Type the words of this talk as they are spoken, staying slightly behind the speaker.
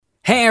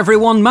Hey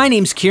everyone, my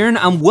name's Kieran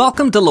and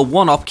welcome to the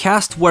One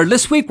Upcast, where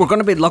this week we're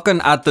going to be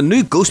looking at the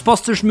new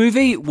Ghostbusters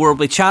movie. We'll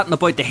be chatting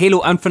about the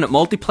Halo Infinite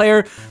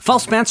multiplayer, Phil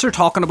Spencer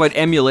talking about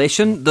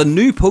emulation, the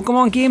new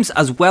Pokemon games,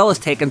 as well as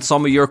taking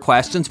some of your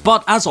questions.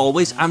 But as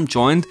always, I'm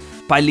joined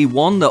by the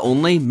one, the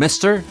only,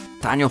 Mr.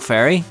 Daniel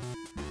Ferry.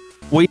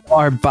 We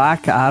are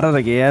back at it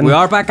again. We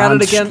are back at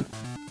it again.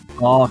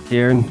 Oh,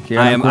 Kieran,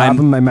 I'm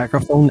grabbing my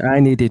microphone. I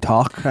need to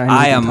talk.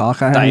 I am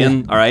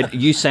dying. All right,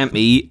 you sent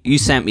me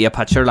a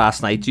picture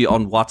last night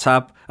on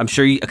WhatsApp. I'm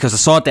sure because I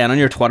saw it then on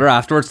your Twitter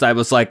afterwards. I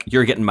was like,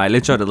 "You're getting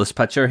mileage out of this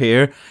picture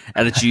here,"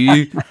 and it's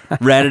you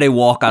ready to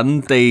walk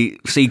in. They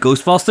see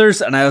Ghostbusters,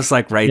 and I was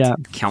like, "Right,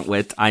 can't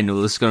wait. I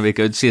know this is going to be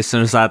good." See, as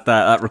soon as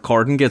that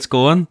recording gets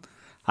going,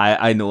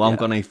 I know I'm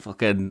going to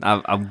fucking.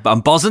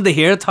 I'm buzzing to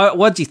hear it.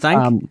 What do you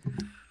think?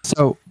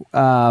 So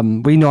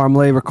we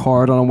normally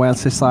record on a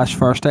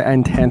Wednesday/Thursday. I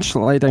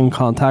intentionally didn't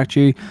contact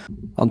you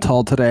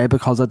until today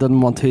because I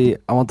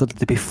wanted it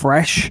to be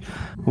fresh.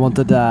 So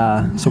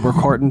we're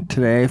recording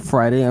today,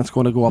 Friday, and it's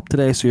going to go up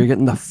today. So you're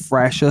getting the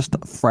freshest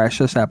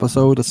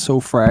episode. It's so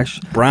fresh,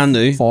 brand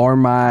new for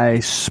my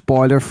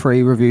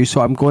spoiler-free review.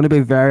 So I'm going to be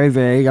very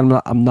vague. I'm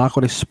not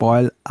going to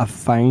spoil a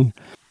thing.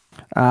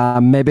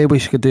 Maybe we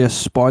should do a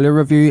spoiler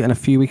review in a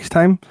few weeks'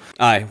 time.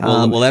 Aye,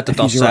 we'll let the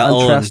dust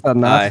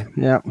settle. Aye.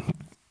 Yeah.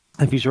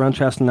 If you're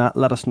interested in that,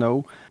 let us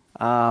know.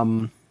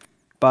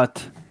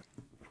 But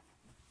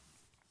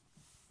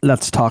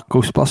let's talk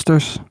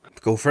Ghostbusters.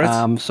 Go for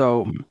it.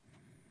 So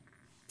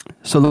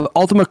the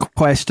ultimate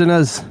question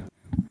is,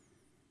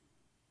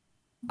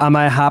 am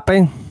I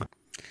happy?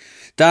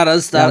 That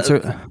is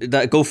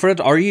that. Go for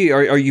it. Are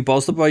you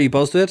buzzed about? Are you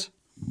buzzed with it?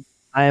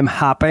 I am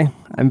happy.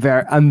 I'm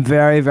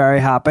very, very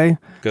happy.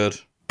 Good.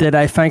 Did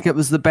I think it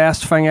was the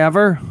best thing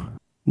ever?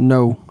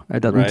 No, I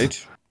didn't.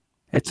 Right.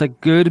 It's a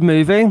good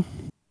movie.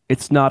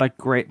 It's not a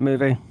great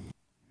movie.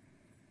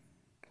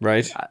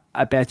 Right.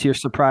 I bet you're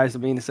surprised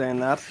at me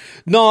saying that.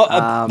 No,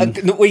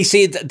 we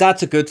see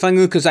that's a good thing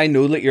though, because I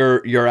know that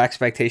your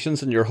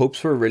expectations and your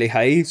hopes were really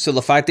high. So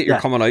the fact that you're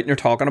coming out and you're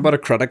talking about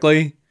it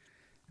critically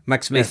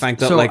makes me think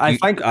that. So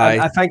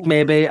I think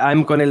maybe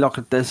I'm going to look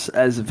at this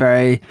as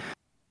very.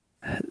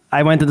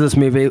 I went to this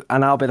movie,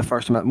 and I'll be the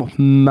first to admit, with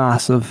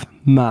massive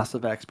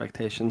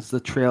expectations.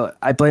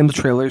 I blame the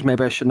trailers.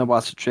 Maybe I shouldn't have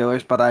watched the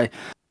trailers, but I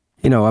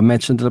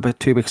mentioned it about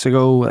 2 weeks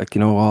ago, it's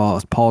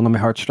pulling on my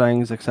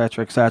heartstrings,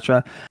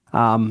 etc.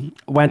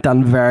 Went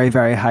on very,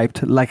 very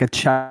hyped, like a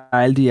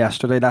child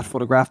yesterday. That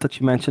photograph that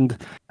you mentioned,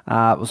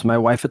 it was my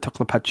wife that took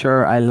the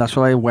picture. I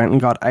literally went and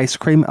got ice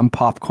cream and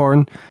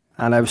popcorn,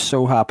 and I was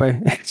so happy,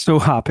 so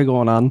happy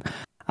going on.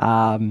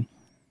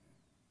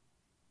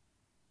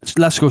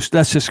 Let's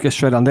just get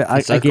straight on it.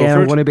 Again,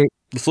 I'm going to be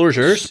the floor is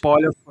yours.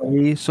 Spoiler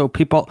free, so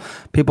people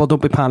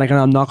don't be panicking.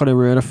 I'm not going to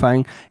ruin a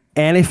thing.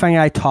 Anything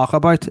I talk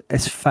about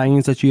is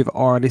things that you've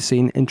already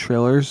seen in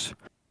trailers.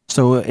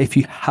 So if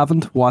you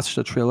haven't watched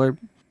the trailer,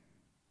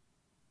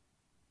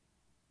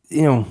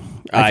 there's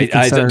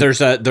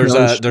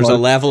a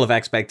level of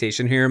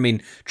expectation here. I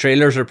mean,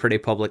 trailers are pretty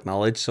public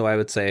knowledge, so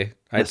I'd say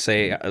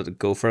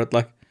go for it.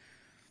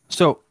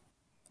 So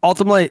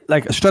ultimately,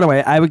 straight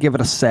away, I would give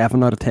it a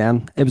 7 out of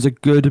 10. It was a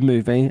good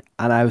movie,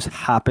 and I was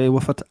happy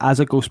with it. As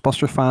a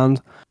Ghostbusters fan,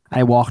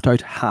 I walked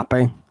out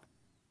happy.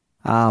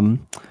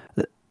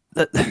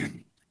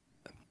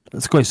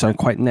 It's going to sound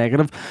quite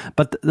negative,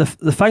 but the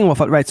thing with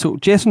it, right? So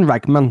Jason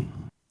Reitman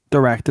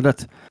directed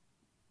it.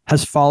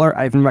 His father,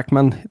 Ivan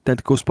Reitman, did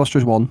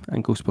Ghostbusters 1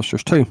 and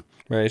Ghostbusters 2.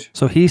 Right.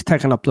 So he's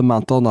taken up the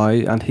mantle now,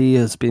 and he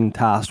has been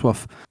tasked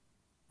with,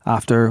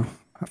 after,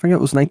 I think it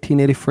was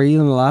 1983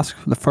 when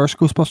the first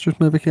Ghostbusters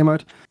movie came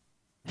out.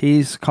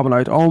 He's coming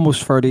out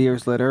almost 30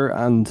 years later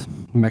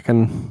and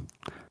making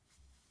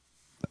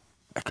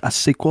a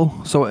sequel.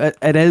 So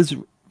it is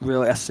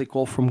really a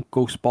sequel from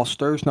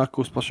Ghostbusters, not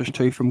Ghostbusters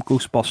 2, from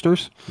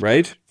Ghostbusters.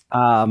 Right.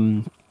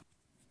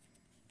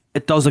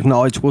 It does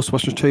acknowledge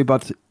Ghostbusters 2,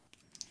 but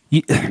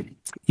you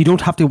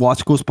don't have to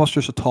watch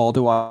Ghostbusters at all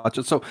to watch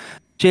it. So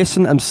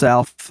Jason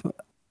himself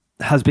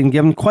has been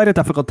given quite a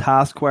difficult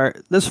task where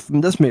this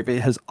movie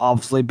has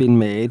obviously been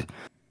made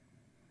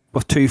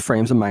with 2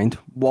 frames in mind.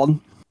 One,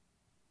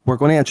 we're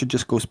going to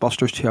introduce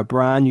Ghostbusters to a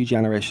brand new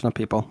generation of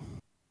people.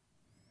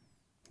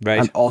 Right.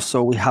 And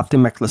also we have to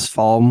make this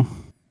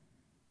film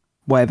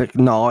way of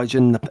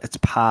acknowledging its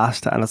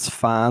past and its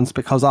fans,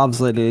 because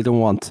obviously they don't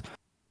want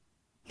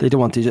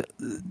to.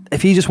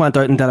 If he just went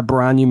out and did a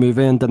brand new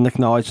movie and didn't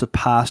acknowledge the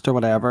past or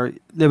whatever,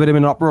 there would have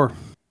been an uproar.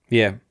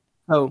 Yeah.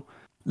 So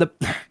the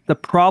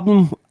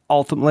problem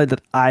ultimately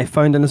that I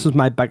found, and this is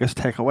my biggest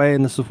takeaway,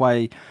 and this is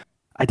why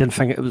I didn't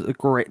think it was a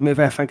great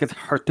movie, I think it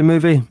hurt the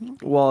movie,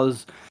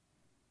 was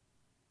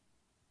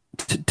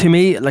to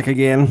me,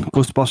 again,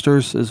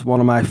 Ghostbusters is one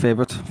of my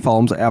favourite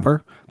films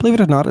ever. Believe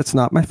it or not, it's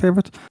not my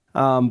favourite,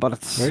 but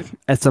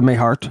it's in my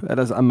heart. It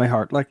is in my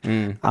heart,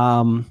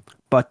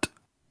 but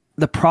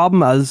the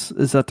problem is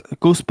that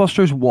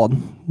Ghostbusters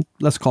 1,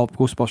 let's call it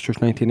Ghostbusters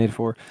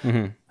 1984, or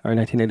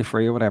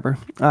 1983 or whatever.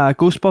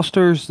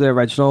 Ghostbusters, the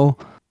original,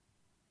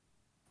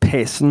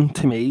 pacing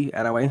to me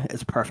anyway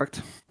is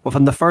perfect.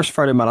 Within the first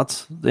 30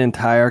 minutes, the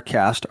entire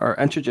cast are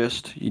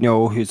introduced. You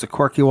know who's the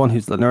quirky one,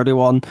 who's the nerdy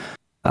one.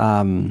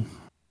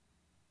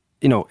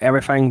 You know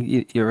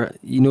everything.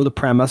 You know the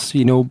premise.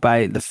 You know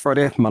by the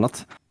 30th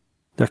minute,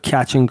 they're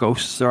catching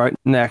ghosts. They're out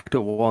in Act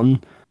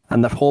 1,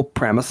 and the whole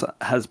premise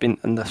has been,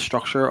 and the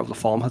structure of the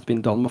film has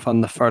been done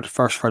within the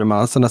first 30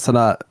 minutes, and it's an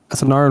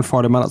hour and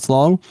 40 minutes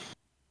long.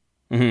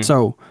 Mm-hmm.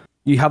 So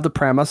you have the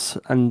premise,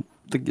 and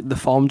the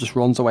film just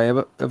runs away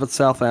of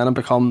itself then and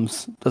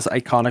becomes this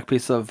iconic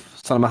piece of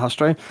cinema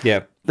history.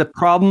 Yeah. The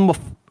problem with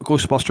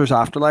Ghostbusters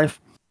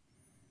Afterlife,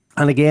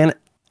 and again,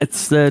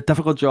 it's the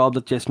difficult job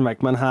that Jason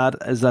Reitman had,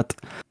 is that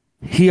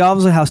he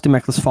obviously has to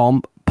make this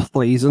film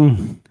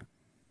pleasing,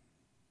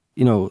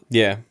 you know,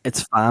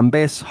 its fan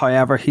base.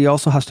 However, he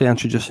also has to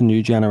introduce a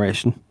new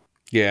generation.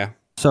 Yeah.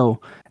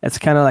 So it's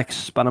kind of like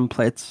spinning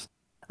plates.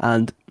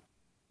 And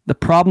the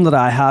problem that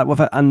I had with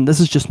it, and this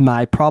is just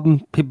my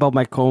problem, people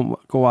might go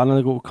on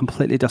and go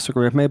completely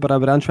disagree with me, but I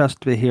would be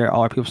interested to hear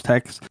other people's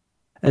takes,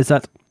 is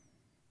that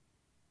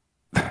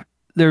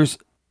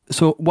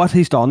so what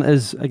he's done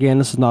is, again,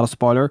 this is not a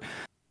spoiler,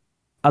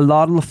 a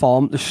lot of the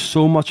film, there's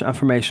so much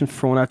information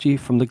thrown at you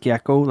from the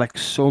get-go, like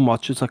so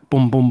much, it's like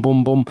boom, boom,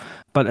 boom, boom,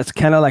 but it's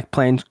kind of like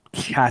playing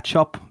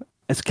catch-up.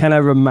 It's kind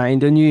of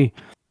reminding you,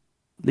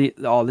 this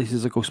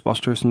is a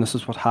Ghostbusters, and this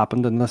is what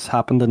happened, and this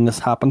happened, and this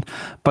happened,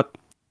 but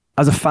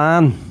as a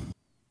fan,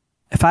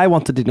 if I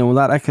wanted to know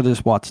that, I could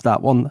just watch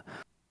that one.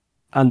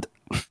 And,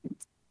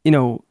 you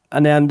know,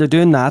 and then they're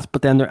doing that,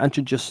 but then they're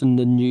introducing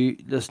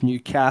this new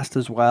cast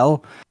as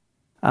well.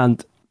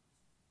 And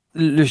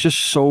there's just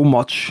so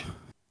much.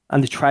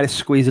 And they try to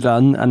squeeze it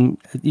in, and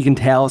you can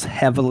tell it's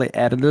heavily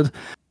edited.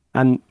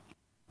 And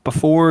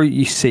before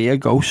you see a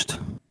ghost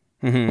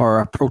or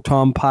a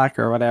proton pack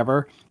or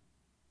whatever,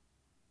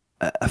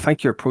 I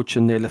think you're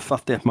approaching nearly the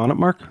 50th minute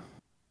mark.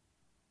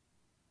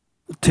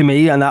 To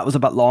me, and that was a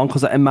bit long,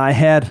 because in my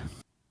head,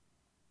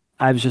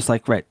 I was just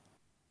like, right,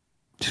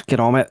 just get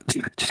on it,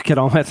 just get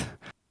on it.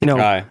 You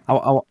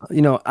know,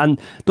 you know, and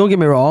don't get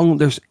me wrong,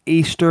 there's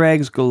Easter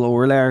eggs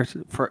galore there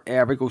for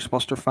every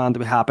Ghostbuster fan to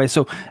be happy.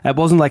 So it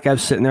wasn't like I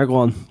was sitting there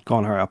going,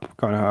 hurry up,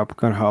 going hurry up,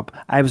 going hurry up.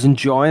 I was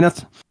enjoying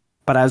it,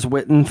 but I was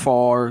waiting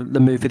for the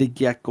movie to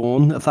get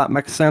going, if that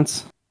makes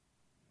sense.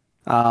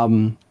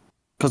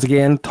 Because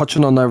again,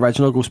 touching on the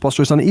original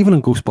Ghostbusters, and even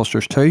in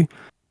Ghostbusters 2,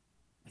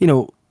 you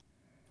know,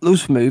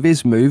 those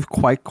movies move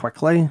quite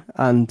quickly,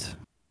 and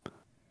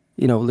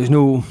you know, there's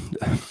no.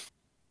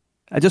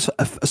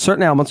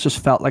 Certain elements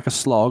just felt like a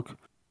slog,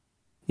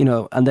 you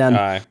know, and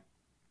then.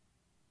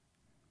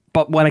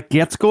 But when it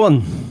gets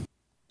going,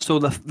 so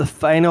the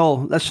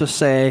final, let's just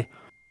say,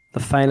 the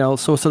final.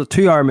 So it's a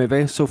 2-hour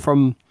movie. So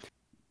from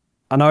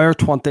an hour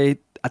 20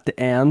 at the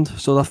end,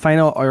 so the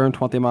final hour and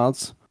 20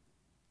 minutes,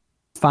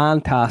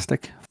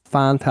 fantastic,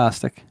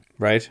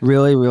 right?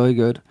 Really, really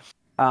good.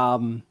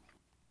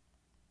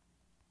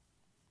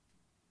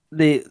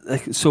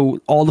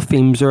 So all the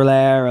themes are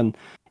there, and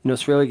you know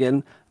it's really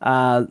good.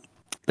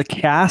 The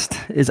cast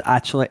is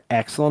actually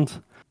excellent.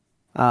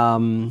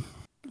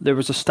 There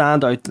was a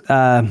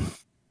standout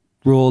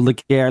role, the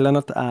girl in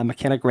it.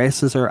 McKenna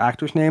Grace is her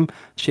actor's name.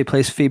 She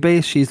plays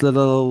Phoebe. She's the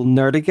little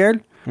nerdy girl.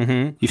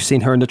 Mm-hmm. You've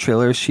seen her in the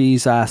trailer.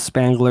 She's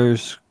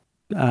Spengler's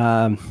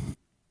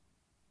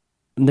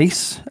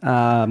niece.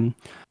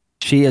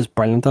 She is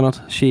brilliant in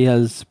it. She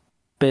is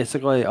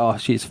basically,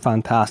 she's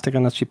fantastic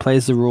in it. She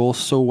plays the role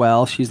so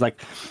well. She's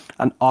like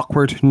an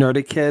awkward,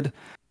 nerdy kid,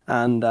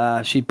 and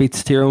she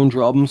beats to her own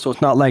drum. So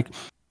it's not like,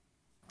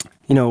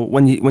 you know,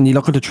 when you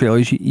look at the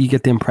trailers, you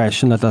get the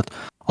impression that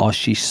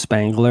she's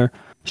Spengler.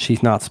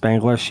 She's not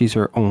Spengler. She's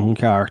her own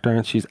character,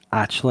 and she's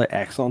actually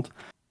excellent.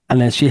 And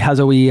then she has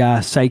a wee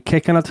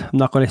sidekick in it. I'm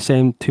not going to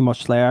say too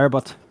much there,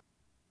 but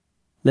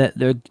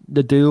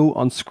the duo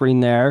on screen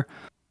there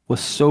was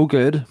so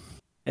good.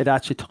 It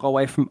actually took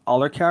away from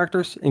other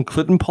characters,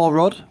 including Paul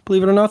Rudd,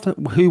 believe it or not,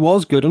 who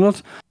was good in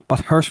it, but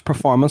her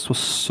performance was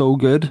so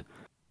good.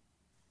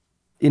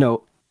 You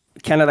know,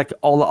 kind of like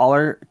all the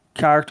other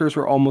characters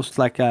were almost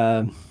like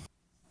an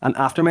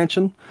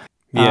aftermention.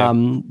 Yeah.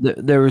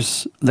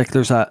 There's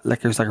a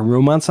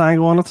romance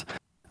angle on it,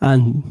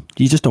 and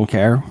you just don't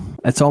care.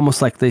 It's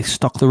almost like they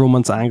stuck the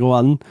romance angle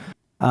on,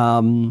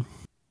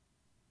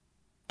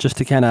 just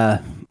to kind of,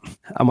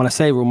 I want to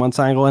say romance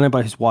angle.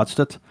 Anybody who's watched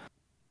it,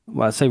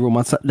 well, I say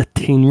romance, the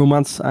teen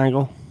romance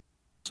angle,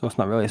 so it's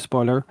not really a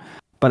spoiler,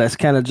 but it's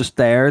kind of just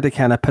there to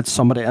kind of put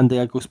somebody into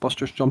a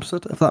Ghostbusters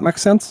jumpsuit, if that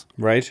makes sense.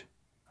 Right.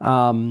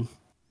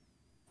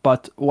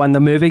 But when the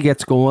movie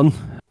gets going,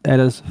 it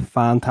is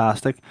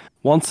fantastic.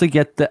 Once they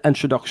get the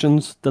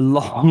introductions, the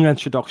long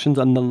introductions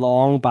and the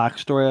long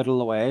backstory out of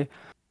the way,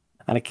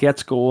 and it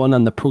gets going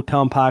and the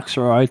proton packs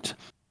are out,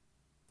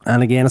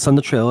 and again, it's in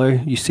the trailer,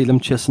 you see them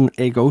chasing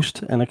a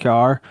ghost in a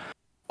car.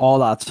 All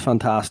that's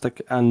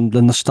fantastic, and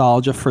the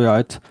nostalgia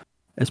throughout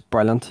is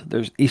brilliant.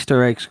 There's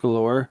Easter eggs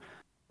galore.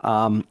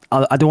 I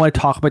don't want to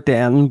talk about the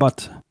end,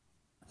 but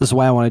this is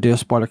why I want to do a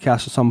spoiler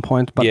cast at some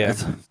point. But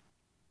it's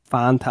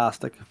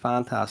fantastic.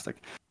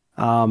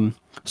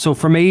 So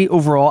for me,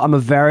 overall, I'm a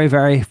very,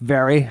 very,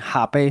 very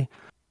happy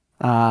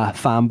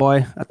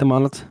fanboy at the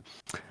moment.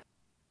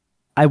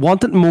 I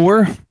wanted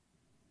more,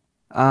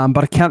 but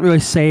I can't really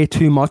say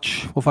too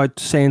much without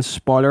saying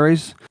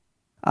spoilers.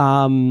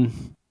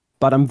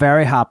 But I'm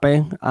very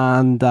happy,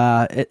 and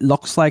it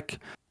looks like,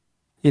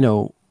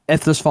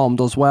 if this film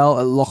does well,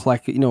 it looks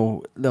like,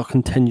 they'll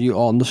continue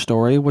on the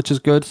story, which is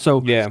good.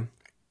 So yeah.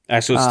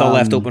 So it's still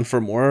left open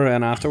for more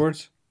and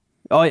afterwards?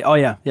 Oh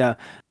yeah.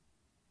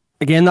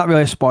 Again, not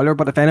really a spoiler,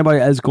 but if anybody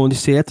is going to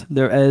see it,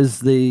 there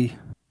is the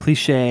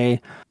cliche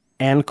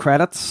end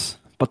credits,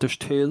 but there's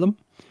 2 of them.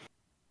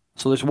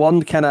 So there's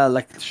one kind of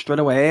like straight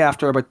away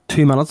after about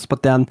 2 minutes,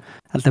 but then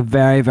at the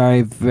very,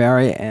 very,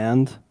 very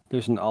end,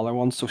 there's another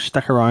one. So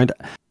stick around.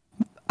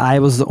 I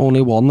was the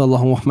only one,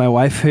 along with my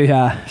wife, who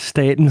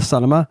stayed in the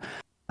cinema.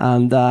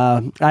 And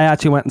I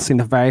actually went and seen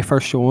the very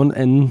first showing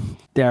in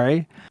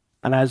Derry.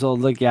 And I was all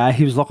like, yeah,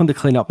 he was looking to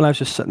clean up, and I was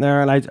just sitting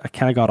there, and I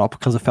kind of got up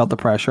because I felt the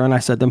pressure. And I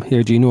said to him,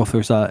 here, do you know if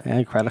there's a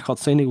end credit cut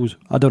scene? He goes,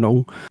 I don't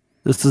know.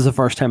 This is the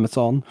first time it's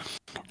on.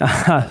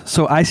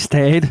 So I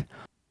stayed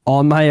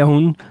on my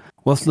own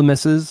with the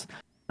missus,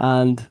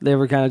 and they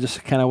were kind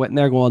of waiting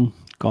there going,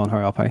 go on,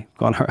 hurry up, hey,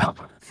 go on, hurry up.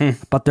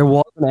 But there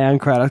was an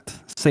end credit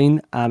scene,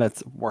 and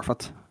it's worth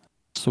it.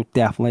 So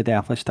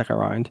definitely stick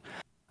around.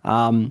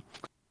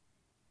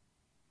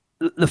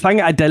 The thing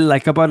I did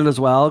like about it as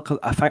well, because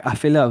I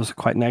feel I was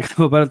quite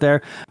negative about it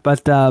there,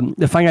 but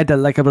the thing I did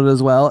like about it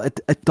as well,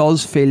 it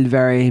does feel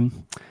very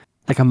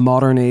like a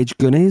modern age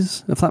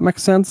Goonies, if that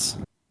makes sense.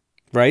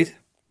 Right.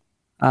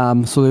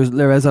 So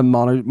there is a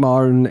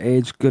modern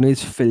age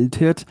Goonies feel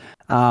to it.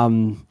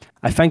 I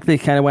think they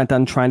kind of went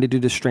in trying to do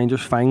the Stranger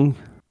Things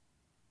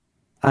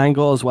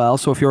angle as well.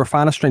 So if you're a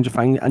fan of Stranger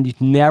Things and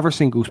you've never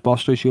seen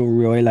Ghostbusters, you'll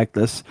really like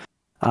this.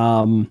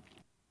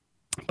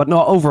 But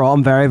no, overall,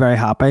 I'm very, very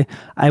happy.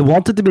 I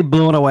wanted to be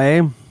blown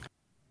away.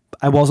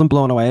 I wasn't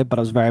blown away, but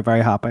I was very,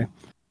 very happy.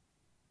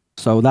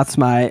 So that's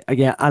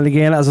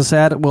again, as I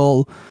said,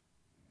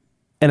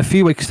 in a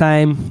few weeks'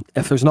 time,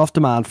 if there's enough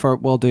demand for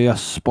it, we'll do a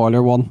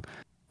spoiler one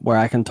where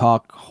I can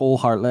talk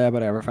wholeheartedly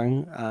about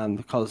everything, and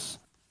because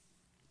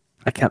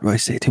I can't really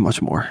say too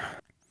much more.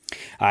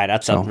 Aye,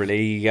 that's not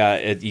really.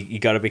 You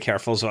got to be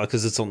careful as well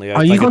because it's only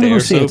like a day or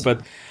so.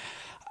 But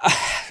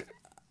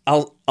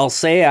I'll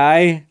say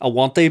I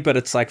want to, but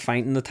it's like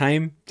finding the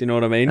time. Do you know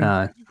what I mean?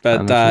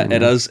 But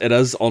it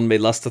is on my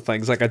list of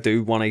things. Like I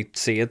do want to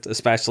see it,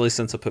 especially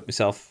since I put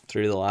myself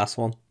through the last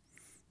one.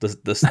 The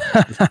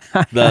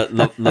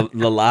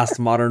last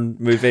modern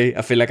movie.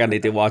 I feel like I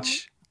need to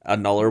watch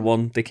another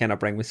one to kind of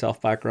bring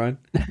myself back around.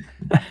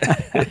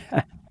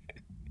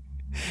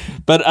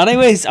 But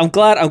anyways, I'm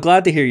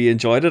glad to hear you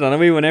enjoyed it.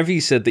 Anyway, whenever you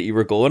said that you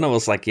were going, I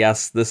was like,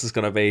 yes, this is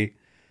gonna be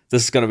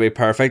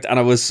perfect. And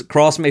I was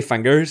crossing my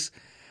fingers,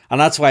 and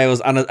that's why I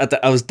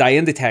was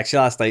dying to text you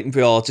last night and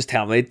be all, just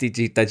tell me, did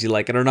you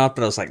like it or not?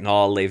 But I was like,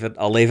 no, I'll leave it,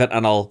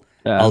 and I'll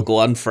go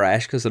on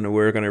fresh because I know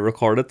we're gonna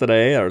record it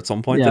today or at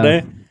some point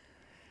today.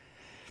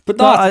 But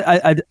no,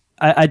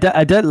 I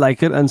did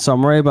like it in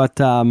summary, but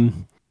there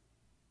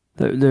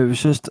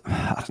was just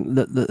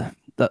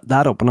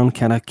that opening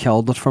kind of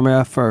killed it for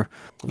me for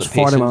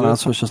 40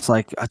 minutes. Was just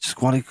like, I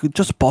just want to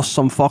just bust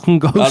some fucking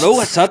ghosts. I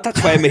know,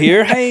 that's why I'm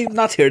here. Hey, I'm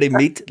not here to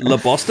meet the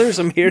busters.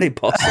 I'm here to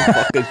bust some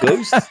fucking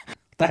ghosts. What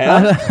the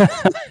hell?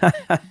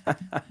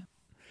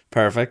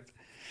 Perfect.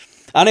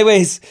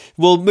 Anyways,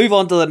 we'll move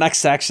on to the next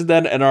section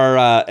then in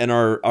our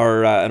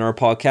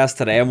podcast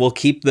today, and we'll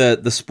keep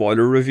the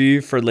spoiler review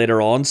for later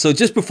on. So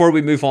just before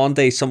we move on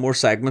to some more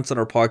segments in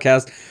our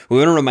podcast, we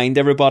want to remind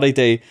everybody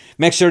to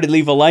make sure to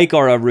leave a like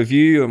or a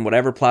review on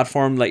whatever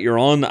platform that you're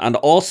on, and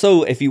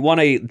also if you want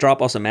to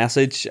drop us a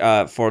message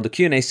for the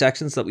Q&A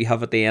sections that we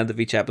have at the end of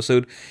each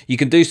episode, you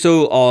can do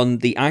so on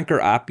the Anchor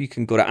app. You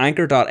can go to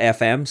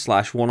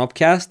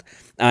anchor.fm/oneupcast.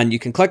 And you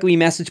can click the wee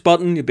message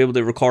button. You'll be able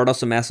to record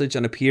us a message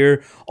and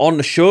appear on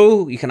the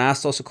show. You can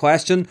ask us a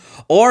question,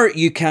 or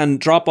you can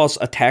drop us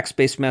a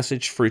text-based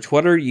message through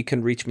Twitter. You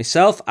can reach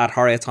myself at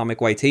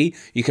HarryAtomicYT.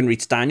 You can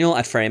reach Daniel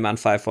at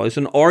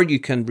Ferryman5000, or you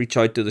can reach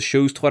out to the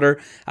show's Twitter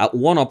at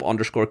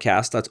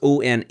oneup_cast. That's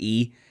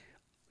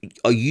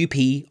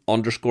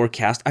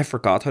ONEUP_cast. I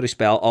forgot how to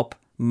spell up.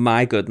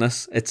 My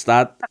goodness, it's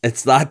that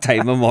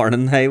time of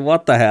morning. Hey,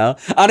 what the hell?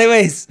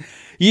 Anyways,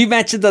 you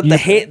mentioned that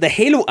the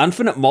Halo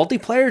Infinite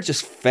multiplayer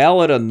just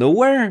fell out of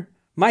nowhere.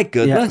 My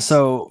goodness. Yeah,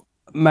 so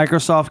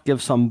Microsoft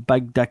gives some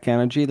big dick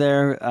energy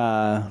there.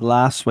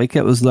 Last week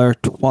it was their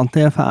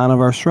 20th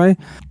anniversary.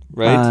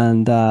 Right.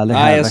 And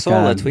I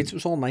saw the tweets. It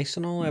was all nice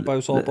and all.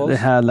 About all buzz. They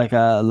had like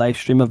a live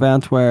stream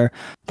event where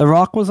The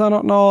Rock was on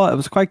it and all. It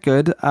was quite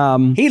good.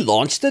 He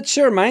launched it,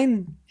 sure,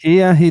 man.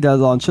 Yeah, he did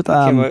launch it.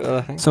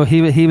 So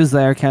he was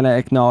there kind of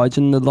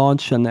acknowledging the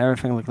launch and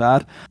everything like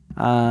that.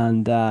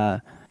 And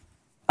I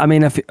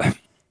mean,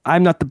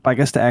 I'm not the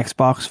biggest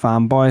Xbox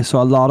fanboy,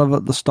 so a lot of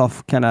it, the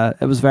stuff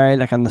it was very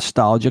like a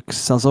nostalgic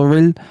sizzle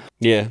reel.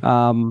 Yeah.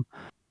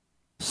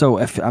 So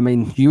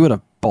you would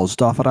have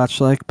buzzed off it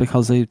actually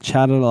because they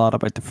chatted a lot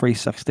about the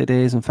 360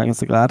 days and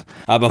things like that.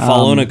 I've been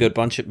following a good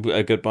bunch of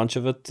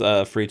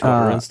it, free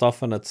Twitter and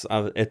stuff, and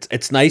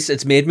it's nice.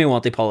 It's made me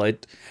want to pull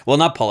out. Well,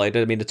 not pull out.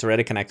 I mean, it's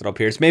already connected up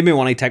here. It's made me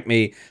want to take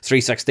me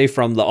 360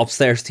 from the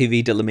upstairs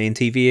TV to the main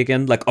TV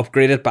again, like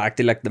upgrade it back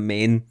to like the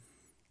main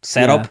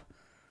setup.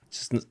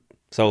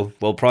 So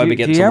we'll probably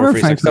get. Do you ever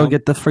think they'll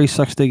get the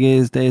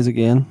 360 days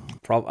again?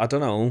 I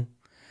don't know.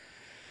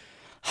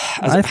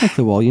 I think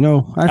they will.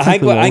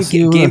 I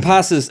think Game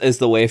Pass is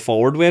the way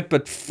forward with it,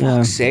 but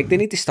fuck's sake, they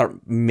need to start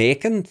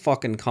making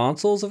fucking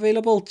consoles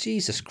available.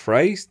 Jesus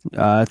Christ!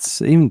 It's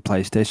even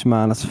PlayStation,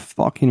 man. It's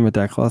fucking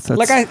ridiculous.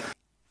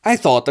 I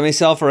thought to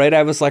myself, right?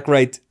 I was like,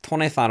 right,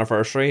 20th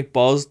anniversary,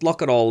 buzzed.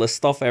 Look at all this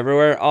stuff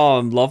everywhere. Oh,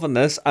 I'm loving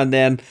this. And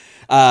then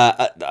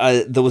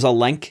there was a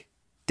link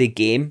to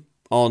Game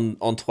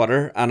on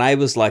Twitter, and I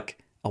was like,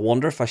 I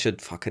wonder if I should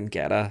fucking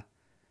get a.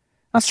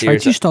 That's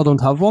right, you still don't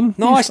have one?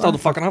 No, I still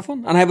don't fucking have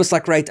one. And I was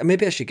like, right,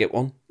 maybe I should get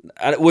one.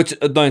 Which,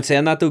 now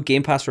saying that though,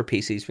 Game Pass for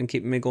PC's been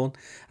keeping me going.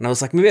 And I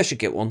was like, maybe I should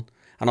get one.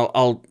 And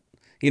I'll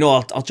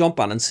jump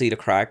on and see the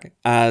crack.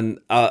 And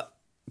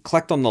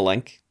clicked on the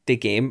link, the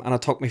game, and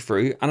it took me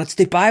through. And it's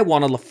to buy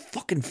one of the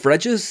fucking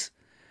fridges.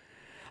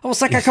 I was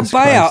like, Jesus, I can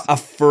buy a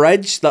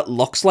fridge that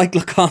looks like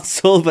the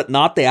console, but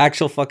not the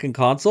actual fucking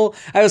console.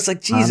 I was like,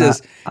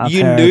 Jesus,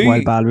 you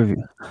knew. Bad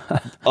review.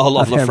 I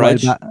love the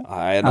fridge.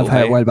 I've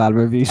heard bad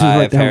reviews.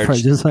 I've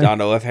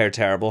heard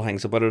terrible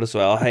things about it as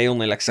well. Hey,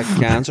 only like 6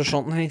 cans or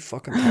something. Hey,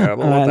 fucking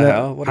terrible. What the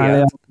hell? What are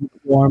you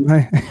warm,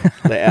 hey?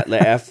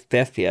 The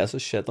FPS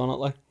is shit on it,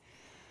 like.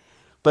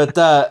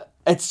 But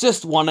it's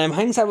just one of them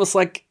things. I was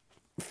like,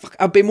 fuck,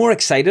 I'd be more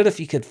excited if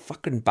you could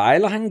fucking buy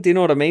the thing. Do you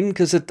know what I mean?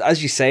 Because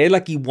as you say,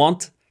 like, you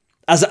want.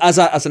 As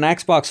an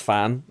Xbox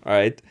fan, all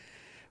right,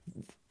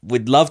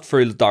 we'd loved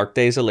through the dark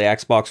days of the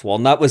Xbox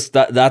One.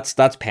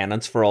 That's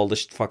penance for all the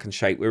fucking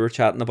shite we were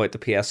chatting about the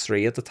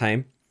PS3 at the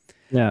time.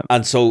 Yeah.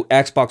 And so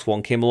Xbox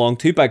One came along,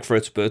 too big for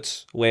its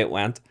boots, away it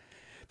went.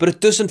 But it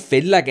doesn't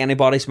feel like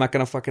anybody's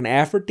making a fucking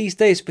effort these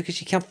days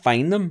because you can't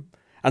find them.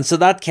 And so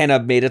that kind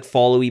of made it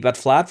fall a wee bit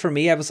flat for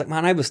me. I was like,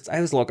 man, I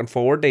was looking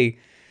forward to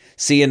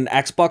seeing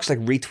Xbox like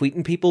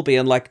retweeting people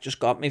being like, just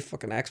got me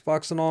fucking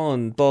Xbox and all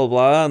and blah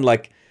blah, and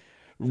like,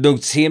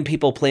 seeing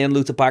people playing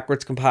loads of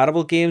backwards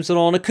compatible games and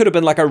all, and it could have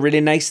been like a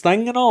really nice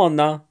thing and all, and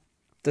no,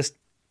 just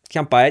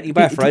can't buy it. You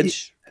buy a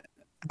fridge.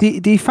 Do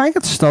you think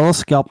it's still a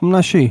scalping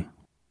issue?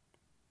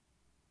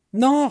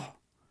 No,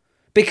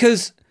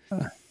 because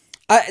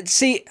I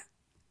see.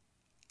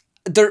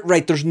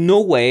 There's no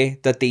way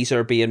that these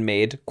are being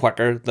made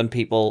quicker than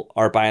people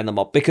are buying them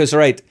up. Because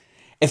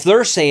if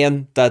they're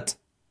saying that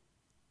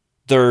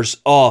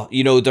there's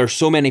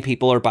so many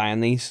people are buying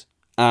these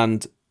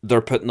and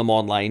they're putting them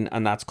online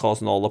and that's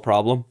causing all the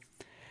problem,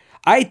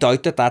 I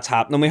doubt that that's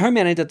happening. I mean, how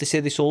many did they say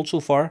they sold so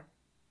far?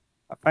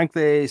 I think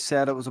they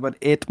said it was about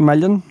 8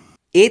 million.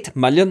 8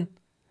 million?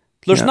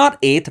 There's not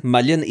 8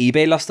 million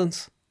eBay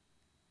listings.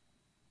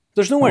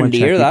 There's nowhere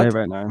near that.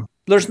 Right now.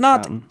 There's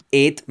not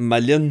 8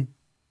 million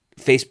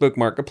Facebook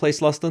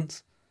Marketplace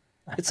listings.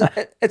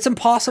 It's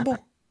impossible.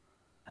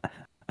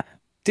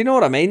 Do you know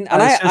what I mean?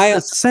 And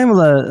it's the same with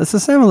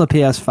the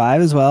PS5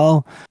 as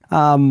well.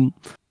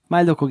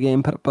 My local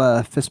game put up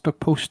a Facebook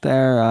post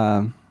there.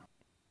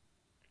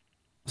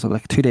 So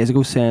like 2 days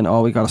ago, saying,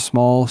 "Oh, we got a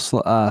small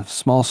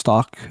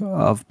stock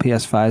of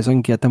PS5s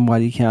and get them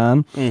while you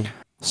can."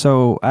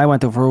 So I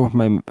went over with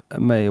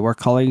my work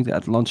colleague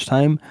at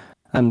lunchtime,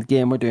 and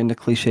again we're doing the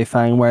cliche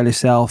thing where they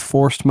sell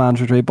forced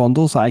mandatory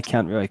bundles. I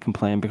can't really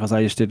complain because I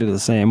used to do the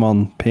same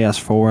on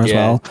PS4 as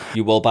well.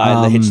 You will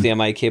buy the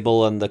HDMI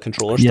cable and the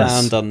controller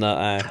stand and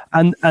the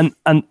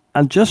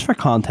and just for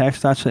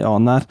context, actually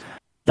on that,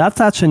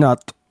 that's actually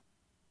not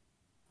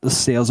the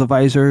sales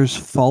advisor's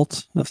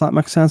fault, if that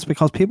makes sense,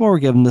 because people were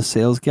giving the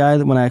sales guy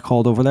when I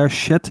called over there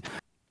shit.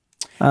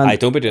 And I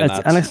don't be doing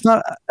that. And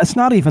it's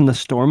not even the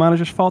store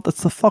manager's fault.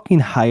 It's the fucking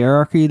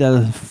hierarchy that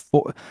is.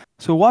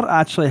 So what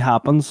actually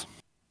happens?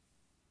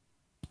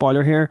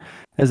 Spoiler here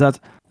is that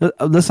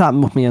this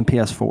happened with me in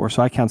PS4,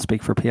 so I can't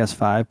speak for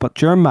PS5. But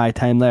during my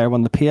time there,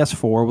 when the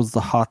PS4 was the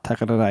hot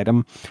ticketed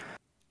item,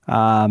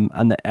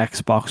 and the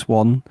Xbox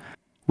One,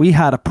 we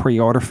had a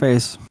pre-order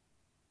phase.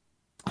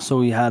 So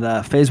we had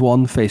phase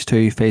 1, phase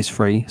 2, phase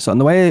 3. So in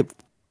the way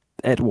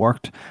it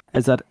worked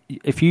is that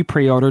if you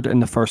pre-ordered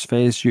in the first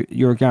phase,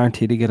 you're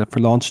guaranteed to get it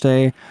for launch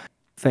day.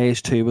 Phase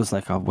 2 was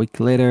like a week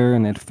later,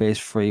 and then phase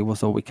 3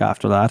 was a week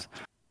after that.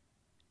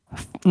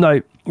 Now,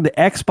 the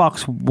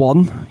Xbox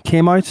One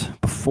came out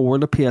before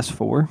the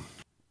PS4.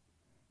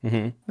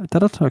 Mm-hmm.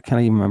 Did it? I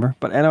can't even remember.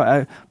 But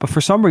anyway, but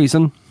for some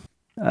reason,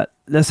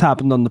 this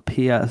happened on the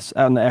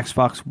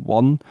Xbox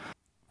One.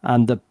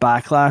 And the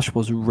backlash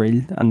was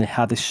real, and they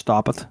had to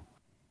stop it.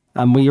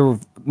 And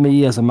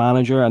me as a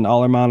manager and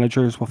all our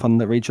managers within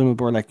the region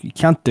were like, "You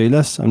can't do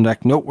this." I'm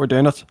like, "Nope, we're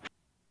doing it."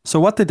 So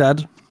what they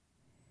did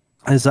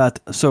is that,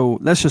 so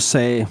let's just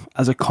say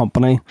as a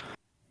company,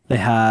 they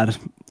had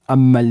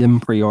 1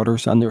 million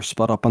pre-orders and they were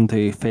split up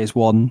into phase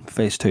 1,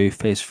 phase 2,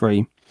 phase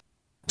 3.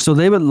 So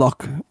they would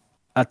look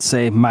at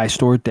say my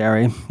store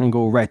dairy and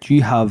go, right,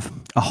 you have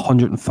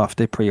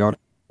 150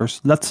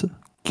 pre-orders. Let's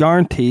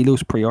guarantee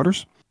those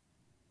pre-orders.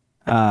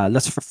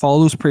 Let's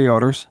follow those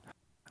pre-orders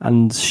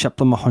and ship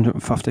them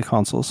 150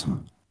 consoles.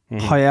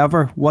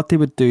 However, what they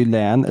would do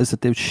then is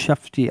that they would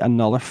shift you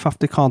another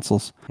 50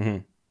 consoles.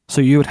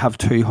 So you would have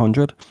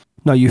 200.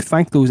 Now, you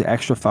think those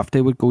extra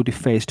 50 would go to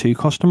phase 2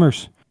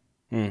 customers?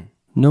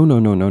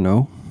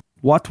 No.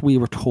 What we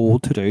were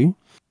told to do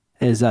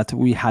is that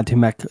we had to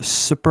make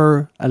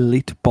super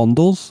elite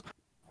bundles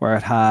where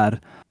it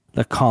had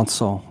the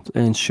console, the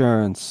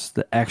insurance,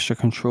 the extra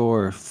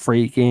controller,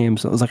 free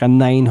games. It was like a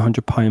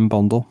 £900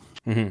 bundle.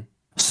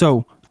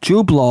 So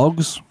Joe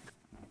Blogs,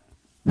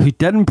 who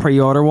didn't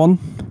pre-order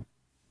one,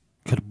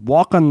 could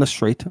walk on the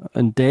street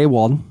on day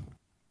one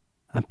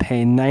and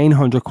pay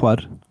 900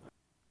 quid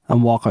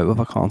and walk out with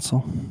a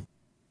console.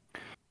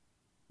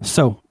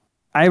 So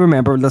I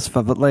remember this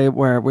vividly,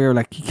 where we were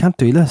like, you can't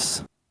do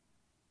this.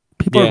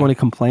 People are going to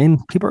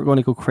complain. People are going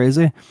to go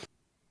crazy.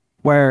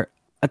 Where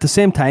at the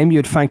same time,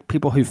 you'd think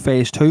people who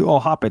phase 2, oh,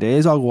 happy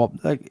days, I'll go up.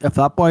 Like, if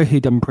that boy who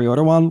didn't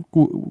pre-order one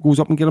goes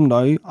up and get him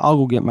now, I'll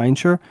go get mine,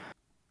 sure.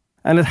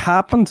 And it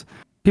happened.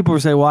 People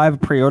would say, well, I have a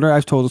pre-order. I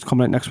was told it's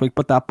coming out next week,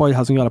 but that boy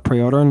hasn't got a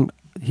pre-order and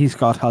he's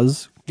got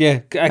his. Yeah,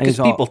 because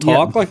people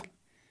talk like.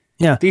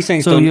 Yeah. These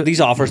things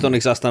these offers don't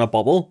exist in a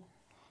bubble.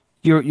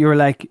 You're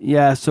like,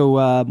 yeah,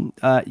 so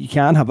you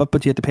can have it,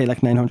 but you have to pay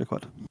like 900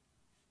 quid.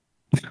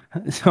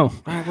 So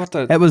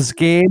it was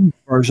Game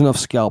version of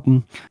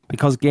scalping,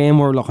 because Game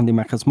were looking to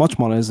make as much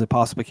money as they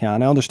possibly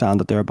can. I understand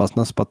that they're a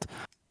business, but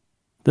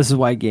this is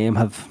why Game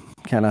have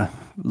kind of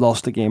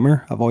lost a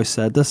gamer. I've always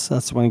said this.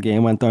 That's when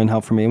Game went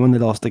downhill for me, when they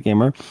lost a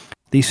gamer.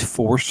 These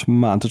forced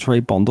mandatory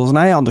bundles, and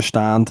I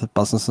understand that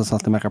businesses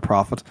have to make a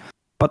profit,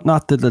 but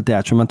not to the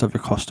detriment of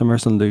your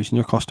customers and losing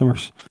your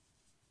customers.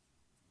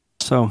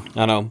 So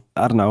I don't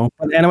know.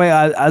 But anyway,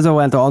 as I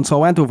went on, so I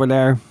went over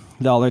there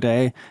the other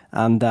day,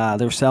 and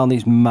they were selling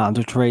these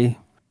mandatory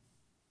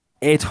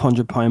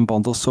 £800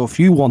 bundles. So if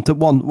you wanted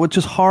one, which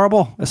is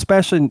horrible,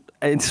 especially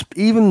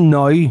even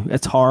now,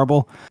 it's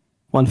horrible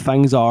when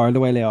things are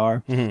the way they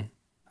are.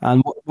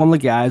 And one of the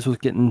guys was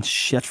getting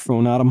shit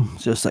thrown at him,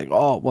 just like,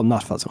 oh, well,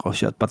 not physical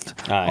shit, but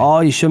oh,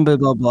 you shouldn't be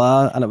blah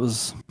blah. And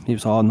he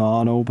was, oh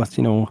no, but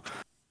you know,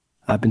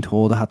 I've been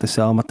told I had to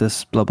sell them at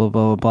this blah blah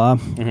blah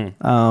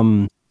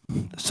blah.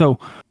 So,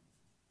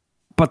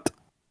 but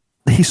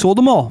he sold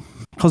them all,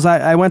 because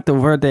I went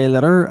over a day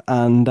later,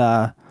 and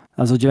I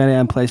was like, do you have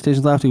any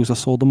PlayStations left? He was, I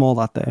sold them all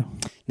that day.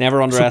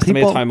 Never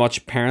underestimate how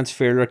much parents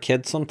fear their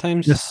kids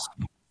sometimes. Yes,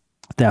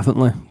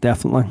 definitely.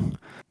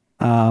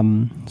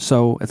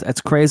 So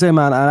it's crazy,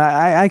 man, and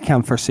I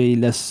can't foresee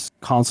this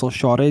console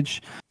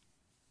shortage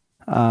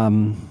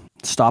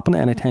stopping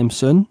anytime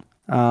soon.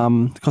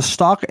 Because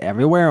stock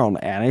everywhere on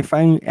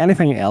anything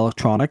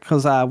electronic.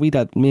 Because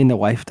me and the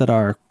wife did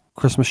our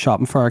Christmas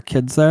shopping for our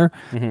kids there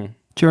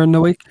during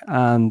the week,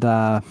 and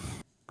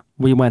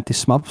we went to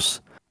Smurfs,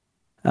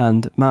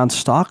 and man,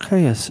 stock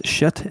is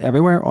shit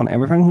everywhere on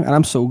everything, and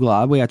I'm so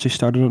glad we actually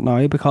started it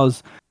now,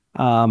 because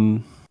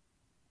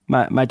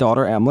my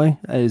daughter Emily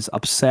is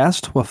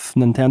obsessed with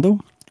Nintendo,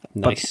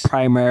 but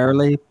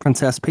primarily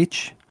Princess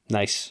Peach.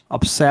 Nice.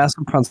 Obsessed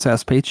with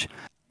Princess Peach.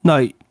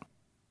 Now,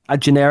 a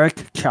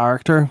generic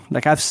character,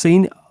 like I've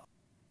seen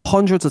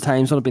hundreds of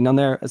times when I've been on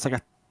there, it's like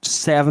a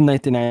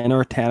 $7.99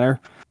 or a tenner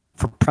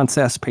for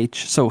Princess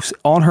Peach. So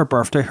on her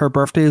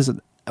birthday is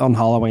on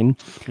Halloween.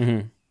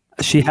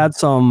 She had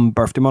some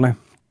birthday money,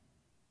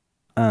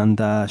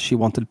 and she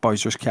wanted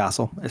Bowser's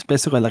Castle. It's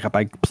basically like a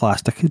big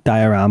plastic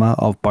diorama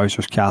of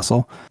Bowser's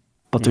Castle,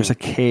 but there's a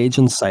cage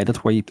inside it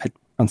where you put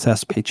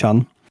Princess Peach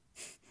on.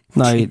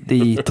 Now,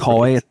 the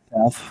toy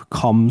itself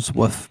comes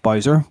with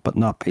Bowser, but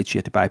not Peach. You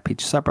have to buy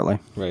Peach separately.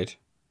 Right.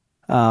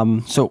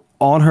 So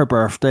on her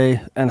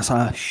birthday, and it's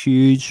a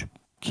huge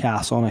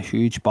castle and a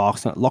huge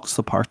box, and it looks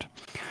the part.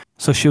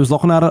 So she was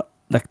looking at it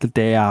like the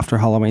day after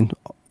Halloween,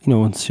 you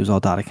know, and she was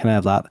all, Daddy, can I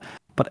have that?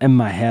 But in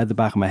my head, the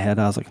back of my head,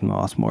 I was like,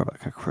 no, it's more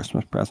like a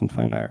Christmas present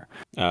thing there.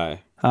 Aye.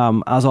 I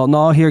was like,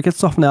 no, here, get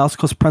something else,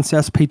 because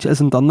Princess Peach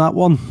isn't done that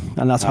one.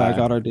 And that's how I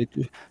got her.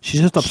 She's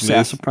just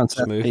obsessed with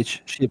Princess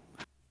Peach.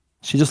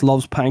 She just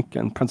loves Pink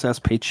and Princess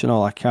Peach and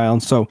all that carry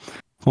on. So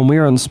when we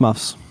were in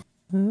Smurfs,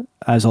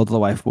 I was told to the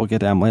wife, we'll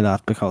get Emily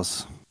that,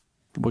 because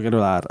we'll get her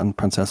that and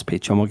Princess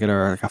Peach, and we'll get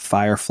her like a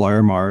Fire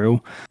Flower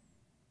Mario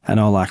and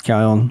all that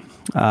carry on.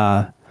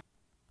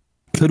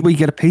 Could we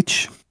get a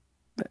Peach?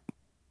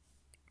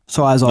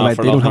 So I was all right,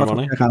 they don't have it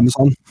on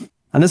Amazon.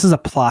 And this is a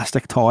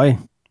plastic toy.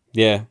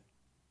 Yeah.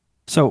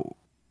 So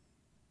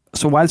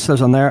whilst I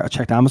was on there, I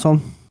checked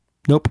Amazon.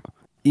 Nope.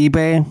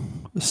 eBay,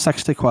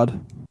 60 quid.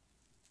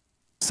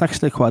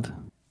 60 quid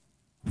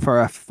for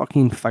a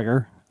fucking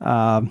figure.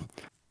 I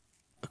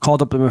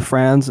called up to my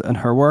friends and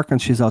her work, and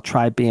she's all,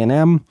 try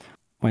B&M.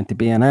 Went to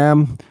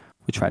B&M.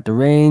 We tried the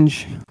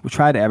range. We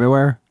tried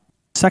everywhere.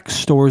 6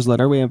 stores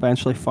later, we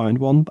eventually found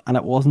one, and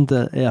it wasn't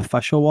the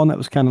official one. It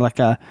was kind of like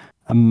a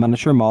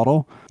miniature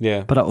model.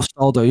 Yeah. But it will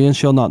still do, and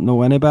she'll not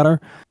know any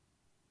better.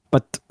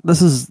 But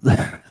this is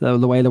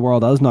the way the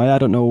world is now. I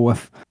don't know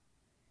if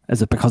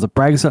Is it because of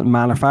Brexit and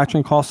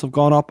manufacturing costs have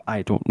gone up?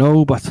 I don't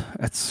know, but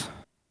it's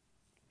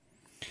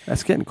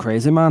getting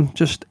crazy, man.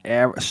 Just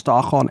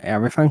stock on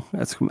everything.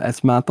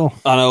 It's mental.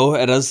 I know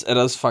it is. It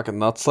is fucking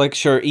nuts. Like,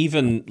 sure,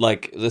 even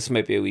like this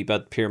might be a wee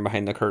bit peering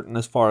behind the curtain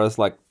as far as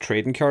like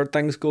trading card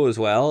things go as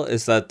well.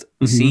 Is that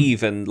see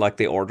even like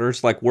the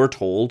orders? Like we're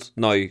told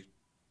now.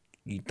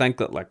 You'd think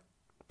that like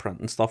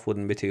printing stuff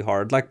wouldn't be too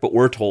hard, like, but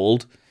we're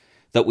told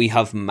that we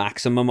have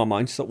maximum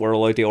amounts that we're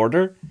allowed to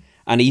order,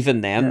 and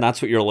even then,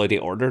 that's what you're allowed to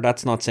order.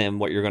 That's not saying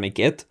what you're going to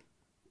get.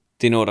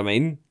 Do you know what I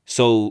mean?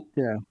 So,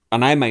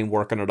 and I mind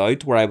working it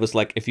out where I was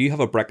like, if you have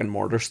a brick and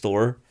mortar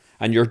store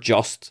and you're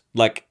just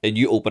like, and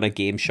you open a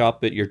game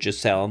shop that you're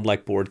just selling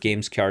like board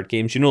games, card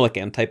games, you know, like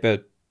them type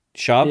of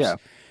shops,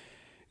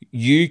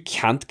 you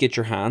can't get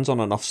your hands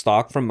on enough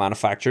stock from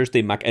manufacturers.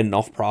 They make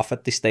enough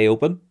profit to stay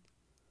open.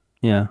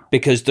 Yeah.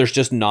 Because there's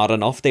just not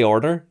enough they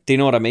order. Do you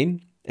know what I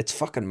mean? It's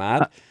fucking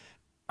mad.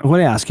 I'm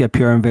going to ask you a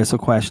pure invasive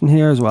question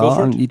here as well,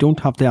 and you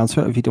don't have to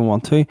answer it if you don't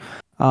want to.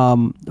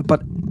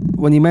 But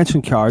when you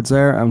mentioned cards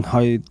there and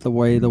how the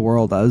way the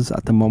world is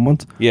at the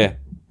moment,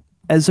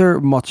 is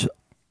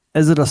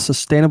it a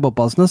sustainable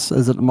business?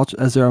 Is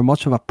there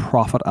much of a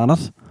profit in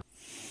it?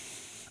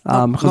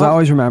 Because I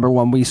always remember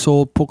when we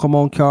sold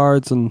Pokemon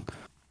cards, and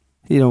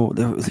you know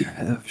there was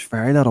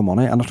very little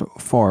money in it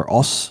for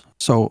us.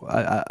 So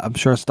I'm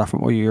sure it's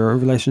different with your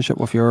relationship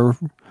with your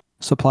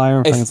supplier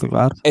and things like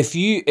that. If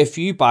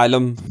you buy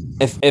them,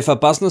 if a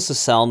business is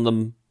selling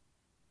them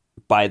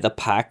by the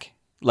pack,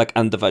 like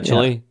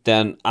individually,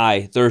 then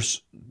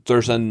there's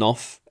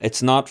enough.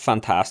 It's not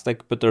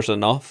fantastic, but there's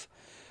enough.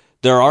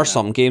 There are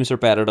some games that are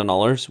better than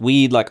others.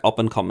 We like up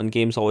and coming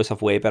games always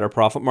have way better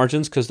profit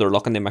margins because they're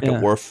looking to make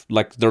it worth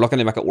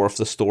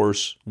the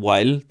store's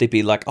while. They'd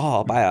be like, oh,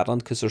 I'll buy add-on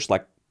because there's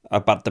like a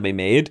bit to be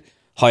made.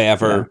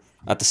 However,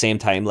 at the same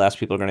time, less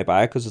people are going to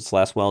buy it because it's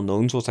less well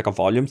known, so it's like a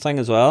volume thing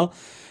as well.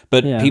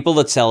 But people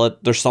that sell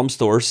it, there's some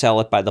stores sell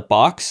it by the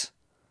box,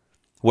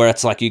 where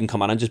it's like you can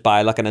come in and just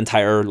buy like an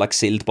entire like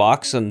sealed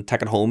box and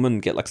take it home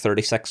and get like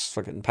 36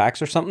 fucking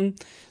packs or something.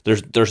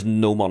 There's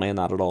no money in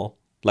that at all.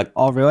 Like,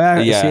 oh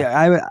really? See,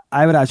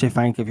 I would actually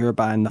think if you were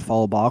buying the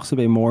full box, there'd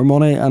be more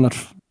money in it.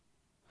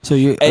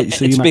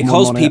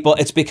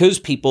 It's because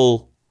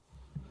people.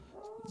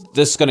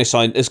 This is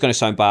gonna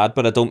sound bad,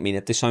 but I don't mean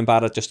it to sound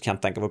bad. I just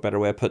can't think of a better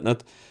way of putting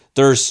it.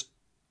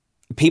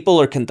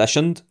 People are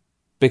conditioned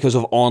because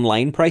of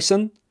online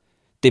pricing.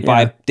 They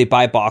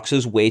buy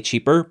boxes way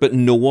cheaper, but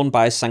no one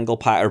buys single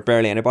pack, or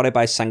barely anybody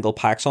buys single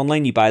packs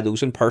online. You buy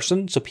those in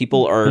person, so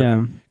people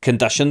are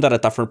conditioned at a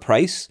different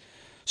price.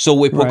 So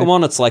with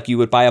Pokemon, it's like you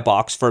would buy a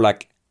box for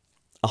like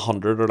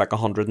 100 or like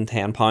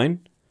 £110,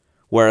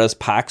 whereas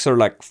packs are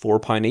like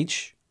 £4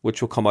 each,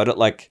 which will come out at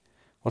like,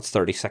 what's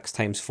 36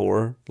 times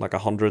 4? Like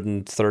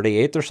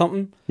 138 or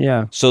something.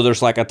 Yeah. So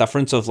there's like a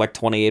difference of like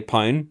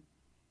 £28,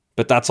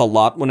 but that's a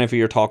lot whenever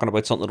you're talking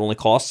about something that only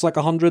costs like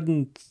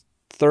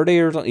 130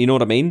 or something. You know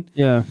what I mean?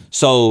 Yeah.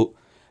 So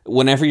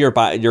whenever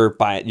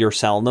you're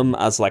selling them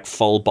as like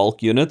full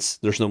bulk units,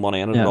 there's no money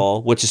in it at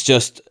all, which is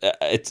just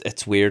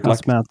it's weird.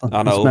 That's like mental.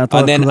 I know.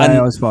 And then I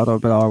always thought it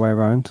would be all the way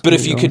around. But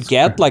if you could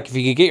get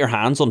your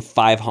hands on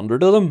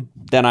 500 of them,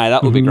 then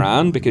that would be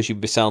grand because you'd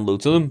be selling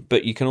loads of them.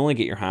 But you can only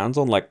get your hands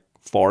on like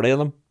 40 of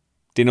them.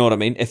 Do you know what I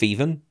mean? If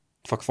even.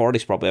 Fuck, 40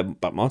 is probably a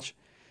bit much.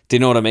 Do you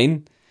know what I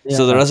mean? Yeah.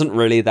 So there isn't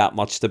really that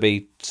much to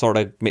be sort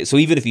of made. So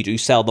even if you do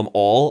sell them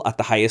all at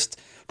the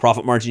highest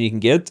profit margin you can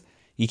get,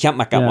 you can't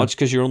make that much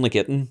because you're only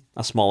getting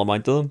a small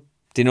amount of them.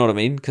 Do you know what I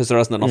mean? Because there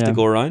isn't enough to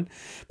go around.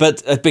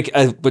 But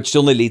which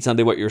only leads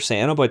into what you're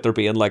saying about there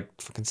being like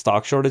fucking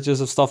stock shortages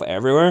of stuff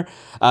everywhere.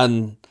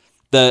 And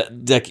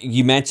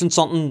you mentioned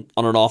something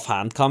on an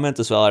offhand comment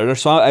as well earlier.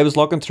 So I was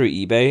looking through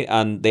eBay,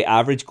 and the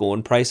average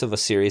going price of a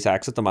Series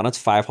X at the minute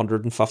is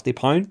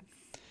 £550,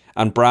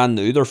 and brand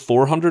new they're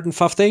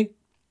 £450.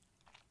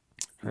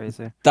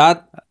 Crazy.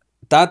 That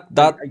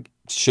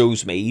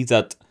shows me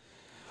that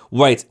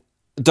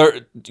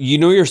you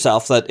know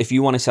yourself that if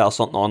you want to sell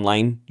something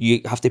online,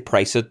 you have to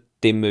price it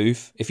to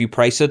move. If you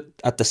price it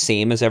at the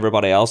same as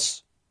everybody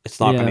else, it's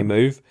not going to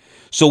move.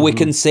 So we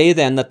can say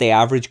then that the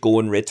average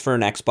going rate for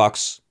an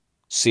Xbox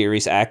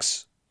Series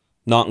X,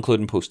 not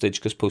including postage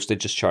because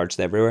postage is charged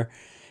everywhere,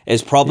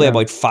 is probably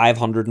about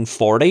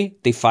 540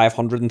 to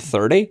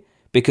 530.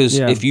 Because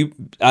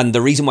and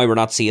the reason why we're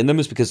not seeing them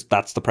is because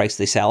that's the price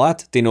they sell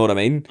at. Do you know what I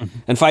mean?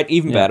 In fact,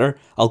 even better,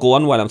 I'll go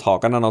on while I'm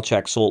talking and I'll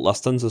check sold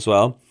listings as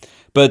well.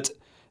 But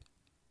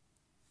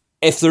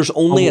if there's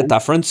only a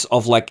difference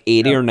of like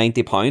 80 or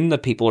 £90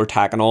 that people are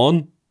tacking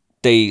on,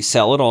 they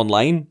sell it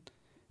online.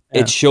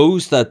 It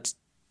shows that,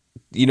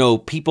 you know,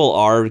 people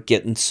are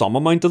getting some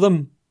amount of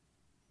them,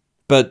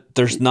 but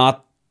there's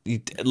not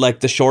like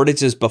the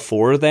shortages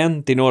before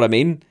then. Do you know what I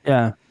mean?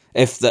 Yeah.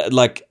 If the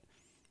like.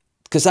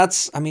 Because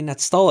it's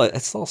still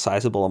a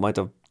sizable amount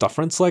of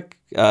difference. Like,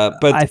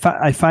 but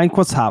I find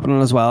what's happening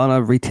as well in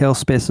a retail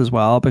space as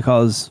well,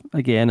 because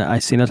again, I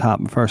seen it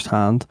happen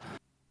firsthand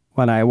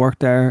when I worked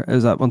there.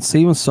 Is that when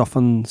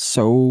something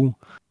so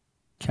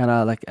kind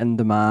of like in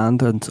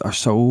demand and are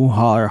so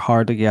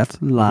hard to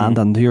get land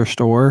into your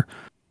store,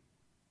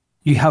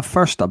 you have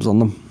first dibs on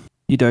them.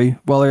 You do,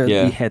 whether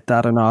Yeah. you hit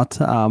that or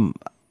not.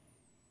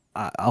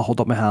 I'll hold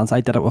up my hands.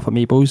 I did it with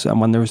amiibos, and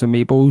when there was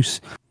amiibos,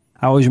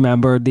 I always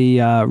remember the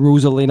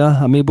Rosalina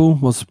amiibo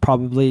was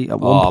probably at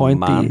one point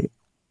man.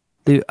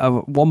 the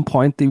at one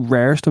point the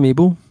rarest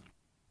amiibo.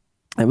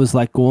 It was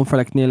like going for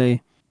like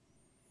nearly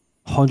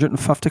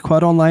 150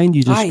 quid online.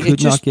 You just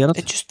could not get it.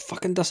 It just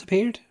fucking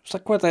disappeared. It's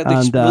like what they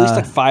And, released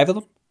like 5 of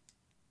them.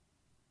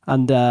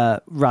 And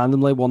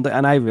randomly one day,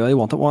 and I really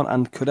wanted one,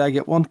 and could I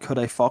get one? Could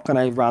I fuck? And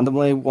I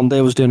randomly one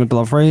day was doing a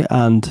delivery,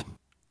 and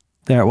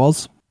there it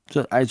was.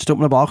 I just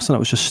opened the box, and it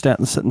was just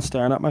sitting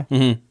staring at me.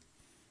 Mm-hmm.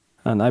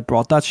 And I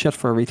brought that shit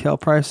for a retail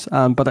price.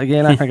 But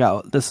again, I think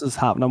this is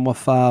happening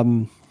with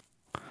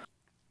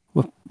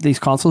these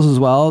consoles as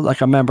well.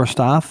 Like a member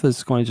staff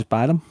is going to just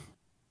buy them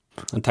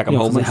And take them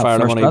home and fire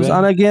them on dibs. eBay.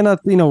 And again,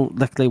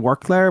 like they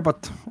work there,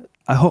 but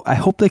I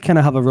hope they kind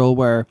of have a rule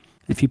where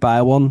if you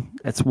buy one,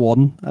 it's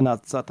one, and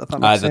that's it.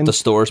 That the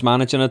store's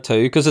managing it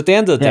too. Because at the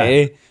end of the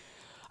day,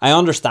 I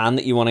understand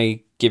that you want to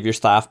give your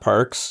staff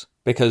perks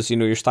because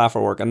your staff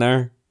are working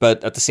there.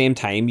 But at the same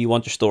time, you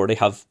want your store to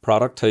have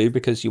product too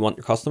because you want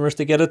your customers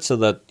to get it so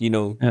that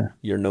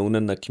you're known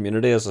in the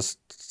community as a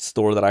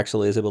store that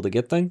actually is able to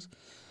get things.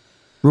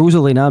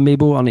 Rosalina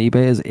amiibo on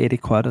eBay is 80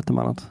 quid at the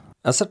minute.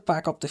 Is it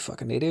back up to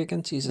fucking 80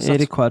 again? Jesus,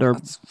 80 quid or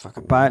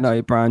buy it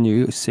now, brand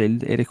new,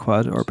 sealed, 80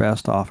 quid or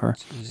best offer.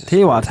 Jesus Tell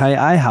you what,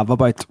 I have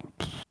about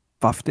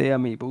 50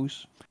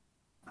 amiibos,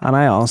 and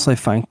I honestly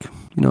think,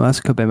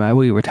 this could be my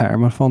wee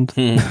retirement fund.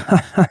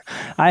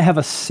 I have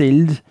a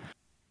sealed,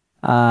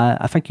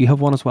 I think you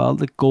have one as well,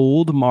 the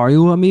gold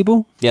Mario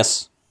amiibo.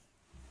 Yes,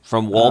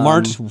 from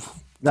Walmart.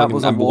 That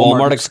was a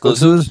Walmart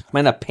exclusive.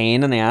 Man, a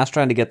pain in the ass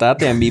trying to get that.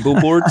 The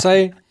amiibo board,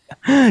 say.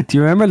 Do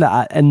you remember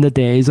that in the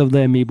days of the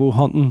amiibo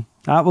hunting?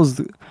 That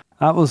was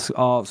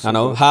so I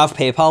know. Good. Have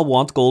PayPal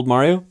want gold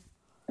Mario?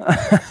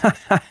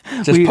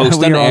 Just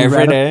posting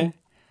every day.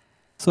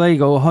 So there you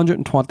go,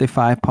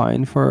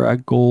 £125 for a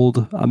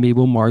gold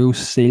amiibo Mario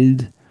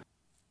sealed.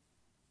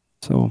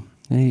 So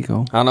there you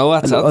go. I know,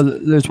 that's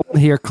it. There's one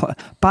here.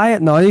 Buy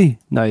it now.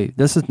 No,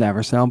 this is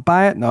never selling.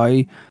 Buy it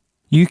now.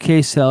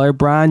 UK seller,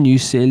 brand new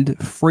sealed,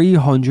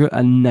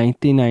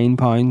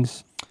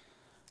 £399.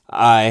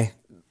 Aye.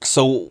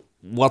 So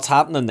what's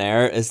happening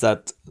there is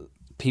that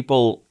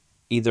people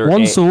either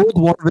one sold,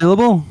 one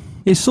available.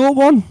 He sold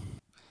one.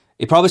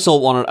 He probably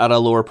sold one at a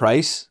lower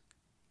price.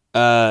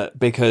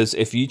 Because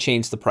if you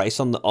change the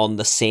price on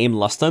the same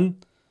listing,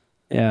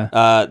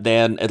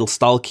 then it'll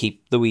still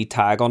keep the wee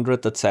tag under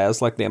it that says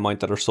like the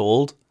amount that are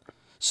sold.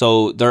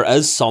 So there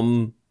is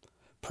some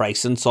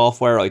pricing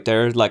software out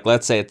there. Like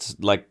let's say it's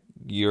like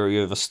you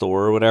have a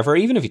store or whatever.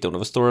 Even if you don't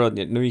have a store,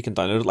 you can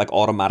download it, like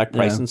automatic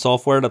pricing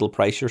software that'll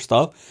price your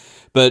stuff.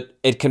 But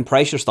it can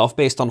price your stuff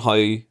based on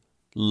how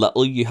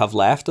little you have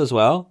left as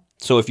well.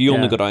 So if you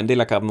only go down to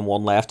like having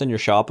one left in your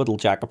shop, it'll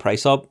jack the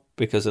price up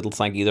because it'll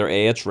think either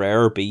A, it's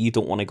rare, or B, you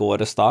don't want to go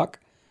out of stock.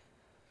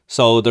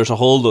 So there's a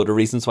whole load of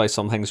reasons why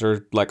some things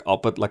are like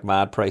up at like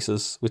mad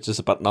prices, which is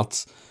a bit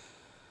nuts.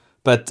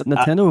 But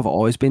Nintendo have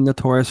always been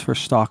notorious for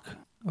stock,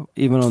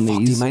 even on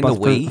these. Do you mind the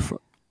Wii?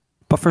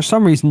 But for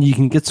some reason, you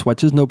can get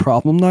Switches no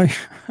problem now.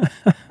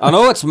 I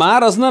know, it's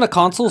mad, isn't it? A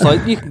console's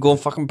out, you can go and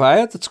fucking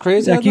buy it. It's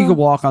crazy. Like you could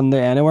walk on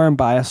there anywhere and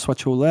buy a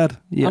Switch OLED.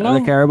 Yeah,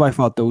 like everybody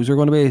thought those were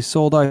going to be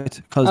sold out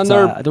because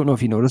I don't know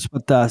if you noticed,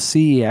 but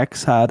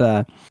CEX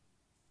had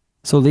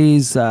so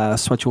these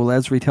Switch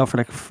OLEDs retail for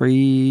like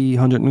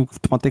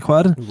 320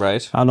 quid.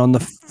 Right. And on the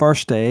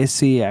first day,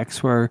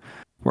 CEX were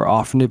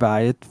offering to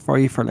buy it for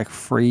you for like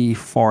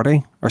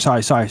 340 or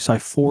sorry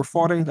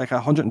 440, like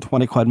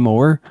 120 quid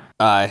more.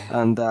 Aye.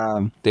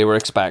 And they were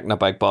expecting a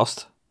big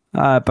bust.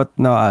 But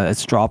no,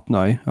 it's dropped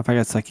now. I think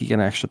it's like you get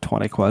an extra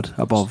 20 quid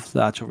above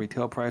the actual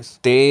retail price.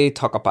 They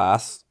took a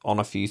bath on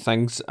a few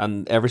things,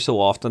 and every so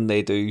often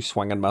they do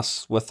swing and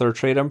miss with their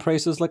trade-in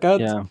prices like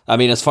that. Yeah. I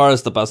mean, as far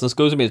as the business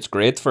goes, I mean, it's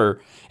great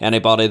for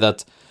anybody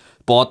that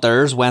bought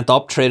theirs, went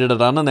up, traded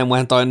it in, and then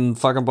went down and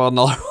fucking bought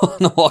another one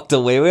and walked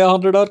away with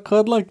 100 odd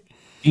quid, like.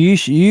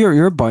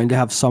 You're bound to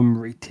have some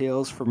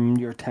retails from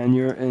your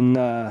tenure in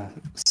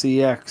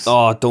CX.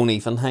 Oh, don't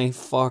even. Hey,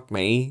 fuck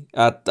me.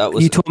 That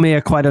was. You told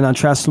me quite an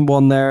interesting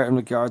one there in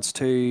regards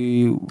to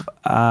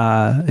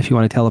if you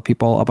want to tell the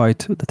people about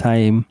the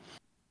time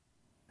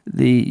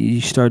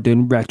you started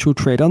doing retro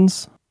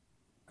trade-ins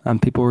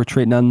and people were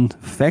trading in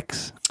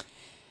fix.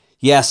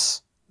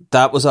 Yes,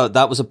 that was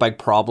a big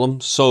problem.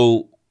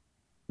 So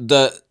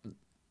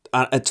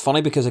it's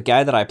funny because a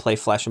guy that I play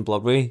Flesh and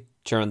Blood with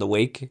during the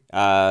week,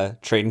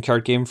 trading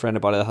card game, for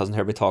anybody that hasn't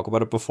heard me talk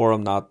about it before,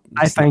 I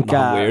think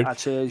weird.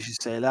 Actually, as you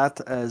say that,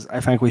 I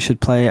think we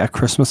should play a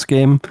Christmas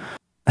game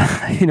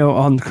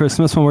on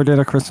Christmas when we're doing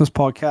a Christmas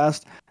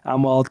podcast,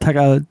 and we'll take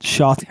a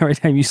shot every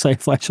time you say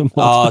Flesh and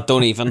Blood. Oh,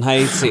 don't even.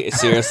 Hey,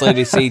 seriously, do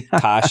you see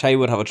Tash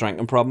would have a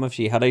drinking problem if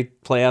she had to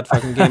play that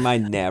fucking game? I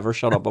never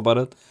shut up about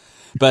it.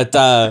 But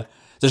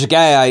there's a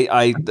guy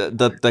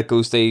that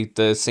goes to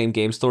the same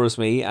game store as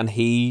me, and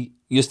he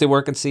used to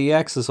work in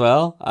CEX as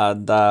well,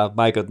 and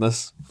my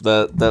goodness,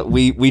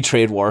 we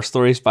trade war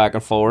stories back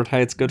and forward.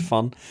 Hey, it's good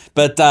fun.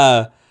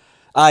 But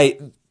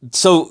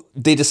so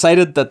they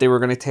decided that they were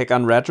going to take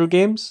on retro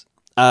games,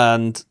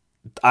 and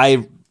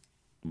I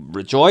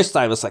rejoiced.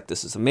 I was like,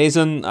 this is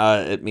amazing.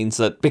 It means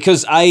that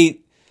because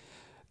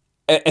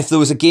if there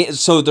was a game,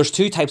 so there's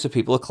two types of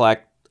people that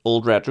collect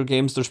old retro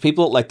games. There's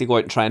people that like to go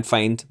out and try and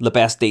find the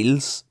best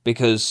deals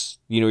because,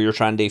 you know, you're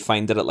trying to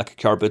find it at like a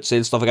car boot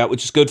sale, stuff like that,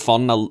 which is good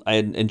fun. I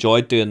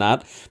enjoyed doing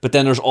that. But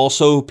then there's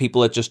also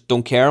people that just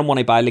don't care and want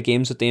to buy the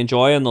games that they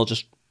enjoy, and they'll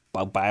just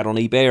buy it on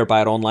eBay or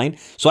buy it online.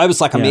 So I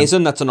was like,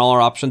 amazing, that's another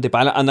option to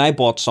buy it. And I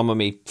bought some of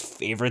my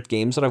favourite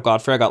games that I've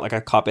got for. I got like a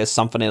copy of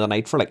Symphony of the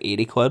Night for like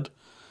 80 quid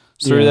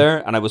through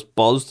there, and I was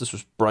buzzed. This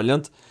was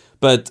brilliant.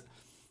 But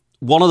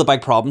one of the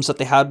big problems that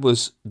they had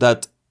was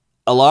that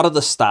a lot of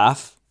the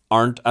staff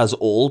aren't as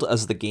old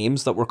as the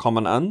games that were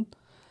coming in.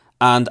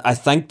 And I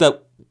think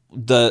that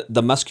the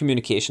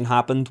miscommunication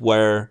happened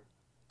where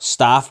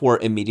staff were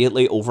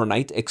immediately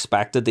overnight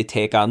expected to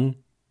take on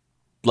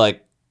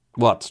like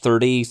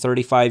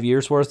 35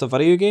 years worth of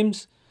video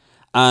games.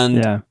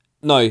 And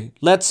now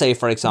let's say,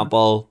 for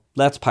example,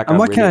 let's pick and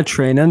what kind of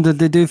training did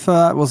they do for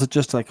that? Was it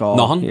just like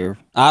nothing? Here?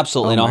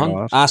 Absolutely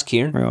nothing. Ask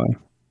Kieran. Really?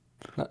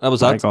 That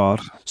was my it.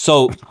 God.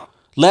 So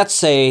let's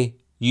say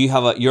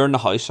you're in the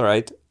house, all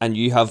right, and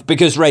you have,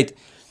 because right,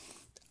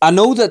 I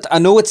know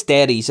it's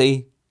dead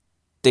easy.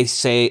 They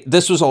say,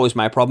 this was always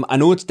my problem, I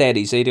know it's dead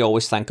easy to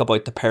always think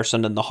about the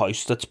person in the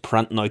house that's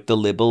printing out the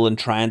label and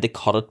trying to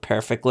cut it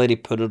perfectly to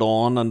put it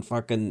on, and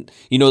fucking,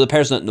 you know, the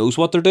person that knows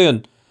what they're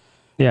doing.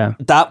 Yeah.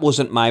 That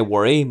wasn't my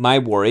worry. My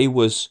worry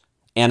was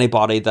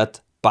anybody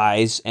that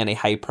buys any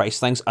high price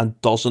things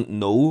and doesn't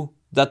know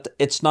that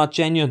it's not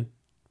genuine,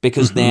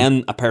 because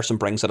then a person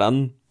brings it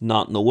in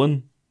not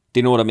knowing. Do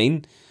you know what I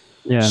mean?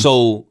 Yeah.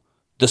 So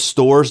the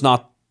store's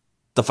not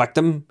the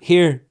victim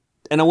here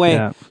in a way.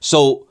 Yeah.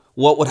 So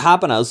what would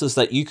happen is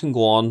that you can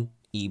go on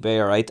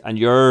eBay, all right, and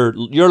you're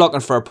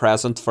looking for a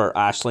present for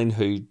Aisling,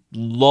 who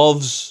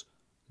loves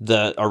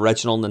the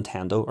original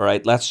Nintendo, all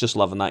right? Let's just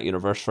live in that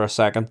universe for a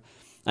second.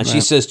 And she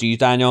says to you,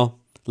 Daniel,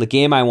 the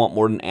game I want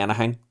more than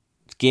anything,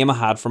 the game I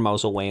had from I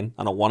was a Wayne,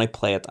 and I want to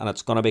play it, and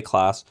it's going to be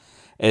class,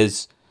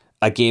 is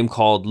a game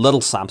called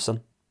Little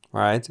Samson,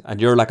 right? And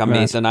you're like,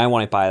 amazing, I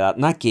want to buy that.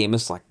 And that game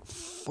is like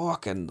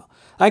fucking,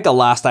 I think the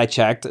last I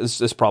checked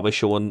is probably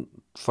showing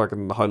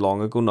fucking how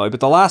long ago now, but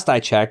the last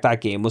I checked,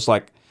 that game was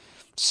like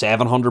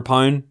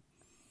 £700.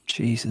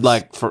 Jesus.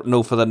 Like for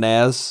the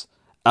NES.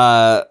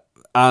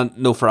 And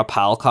no, for a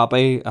PAL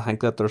copy, I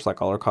think that there's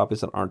like other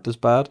copies that aren't as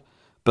bad.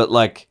 But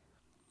like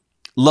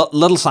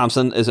Little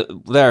Samson is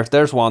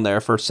there's one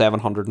there for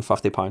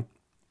 £750.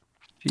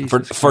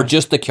 For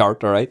just the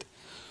cart, all right?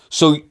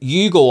 So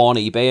you go on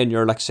eBay and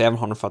you're like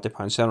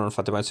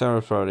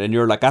 £750, and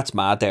you're like, that's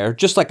mad there.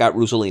 Just like that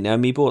Rosalina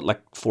amiibo at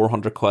like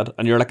 400 quid.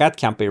 And you're like, that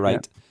can't be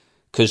right.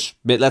 Because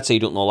let's say you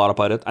don't know a lot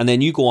about it. And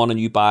then you go on and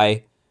you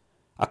buy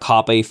a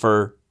copy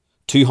for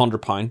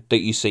 £200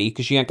 that you see,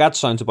 because you think that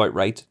sounds about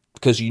right,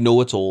 because you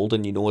know it's old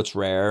and you know it's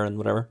rare and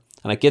whatever.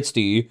 And it gets to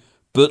you,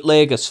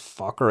 bootleg as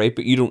fuck, right?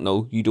 But you don't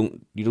know. You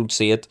don't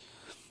see it.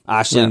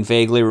 Aisling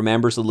vaguely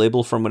remembers the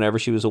label from whenever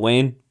she was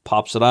away,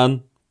 pops it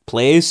on,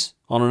 plays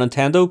on a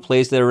Nintendo,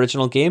 plays the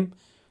original game.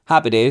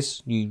 Happy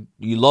days. You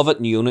love it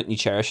and you own it and you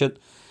cherish it.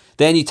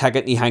 Then you take it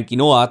and you think, you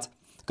know what?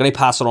 I'm going to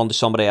pass it on to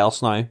somebody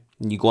else now.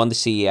 And you go on to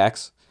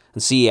CEX,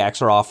 and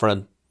CEX are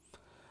offering,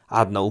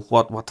 I don't know,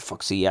 what the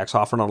fuck CEX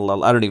offering on a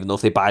little, I don't even know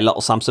if they buy Little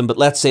Samson, but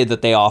let's say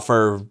that they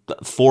offer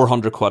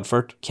 400 quid for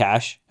it,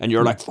 cash, and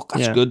you're like, fuck,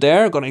 that's good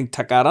there, I'm going to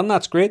take that on,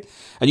 that's great.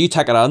 And you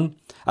take it on,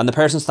 and the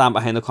person standing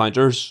behind the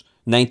counter's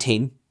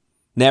 19,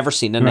 never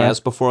seen a NES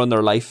before in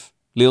their life.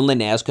 The only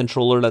NES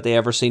controller that they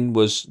ever seen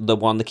was the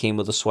one that came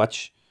with a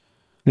Switch.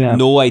 Yeah.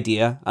 No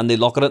idea. And they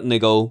look at it and they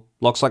go,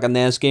 looks like a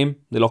NES game.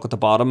 They look at the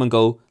bottom and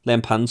go,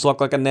 them pins look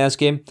like a NES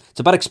game. It's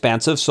a bit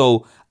expensive,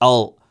 so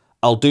I'll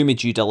do my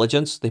due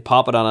diligence. They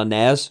pop it on a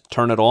NES,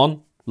 turn it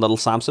on, Little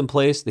Samson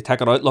plays, they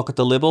take it out, look at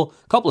the label,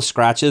 a couple of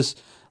scratches.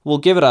 We'll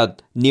give it a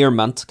near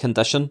mint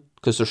condition,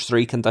 because there's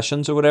 3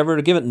 conditions or whatever,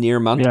 to give it near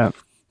mint. Yeah.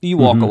 You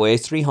walk away,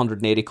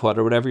 380 quid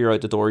or whatever, you're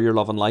out the door, you're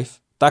loving life.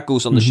 That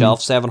goes on the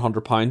shelf,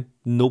 £700.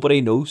 Nobody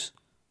knows.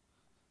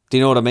 Do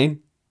you know what I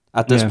mean?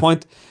 At this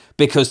point.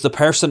 Because the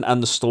person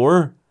in the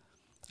store,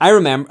 I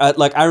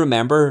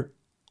remember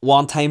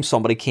one time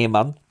somebody came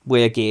in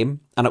with a game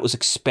and it was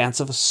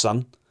expensive as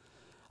sin.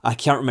 I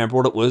can't remember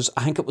what it was.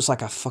 I think it was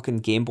like a fucking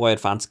Game Boy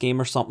Advance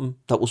game or something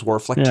that was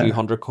worth like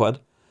 200 quid.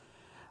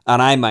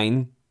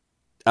 And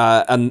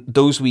and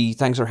those wee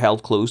things are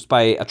held closed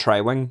by a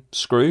tri-wing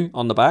screw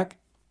on the back.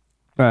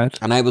 Right.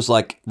 And I was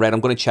like, right, I'm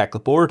going to check the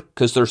board,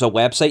 because there's a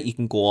website you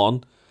can go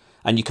on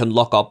and you can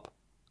look up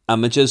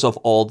images of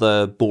all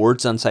the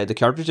boards inside the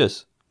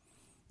cartridges.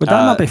 Would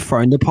that not be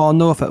frowned upon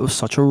though if it was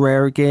such a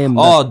rare game?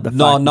 Oh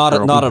no, not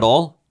at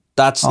all.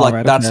 That's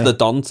that's the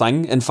done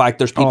thing. In fact,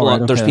 there's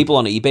people there's people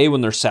on eBay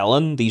when they're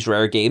selling these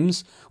rare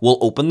games will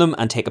open them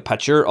and take a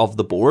picture of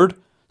the board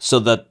so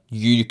that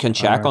you can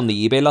check on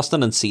the eBay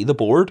listing and see the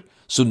board.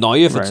 So now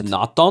if it's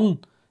not done,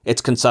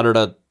 it's considered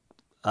a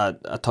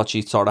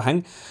touchy sort of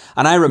thing.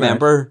 And I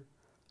remember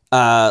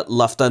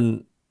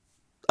lifting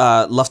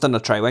a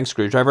tri-wing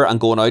screwdriver and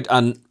going out,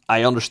 and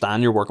I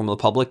understand you're working with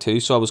the public too,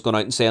 so I was going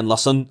out and saying,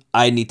 listen,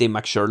 I need to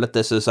make sure that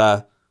this is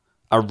a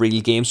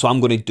real game, so I'm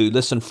going to do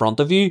this in front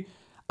of you.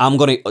 I'm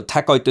going to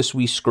take out this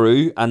wee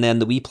screw, and then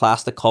the wee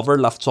plastic cover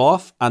lifts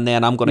off, and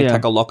then I'm going to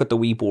take a look at the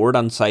wee board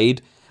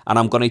inside, and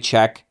I'm going to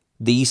check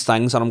these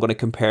things, and I'm going to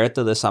compare it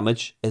to this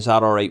image. Is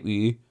that all right with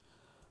you?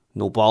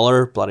 No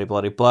bother,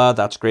 blah,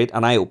 that's great.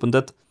 And I opened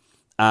it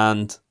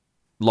and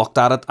looked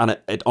at it, and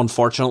it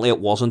unfortunately it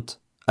wasn't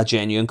a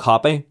genuine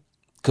copy,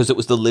 because it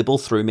was the label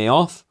threw me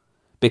off.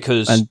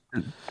 Because and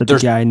did the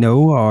guy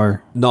know,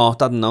 or no,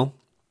 didn't know.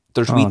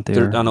 There's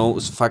I know it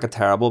was fucking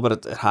terrible, but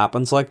it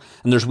happens like,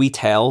 and there's wee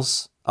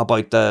tells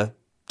about the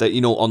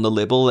on the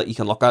label that you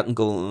can look at and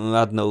go,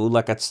 I don't know,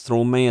 like it's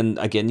thrown me. And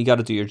again, you got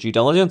to do your due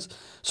diligence.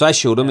 So I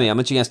showed him the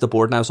image against the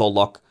board, and I was all,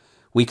 look,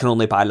 we can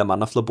only buy them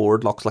in if the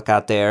board looks like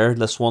that there.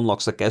 This one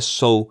looks like this.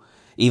 So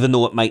even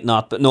though it might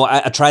not, but no,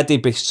 I tried to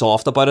be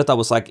soft about it. I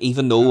was like,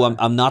 even though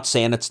I'm not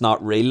saying it's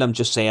not real, I'm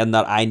just saying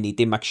that I need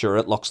to make sure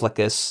it looks like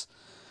this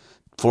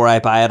before I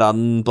buy it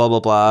on, blah, blah,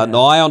 blah. Yeah.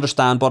 No, I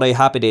understand, buddy.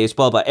 Happy days,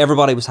 blah, blah.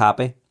 Everybody was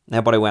happy.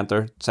 Everybody went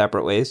their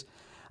separate ways.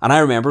 And I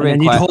remember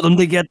being you told them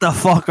to get the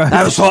fuck out.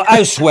 I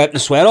was sweating the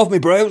sweat off my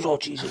brows. Oh,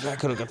 Jesus, I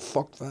could have got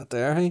fucked that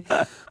there. Hey?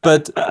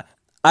 But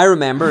I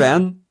remember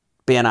then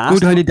being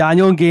asked. Go down to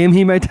Daniel and game,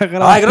 he might take it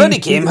off. I got on the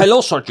game. Hello,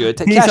 sort you.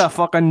 He's a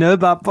fucking noob,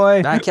 that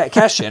boy.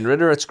 Cash in,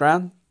 Ritter, it's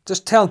grand.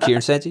 Just tell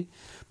Kieran said you.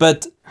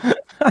 But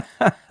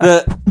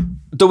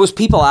there was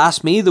people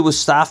asked me, there was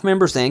staff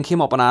members then came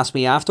up and asked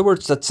me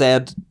afterwards that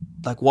said,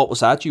 like, what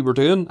was that you were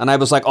doing? And I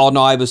was like, oh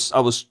no, I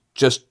was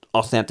just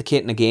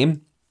authenticating a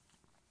game.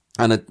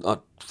 And it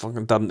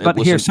fucking didn't. But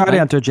here, sorry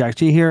to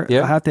interject you here.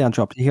 Yeah. I had to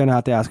interrupt you here and I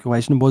had to ask a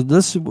question.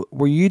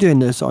 Were you doing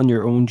this on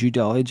your own due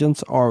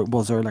diligence, or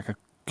was there like a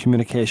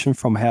communication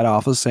from head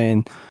office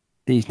saying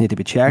these need to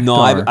be checked? No,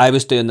 I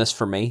was doing this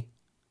for me.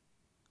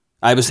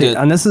 I was doing,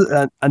 and this is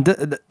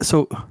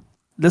so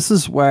this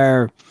is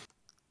where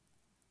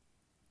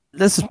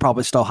this is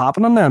probably still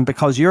happening then,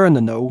 because you're in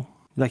the know.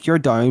 Like, you're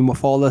down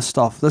with all this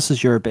stuff. This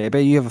is your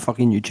baby. You have a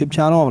fucking YouTube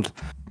channel, and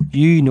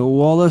you know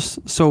all this.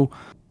 So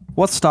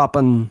what's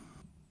stopping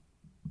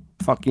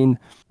fucking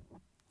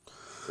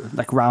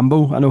like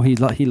Rambo? I know he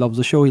loves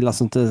the show. He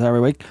listens to this every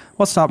week.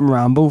 What's stopping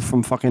Rambo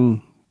from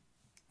fucking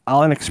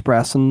Alan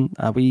expressing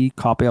a wee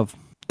copy of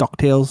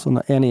DuckTales on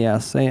the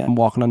NES, and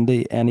walking on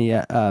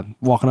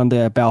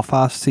the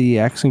Belfast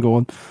CEX and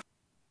going,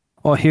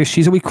 oh, here,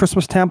 she's a wee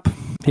Christmas temp.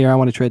 Here, I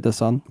want to trade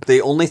this on.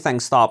 The only thing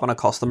stopping a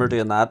customer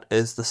doing that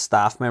is the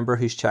staff member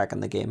who's checking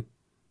the game.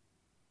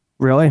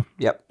 Really?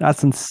 Yep.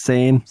 That's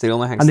insane. It's the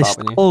only thing and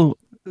stopping you.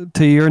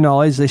 To your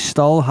knowledge, they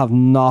still have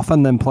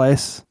nothing in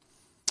place.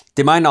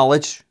 To my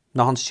knowledge,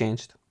 nothing's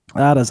changed.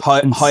 That is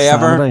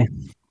however,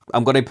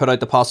 I'm going to put out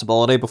the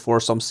possibility before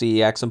some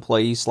CEX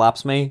employee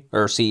slaps me,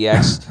 or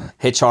CEX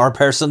HR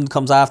person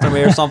comes after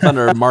me or something,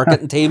 or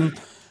marketing team,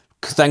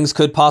 things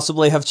could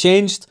possibly have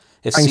changed.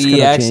 If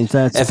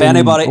CEX, if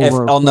anybody, if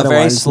on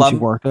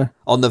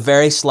the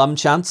very slim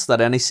chance that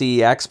any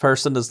CEX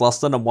person is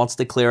listening and wants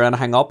to clear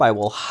anything up, I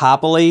will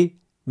happily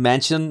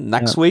mention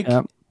next week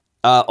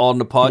on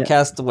the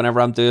podcast whenever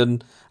I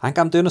think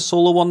I'm doing a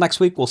solo one next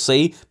week. We'll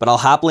see, but I'll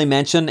happily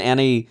mention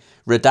any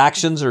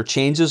redactions or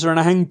changes or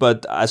anything.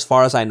 But as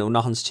far as I know,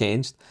 nothing's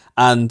changed,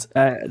 and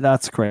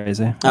that's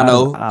crazy. I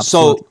know.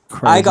 So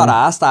crazy. I got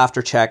asked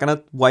after checking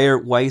it,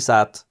 why is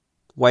that?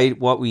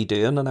 What were you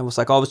doing? And I was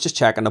like, I was just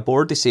checking the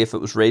board to see if it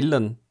was real,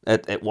 and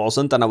it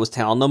wasn't. And I was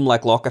telling them,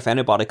 like, look, if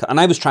anybody, and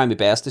I was trying my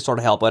best to sort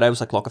of help out. I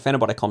was like, look, if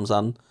anybody comes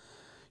in,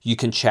 you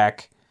can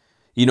check,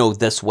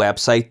 this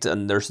website,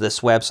 and there's this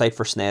website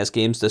for SNES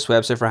games, this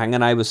website for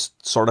hanging. I was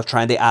sort of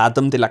trying to add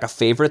them to like a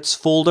favorites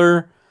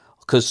folder,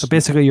 because so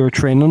basically you were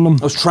training them.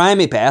 I was trying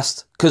my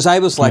best, because I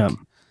was like,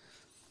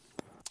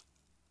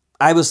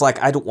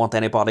 I don't want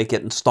anybody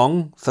getting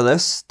stung for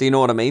this. Do you know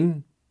what I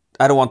mean?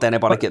 I don't want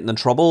anybody getting in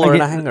trouble or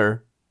anything.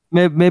 Or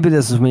maybe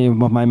this is me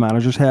with my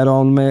manager's head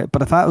on me,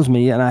 but if that was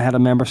me and I had a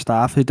member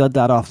staff who did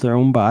that off their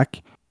own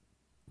back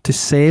to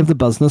save the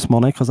business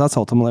money, because that's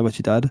ultimately what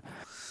you did,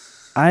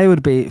 I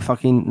would be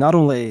fucking not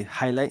only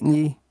highlighting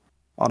you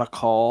on a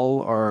call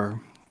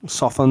or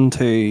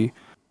something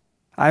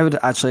I would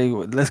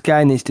actually, this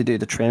guy needs to do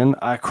the training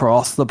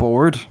across the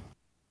board.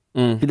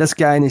 This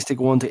guy needs to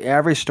go into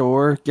every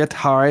store, get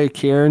Harry,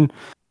 Kieran.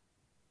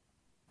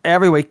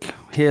 Every week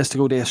he has to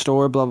go to a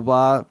store, blah blah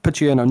blah,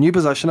 put you in a new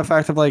position,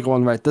 effectively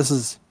going, right, this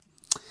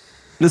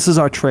is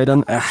our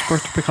trading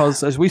expert,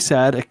 because as we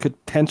said, it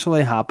could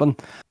potentially happen.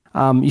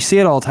 You see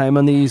it all the time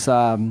in these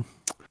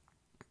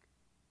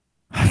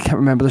I can't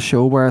remember the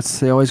show where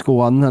they always go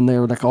on and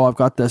they're like, oh, I've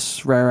got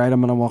this rare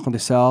item and I'm walking to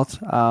sell it.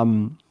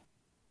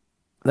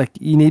 Like,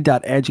 you need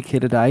that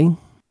educated eye.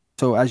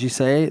 So as you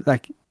say,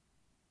 like,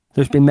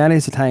 there's been many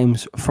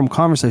times from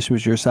conversations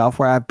with yourself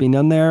where I've been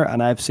in there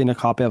and I've seen a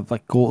copy of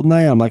like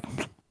GoldenEye. I'm like,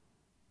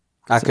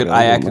 I could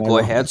go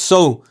ahead.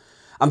 So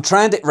I'm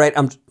trying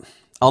to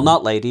I'll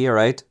not lie to you,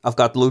 right? I've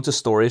got loads of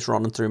stories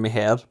running through my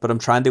head, but I'm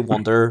trying to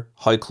wonder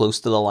how close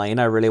to the line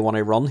I really want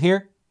to run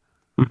here.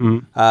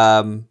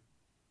 Mm-hmm.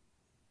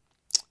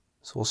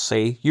 So we'll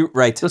see. You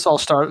right. This all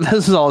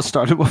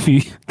started with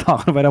you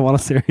talking about I want a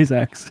Series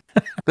X.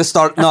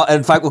 No,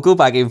 in fact, we'll go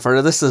back even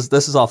further. This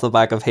is off the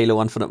back of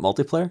Halo Infinite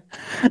multiplayer.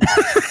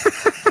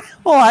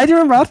 Oh, I do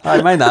remember that. I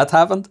mind that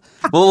happened.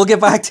 Well, we'll get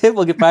back to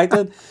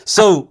it.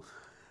 So,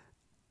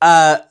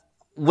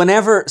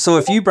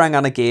 if you bring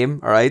on a game,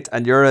 all right,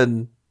 and you're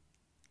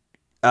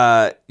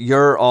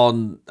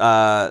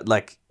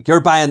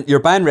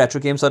buying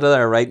retro games out of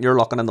there, right? And you're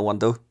looking in the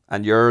window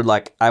and you're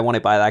like, I want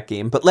to buy that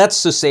game. But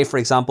let's just say, for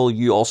example,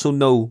 you also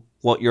know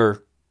what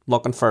you're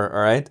looking for,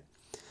 all right?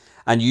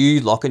 And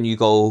you look and you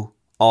go,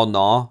 oh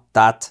no,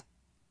 that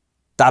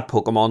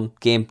Pokemon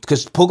game,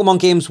 because Pokemon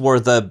games were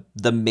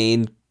the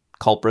main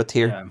culprit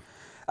here. Yeah.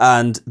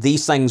 And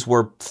these things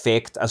were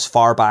faked as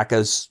far back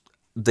as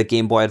the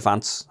Game Boy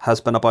Advance has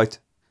been about.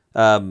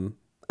 I'm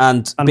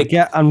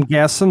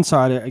guessing,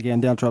 sorry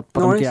again to interrupt,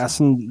 but I'm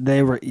guessing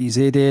they were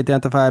easy to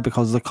identify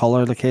because of the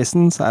colour of the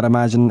casings. I'd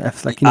imagine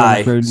if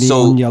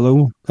neon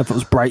yellow, if it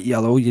was bright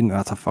yellow,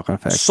 that's a fucking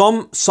fake.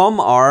 Some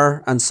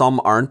are and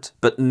some aren't,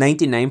 but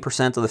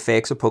 99% of the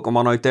fakes of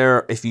Pokemon out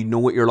there, if you know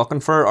what you're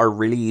looking for, are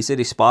really easy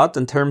to spot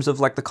in terms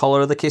of like the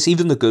colour of the case.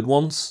 Even the good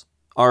ones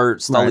are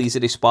still easy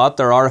to spot.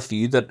 There are a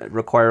few that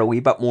require a wee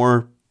bit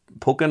more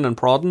poking and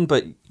prodding,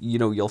 but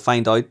you'll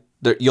find out.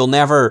 You'll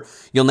never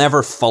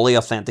fully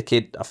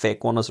authenticate a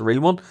fake one as a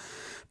real one.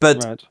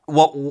 But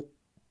what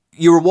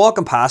you were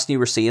walking past and you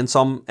were seeing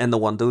some in the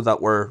window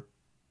that were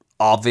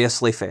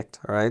obviously faked,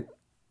 all right?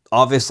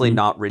 Obviously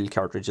not real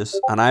cartridges.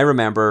 And I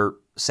remember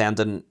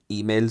sending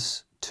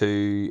emails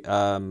to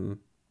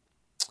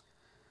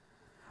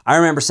I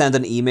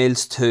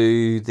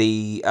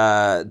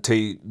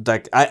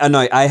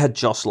had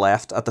just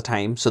left at the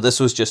time, so this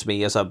was just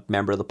me as a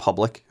member of the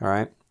public, all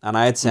right? And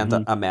I had sent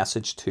a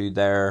message to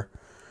their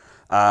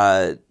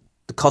the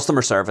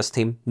customer service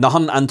team.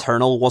 Nothing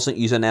internal, wasn't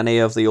using any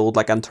of the old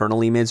like internal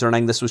emails or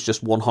anything. This was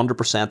just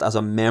 100% as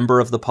a member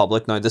of the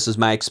public. Now, this is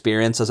my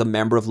experience as a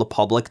member of the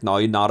public now,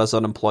 not as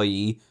an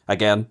employee.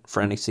 Again,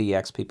 for any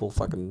CEX people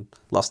fucking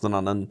listening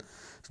on and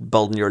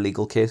building your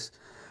legal case.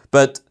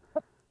 But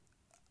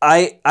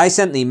I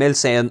sent an email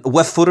saying,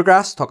 with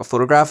photographs, took a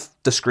photograph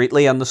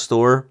discreetly in the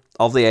store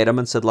of the item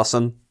and said,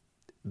 listen,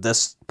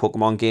 this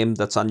Pokemon game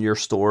that's on your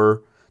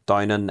store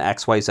down in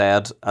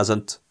XYZ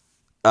isn't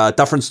a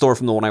different store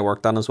from the one I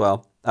worked on as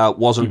well.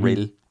 Wasn't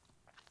real.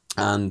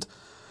 And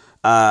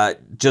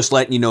just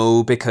letting you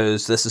know,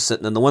 because this is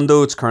sitting in the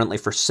window, it's currently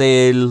for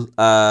sale.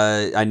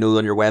 I know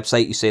on your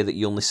website you say that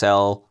you only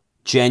sell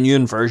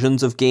genuine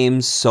versions of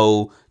games,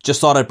 so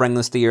just thought I'd bring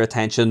this to your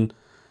attention.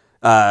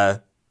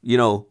 Rock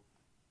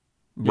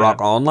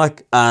on,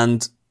 like.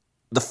 And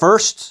the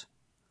first,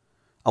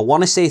 I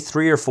want to say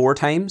 3 or 4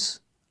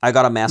 times, I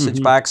got a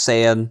message back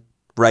saying,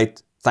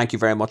 right, thank you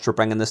very much for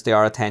bringing this to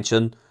our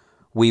attention.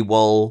 We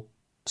will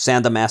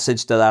send a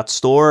message to that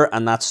store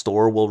and that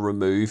store will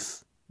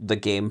remove the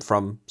game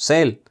from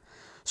sale.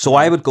 So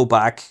I would go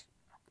back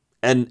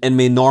in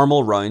my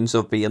normal rounds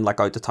of being like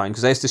out of town,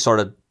 because I used to sort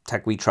of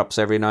take wee trips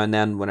every now and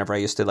then whenever I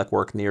used to like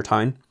work near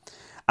town.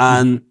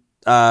 And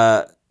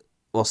it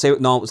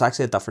was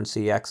actually a different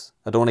CX.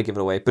 I don't want to give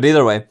it away, but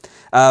either way.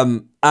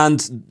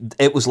 And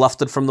it was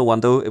lifted from the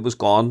window. It was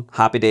gone.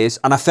 Happy days.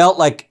 And I felt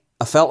like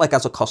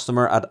as a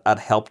customer I'd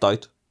helped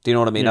out. Do you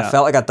know what I mean? Yeah. I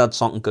felt like I did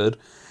something good.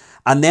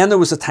 And then there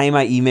was a time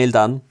I emailed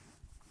in,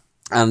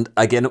 and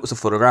again, it was a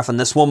photograph, and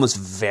this one was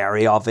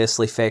very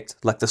obviously faked.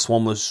 Like, this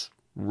one was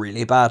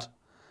really bad.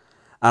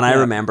 And I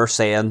remember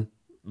saying,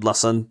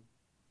 listen,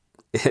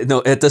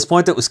 at this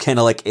point, it was kind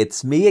of like,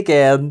 it's me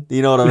again.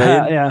 You know what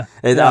I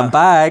mean? I'm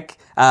back.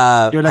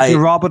 You're like the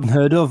Robin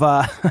Hood of...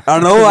 I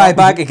know, I'm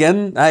back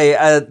again.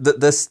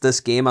 This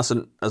game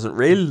isn't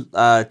real.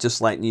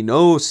 Just letting you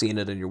know, seeing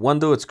it in your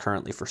window, it's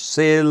currently for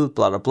sale,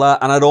 blah, blah, blah.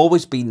 And I'd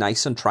always be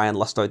nice and try and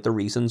list out the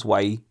reasons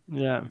why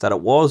that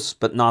it was,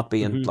 but not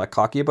being like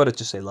cocky about it.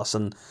 Just say,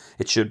 listen,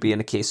 it should be in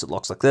a case that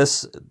looks like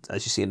this.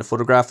 As you see in the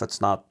photograph, it's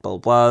not blah,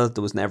 blah.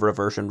 There was never a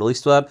version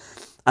released of that.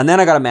 And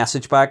then I got a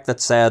message back that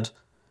said,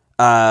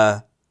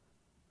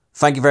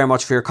 thank you very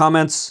much for your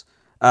comments.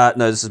 No,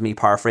 this is me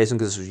paraphrasing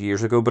because this was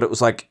years ago, but it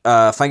was like,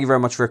 thank you very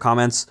much for your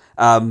comments.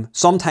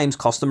 Sometimes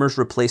customers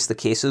replace the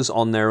cases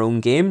on their own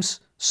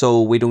games,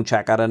 so we don't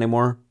check that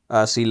anymore.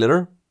 See you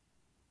later.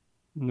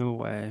 No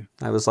way.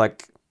 I was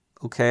like,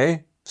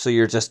 okay, so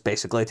you're just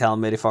basically telling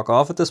me to fuck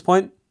off at this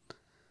point?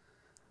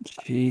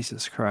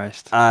 Jesus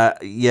Christ.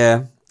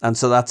 Yeah, and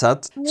so that's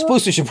it. I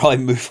suppose we should probably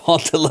move on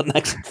to the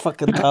next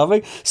fucking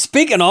topic.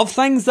 Speaking of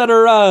things that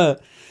are...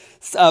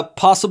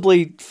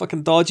 possibly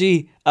fucking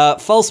dodgy.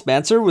 Phil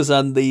Spencer was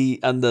in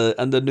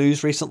the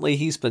news recently.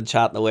 He's been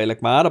chatting away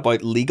like mad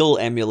about legal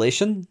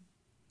emulation.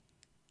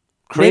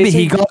 Crazy. Maybe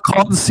he got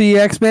caught in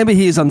CX. Maybe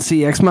he's on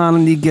CX, man,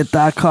 and you get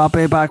that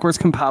copy backwards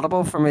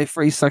compatible from a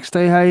 360.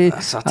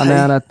 And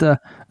then it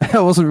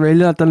wasn't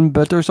really, it didn't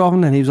boot or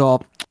something, and he was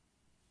all,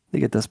 They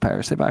get this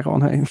piracy back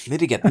on. Hey, need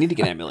to get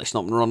emulation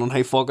up and running.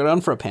 Hey, fuck it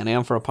on for a penny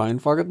and for a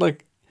pound. Fuck it,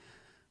 like.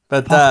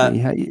 But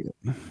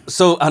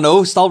so I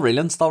know, still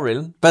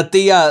reeling. But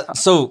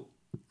so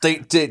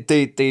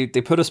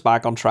they put us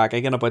back on track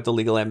again about the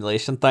legal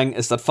emulation thing.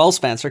 Is that Phil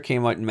Spencer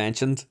came out and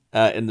mentioned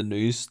in the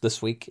news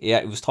this week? Yeah,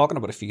 he was talking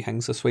about a few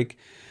things this week,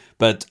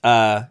 but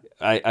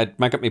I'd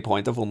make it my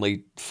point of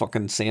only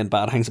fucking saying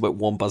bad things about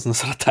one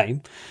business at a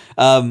time.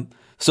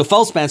 So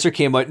Phil Spencer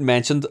came out and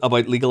mentioned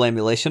about legal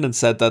emulation and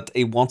said that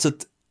he wants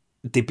it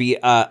to be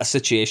a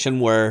situation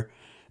where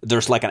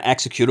there's like an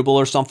executable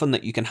or something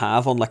that you can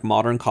have on like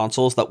modern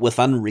consoles that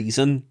within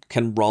reason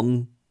can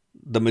run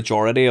the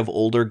majority of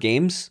older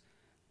games.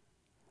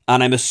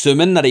 And I'm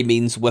assuming that he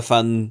means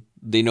within,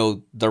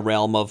 the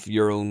realm of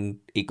your own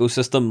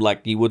ecosystem.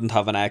 Like you wouldn't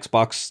have an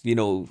Xbox,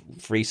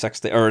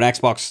 360 or an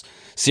Xbox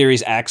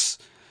Series X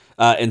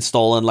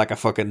installing like a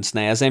fucking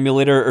SNES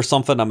emulator or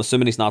something. I'm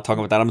assuming he's not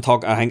talking about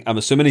that. I'm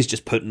assuming he's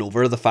just putting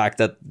over the fact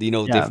that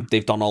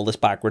they've done all this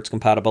backwards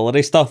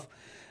compatibility stuff,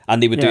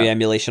 and they would do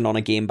emulation on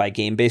a game by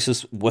game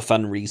basis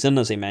within reason,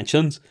 as he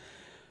mentions.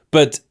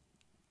 But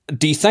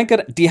do you think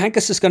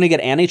this is going to get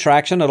any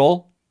traction at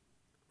all?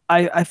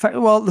 I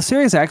find, well, the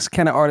Series X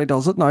kind of already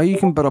does it now. You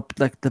can put up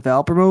like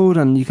developer mode,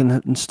 and you can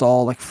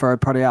install like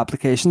third-party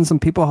applications, and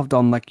people have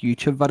done like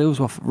YouTube videos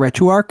with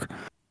RetroArch.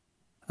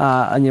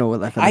 And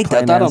like I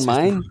did that on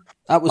mine.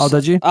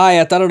 Did you?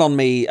 I did it on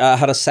me. I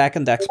had a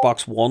second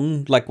Xbox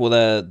One, like with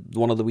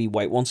one of the wee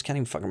white ones. Can't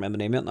even fucking remember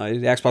the name of it now.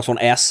 The Xbox One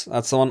S,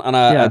 that's the one. And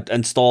I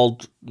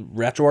installed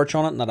RetroArch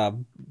on it, and I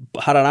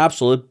had an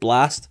absolute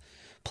blast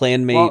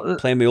playing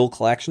my old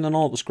collection and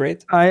all. It was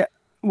great.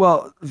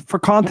 Well, for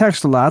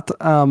context of that,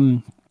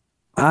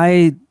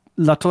 I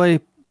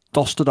literally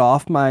dusted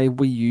off my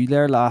Wii U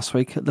there last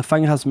week. The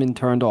thing hasn't been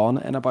turned on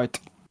in about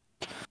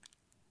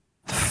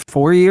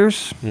 4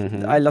 years.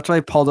 Mm-hmm. I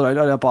literally pulled it out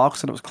of the box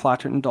and it was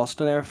clattered and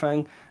dust and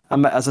everything.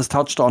 And as I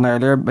touched on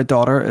earlier, my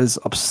daughter is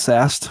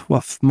obsessed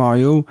with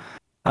Mario,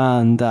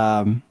 and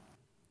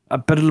a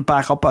bit of the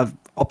backup, I've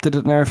updated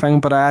and everything,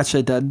 but I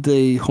actually did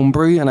the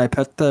homebrew and I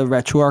put the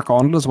RetroArch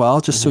on it as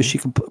well, just so she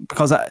can,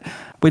 because I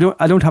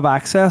don't have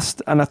access,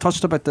 and I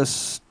touched about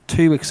this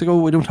 2 weeks ago.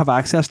 We don't have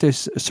access to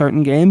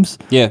certain games.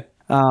 Yeah.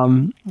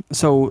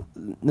 So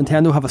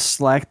Nintendo have a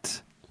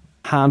select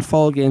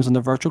handful of games on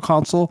the virtual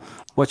console,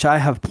 which I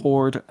have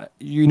poured,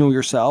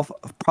 yourself,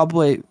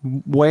 probably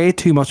way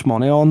too much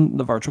money on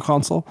the virtual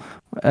console.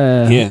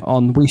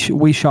 On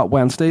Wii Shot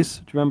Wednesdays.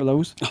 Do you remember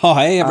those? Oh,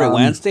 hey, every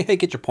Wednesday, hey,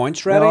 get your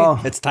points ready.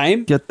 It's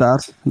time. Get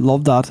that.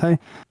 Love that, hey.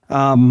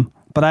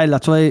 But I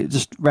literally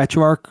just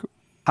RetroArch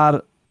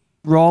had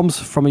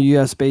ROMs from a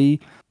USB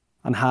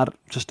and had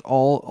just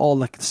all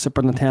like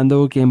Super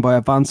Nintendo, Game Boy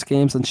Advance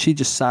games, and she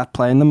just sat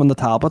playing them on the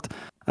tablet.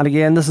 And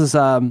again, this is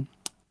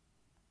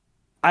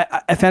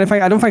if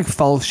anything, I don't think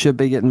Phil should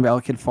be getting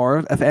relegated for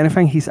it. If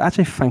anything, he's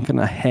actually thinking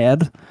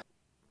ahead.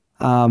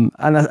 And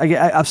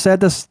I've said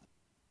this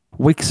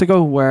weeks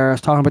ago where I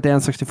was talking about the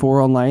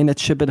N64 Online. It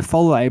should be the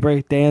full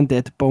library. Dan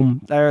did,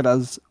 boom, there it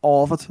is,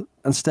 all of it,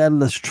 instead of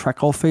this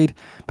trickle feed.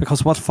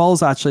 Because what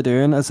Phil's actually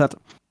doing is that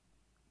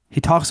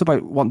he talks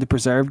about wanting to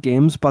preserve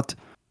games, but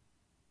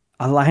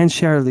a lion's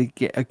share of the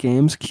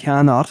games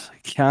cannot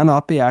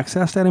be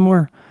accessed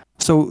anymore.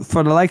 So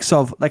for the likes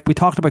of, like we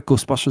talked about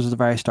Ghostbusters at the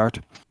very start,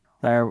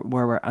 there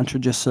where we're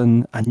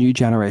introducing a new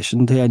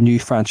generation to a new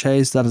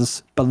franchise that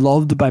is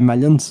beloved by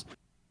millions.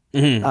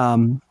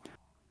 Mm-hmm.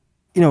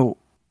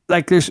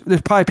 Like there's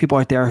probably people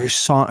out there who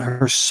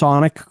are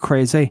Sonic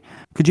crazy.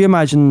 Could you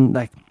imagine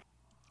like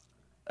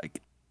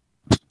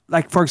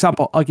for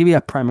example, I'll give you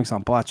a prime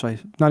example actually,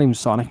 not even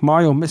Sonic,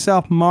 Mario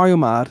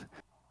mad.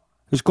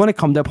 There's going to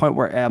come to a point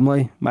where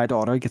Emily, my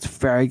daughter, gets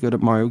very good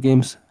at Mario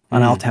games,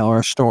 and I'll tell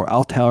her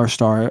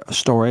a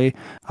story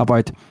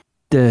about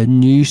the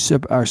new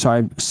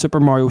Super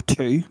Mario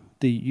 2,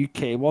 the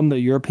UK one, the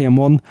European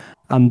one,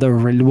 and the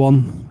real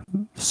one,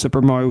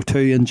 Super Mario 2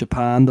 in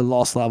Japan, the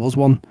Lost Levels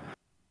one.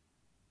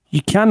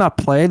 You cannot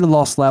play the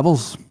Lost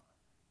Levels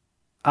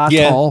at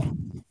all.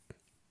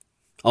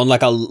 On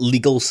like a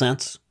legal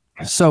sense.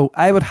 So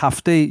I would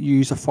have to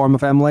use a form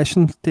of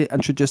emulation to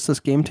introduce this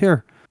game to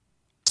her.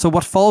 So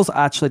what Phil's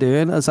actually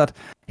doing is that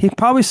he's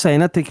probably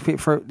saying it to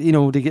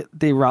get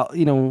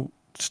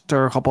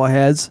stir a couple of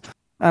heads.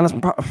 And it's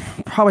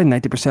probably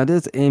 90%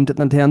 is aimed at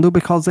Nintendo,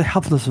 because they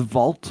have this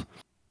vault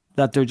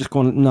that they're just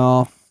going,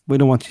 no, we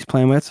don't want you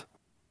playing with.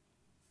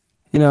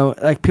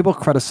 Like people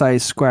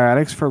criticize Square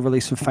Enix for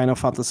releasing Final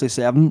Fantasy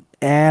VII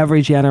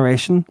every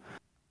generation.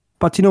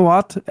 But you know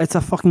what? It's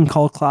a fucking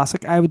cult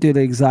classic. I would do the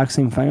exact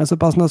same thing as a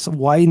business.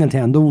 Why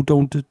Nintendo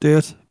don't do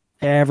it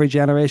every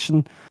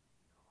generation?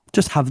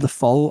 Just have the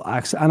full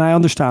access. And I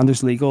understand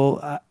there's legal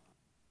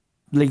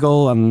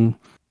and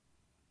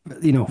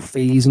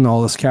fees and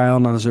all this carry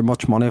on, and is there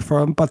much money for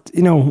them? But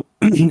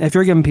if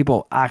you're giving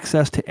people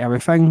access to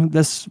everything,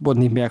 this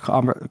wouldn't even be a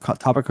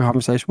topic of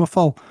conversation with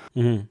Phil.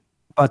 Mm-hmm.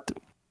 But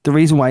the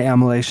reason why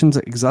emulations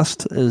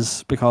exist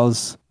is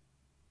because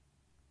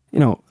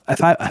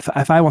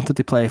if I wanted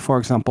to play, for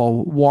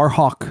example,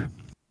 Warhawk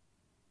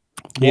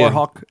Yeah.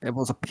 Warhawk. It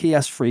was a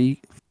PS3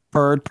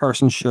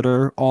 third-person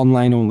shooter,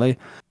 online only.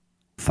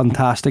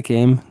 Fantastic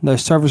game. The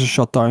servers are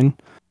shut down,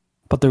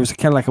 but there was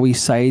kind of like a wee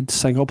side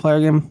single-player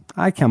game.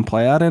 I can't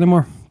play that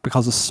anymore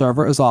because the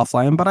server is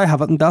offline, but I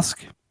have it in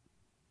disk.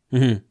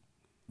 Mm-hmm.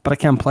 But I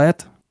can't play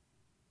it.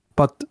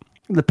 But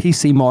the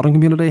PC modding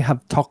community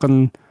have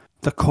taken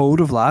the code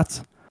of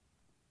that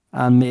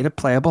and made it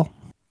playable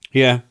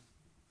Yeah.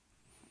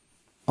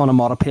 on a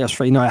modded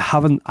PS3. Now I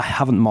haven't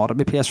modded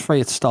my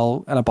PS3. It's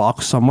still in a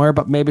box somewhere,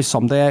 but maybe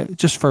someday,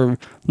 just for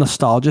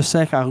nostalgia's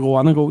sake, I'll go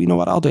on and go, you know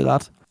what, I'll do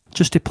that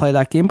just to play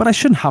that game. But I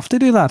shouldn't have to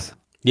do that.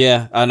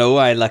 Yeah, I know.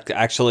 I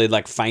actually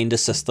find a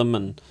system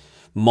and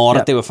mod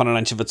Yeah. it to within an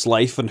inch of its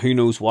life, and who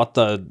knows what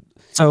the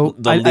So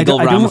legal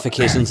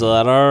ramifications of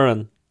that are.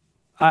 And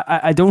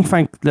I don't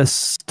think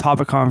this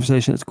topic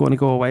conversation is going to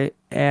go away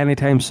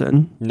anytime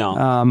soon. No.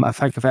 I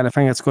think if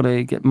anything, it's going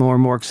to get more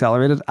and more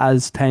accelerated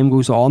as time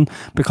goes on,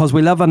 because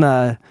we live in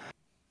an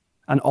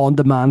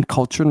on-demand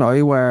culture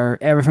now where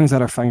everything's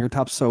at our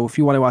fingertips. So if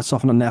you want to watch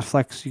something on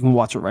Netflix, you can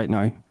watch it right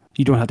now.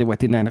 You don't have to wait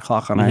till 9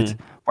 o'clock at night,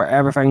 where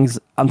everything's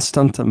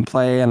instant and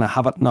play, and I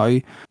have it now.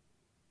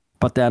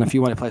 But then if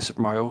you want to play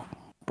Super Mario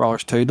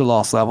Bros. 2, the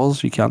Lost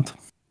Levels, you can't.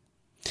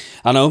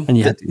 I know. And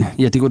you had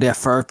to go to a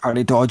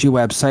third-party dodgy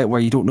website where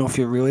you don't know if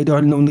you're really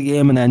downloading the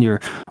game, and then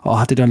I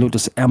had to download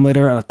this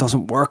emulator and it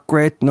doesn't work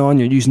great, and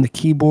you're using the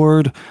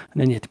keyboard,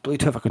 and then you have to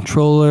Bluetooth a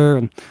controller,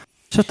 and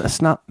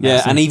it's not.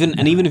 Yeah, and even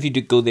if you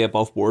do go the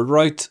above board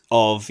route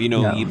of, you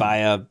buy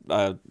a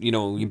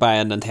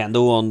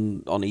Nintendo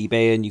on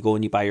eBay, and you go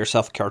and you buy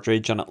yourself a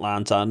cartridge and it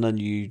lands in and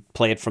you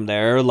play it from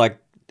there,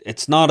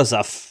 it's not as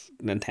if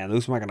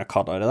Nintendo's not going to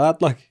cut out of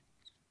that.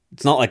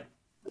 It's not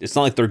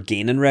like they're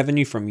gaining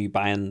revenue from you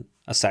buying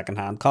a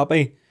second-hand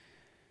copy.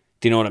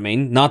 Do you know what I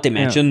mean? Not to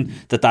mention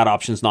that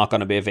option's not going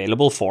to be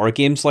available for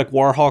games like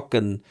Warhawk,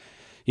 and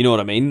you know what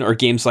I mean? Or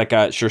games like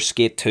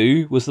Skate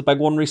 2 was the big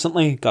one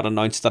recently. Got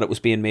announced that it was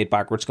being made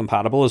backwards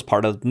compatible as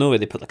part of,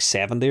 they put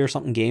 70 or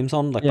something games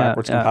on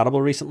backwards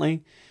compatible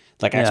recently.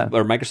 Or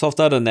Microsoft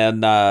did, and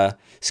then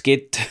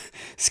Skate,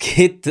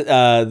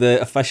 the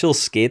official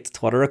Skate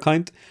Twitter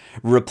account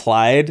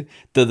replied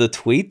to the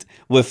tweet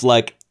with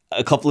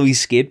a couple of wee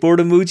skateboard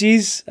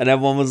emojis, and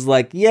everyone was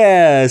like,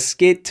 yeah,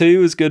 Skate 2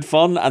 was good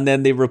fun, and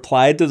then they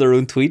replied to their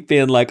own tweet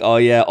being like, oh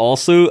yeah,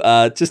 also,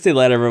 just to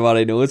let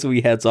everybody know, it's a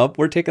wee heads up,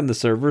 we're taking the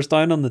servers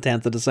down on the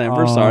 10th of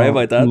December, sorry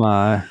about that.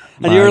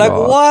 And you're like,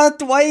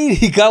 what? Why?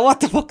 You got, what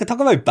the fuck? Talk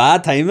about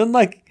bad timing,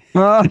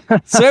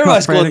 so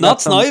everyone's going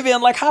nuts now,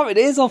 being like, happy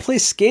days, I'll play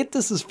Skate,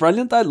 this is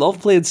brilliant, I love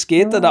playing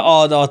Skate, and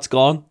oh no, it's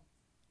gone.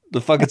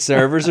 The fucking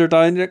servers are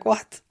down. You're like,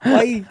 what?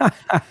 Why?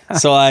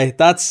 So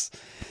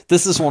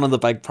this is one of the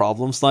big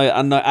problems now,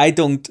 and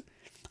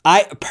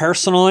I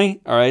personally,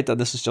 all right, and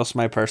this is just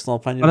my personal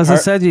opinion. But as I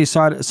said,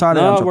 sorry to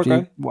interrupt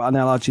you. What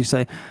analogy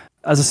say?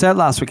 As I said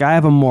last week, I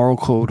have a moral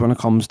code when it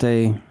comes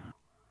to,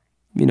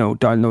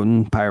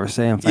 downloading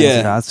piracy and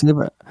things like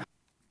that.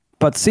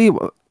 But see,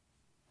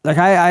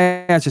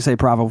 I actually say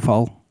bravo,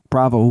 Phil,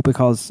 bravo,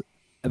 because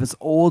if it's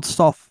old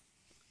stuff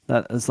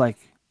that is that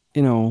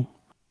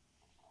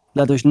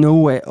there's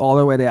no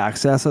other way to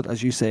access it,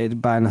 as you say,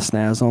 buying a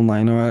SNES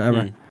online or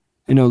whatever.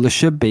 There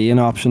should be an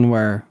option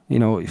where,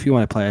 if you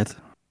want to play it,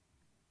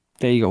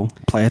 there you go,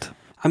 play it.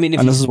 I mean,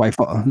 this is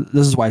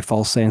why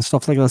Phil's saying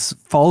stuff like this.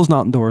 Phil's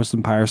not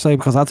endorsing piracy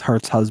because that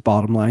hurts his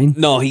bottom line.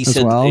 No, he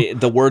said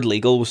the word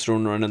legal was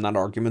thrown around in that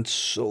argument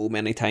so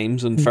many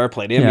times, and fair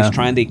play to him. He's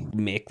trying to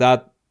make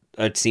that.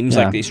 It seems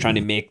like he's trying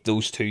to make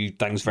those two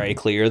things very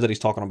clear, that he's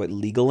talking about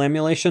legal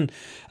emulation.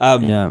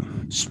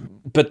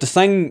 But the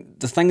thing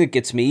that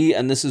gets me,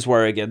 and this is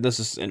where, again, this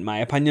is in my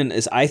opinion,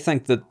 is I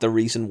think that the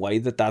reason why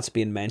that's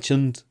being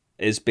mentioned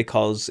is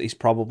because he's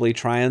probably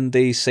trying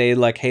to say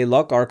hey,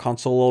 look, our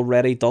console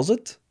already does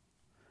it.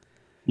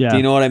 Yeah. Do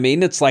you know what I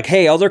mean? It's like,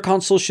 hey, other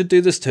consoles should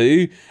do this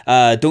too.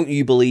 Don't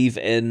you believe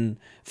in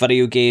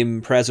video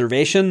game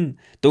preservation?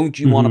 Don't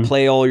you want to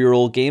play all your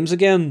old games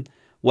again?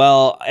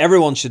 Well,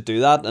 everyone should do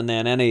that, and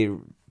then any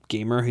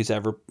gamer who's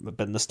ever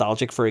been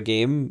nostalgic for a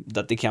game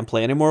that they can't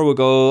play anymore will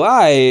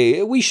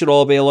go, we should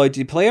all be allowed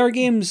to play our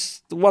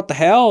games, what the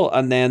hell?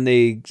 And then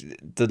the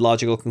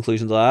logical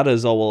conclusion to that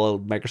is,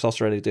 Microsoft's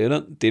already doing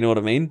it. Do you know what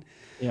I mean?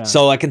 Yeah.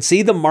 So I can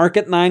see the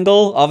marketing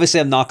angle. Obviously,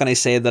 I'm not going to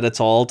say that it's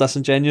all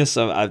disingenuous.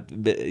 I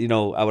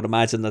would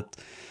imagine that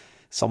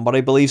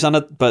somebody believes in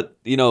it, but,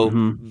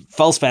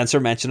 Phil Spencer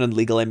mentioning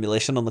legal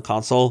emulation on the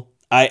console,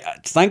 I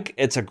think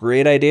it's a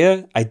great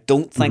idea. I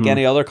don't think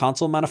any other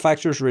console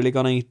manufacturer is really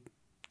going to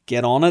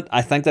get on it.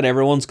 I think that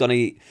everyone's going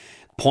to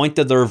point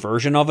to their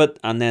version of it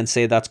and then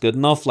say that's good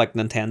enough. Like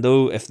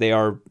Nintendo, if they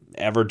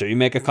ever do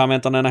make a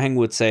comment on anything,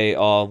 would say,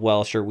 oh,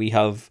 well, sure, we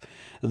have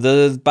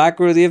the back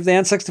where they have the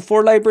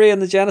N64 library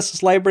and the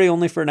Genesis library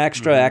only for an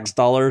extra X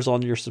dollars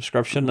on your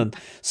subscription. And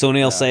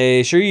Sony will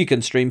say, sure, you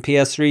can stream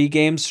PS3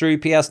 games through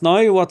PS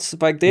Now. What's the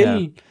big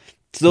deal? Yeah.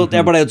 So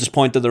everybody will just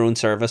point to their own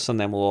service, and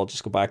then we'll all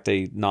just go back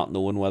to not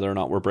knowing whether or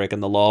not we're breaking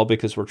the law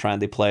because we're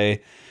trying to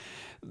play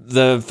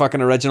the fucking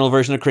original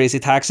version of Crazy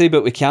Taxi,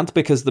 but we can't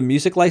because the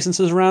music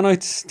licenses ran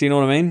out. Do you know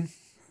what I mean?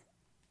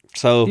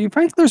 So do you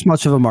think there's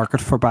much of a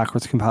market for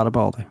backwards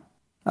compatibility?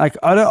 Like,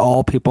 out of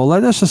all people,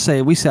 let's just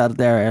say, we said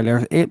there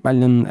earlier, 8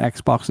 million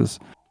Xboxes.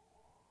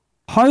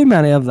 How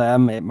many of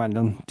them, 8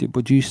 million,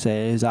 would you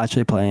say is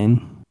actually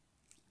playing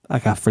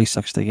like a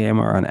 360 game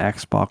or an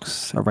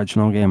Xbox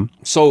original game?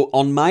 So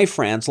on my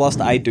friends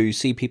list, I do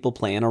see people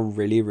playing a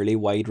really, really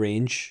wide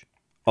range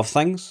of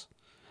things.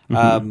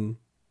 You're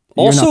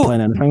Also, not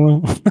playing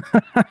anything.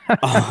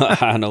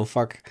 I know,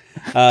 fuck.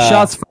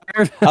 Shots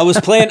fired.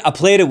 I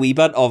played a wee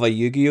bit of a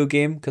Yu-Gi-Oh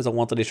game because I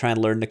wanted to try and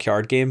learn the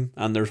card game,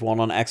 and there's one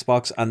on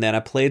Xbox, and then I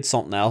played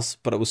something else,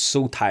 but I was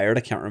so tired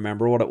I can't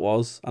remember what it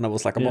was, and I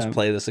was like, I must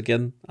play this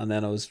again, and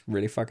then I was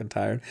really fucking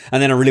tired,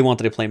 and then I really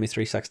wanted to play me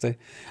 360.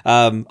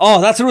 That's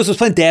what I was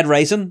playing, Dead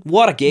Rising.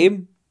 What a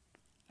game!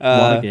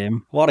 What a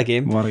game! What a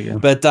game! What a game!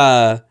 But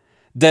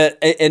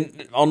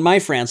on my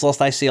friends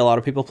list, I see a lot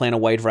of people playing a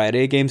wide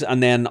variety of games.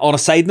 And then on a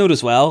side note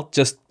as well,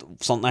 just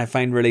something I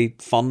find really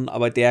fun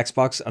about the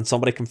Xbox, and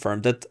somebody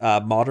confirmed it.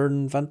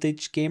 Modern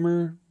Vintage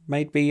Gamer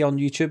might be on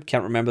YouTube.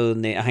 Can't remember the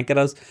name. I think it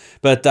is.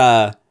 But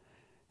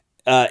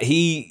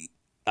he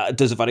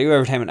does a video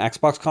every time an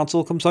Xbox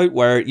console comes out,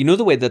 where, you know,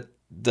 the way that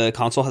the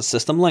console has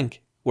System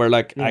Link, where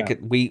like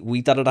we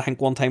did it, I think,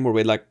 one time where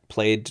we like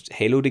played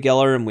Halo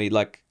together, and we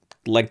like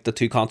linked the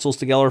two consoles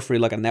together through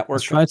like a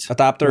network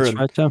adapter,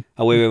 and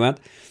away we went.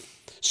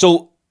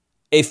 So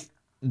if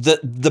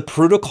the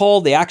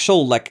protocol, the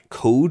actual like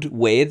code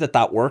way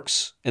that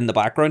works in the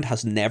background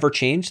has never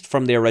changed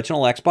from the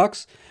original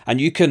Xbox,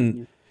 and you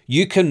can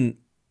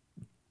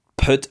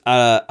put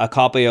a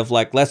copy of,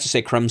 like, let's just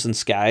say Crimson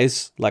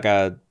Skies, like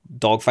a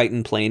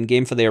dogfighting playing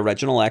game for the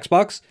original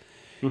Xbox,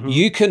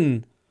 you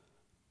can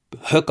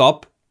hook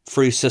up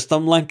through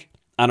System Link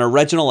an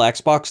original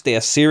Xbox to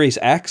a Series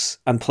X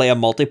and play a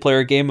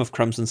multiplayer game of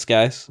Crimson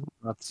Skies.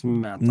 That's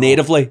mental.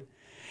 Natively.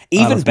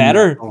 Even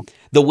better, mental.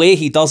 The way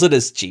he does it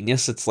is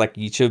genius. It's like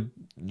YouTube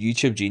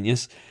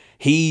genius.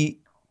 He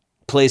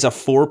plays a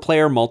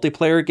 4-player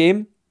multiplayer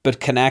game, but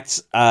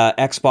connects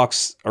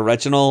Xbox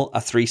original,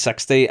 a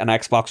 360, an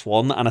Xbox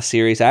One, and a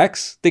Series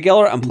X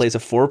together, and plays a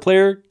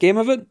 4-player game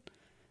of it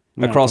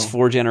across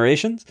 4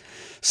 generations.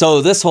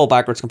 So this whole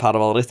backwards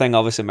compatibility thing,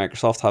 obviously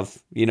Microsoft have,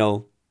 you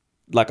know,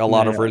 like a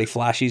lot of really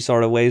flashy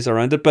sort of ways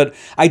around it. But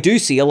I do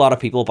see a lot of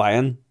people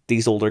buying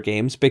these older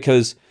games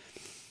because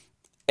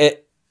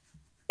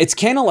it's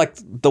kind of like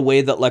the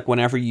way that, like,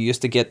 whenever you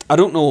used to get, I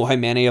don't know how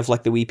many of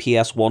like the wee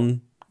PS1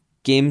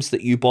 games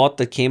that you bought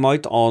that came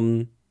out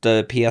on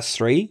the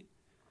PS3.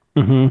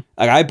 Like,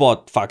 I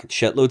bought fucking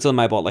shitloads of them.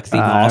 I bought like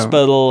Theme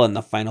Hospital and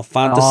the Final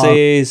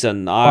Fantasies,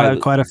 and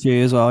quite a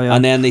few as well. Yeah.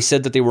 And then they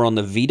said that they were on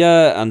the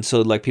Vita, and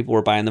so like people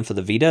were buying them for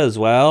the Vita as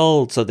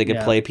well, so they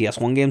could play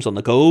PS1 games on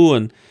the go.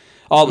 And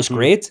it was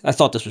great. I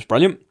thought this was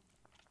brilliant.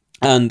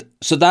 And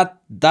so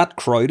that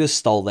crowd is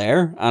still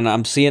there, and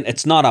I'm seeing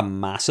it's not a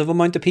massive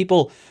amount of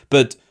people,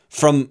 but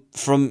from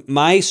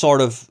my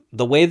sort of,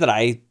 the way that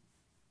I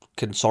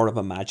can sort of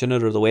imagine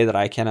it, or the way that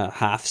I kind of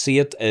half see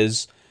it,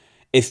 is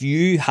if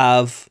you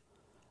have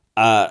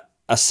a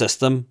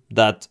system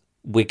that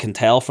we can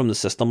tell from the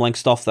System Link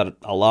stuff that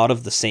a lot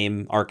of the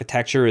same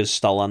architecture is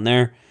still in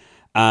there,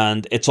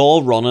 and it's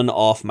all running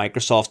off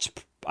Microsoft's,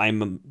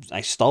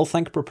 I still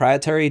think,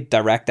 proprietary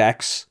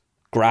DirectX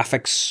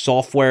graphics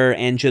software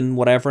engine,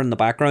 whatever, in the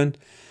background,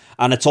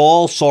 and it's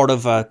all sort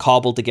of a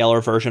cobbled together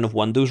version of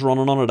Windows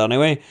running on it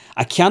anyway.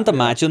 I can't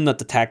imagine that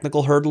the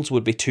technical hurdles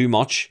would be too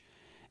much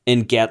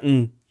in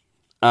getting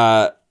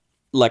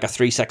like a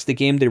 360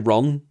 game to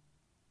run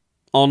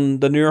on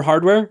the newer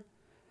hardware.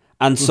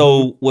 And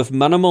so with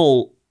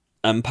minimal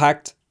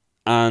impact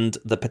and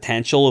the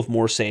potential of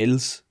more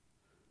sales,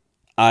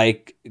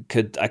 I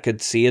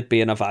could see it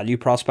being a value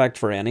prospect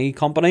for any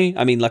company.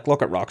 I mean, like,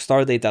 look at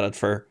Rockstar. They did it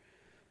for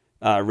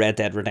Red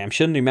Dead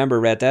Redemption. Remember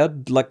Red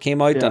Dead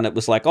came out, and it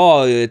was like,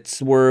 oh,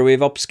 it's where we've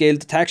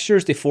upscaled the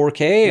textures to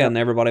 4K, and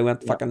everybody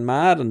went fucking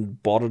mad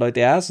and bought it out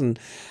the ass. And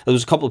there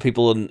was a couple of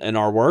people in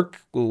our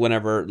work,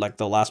 whenever, like,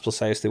 the last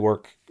place I used to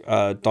work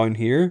down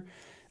here,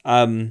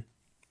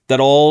 that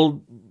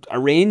all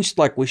arranged,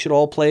 like, we should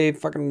all play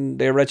fucking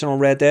the original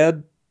Red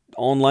Dead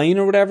online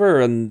or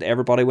whatever, and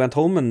everybody went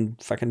home and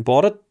fucking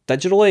bought it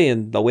digitally,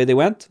 and away they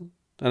went.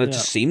 And it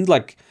just seemed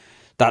like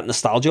that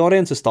nostalgia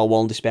audience is still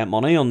willing to spend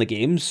money on the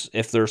games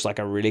if there's like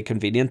a really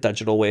convenient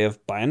digital way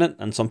of buying it,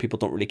 and some people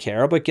don't really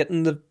care about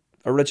getting the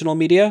original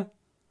media,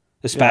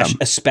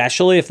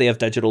 especially if they have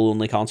digital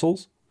only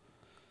consoles.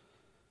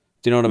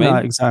 Do you know what I mean?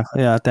 Yeah,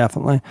 exactly. Yeah,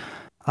 definitely.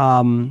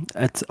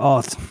 It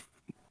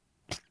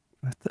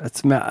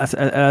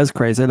is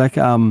crazy. Like,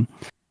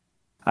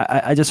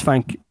 I just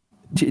think.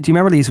 Do you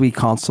remember these wee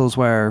consoles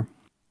where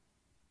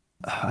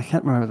I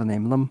can't remember the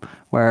name of them,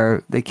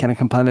 where they kind of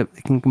can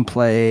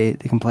play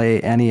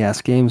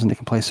NES games, and they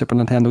can play Super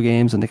Nintendo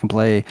games, and they can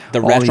play the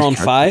Retron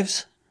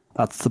 5s?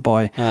 That's the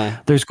boy.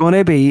 There's going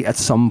to be, at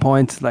some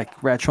point, like,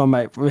 Retron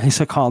might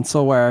release a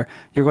console where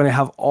you're going to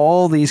have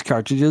all these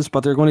cartridges,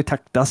 but they're going to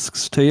take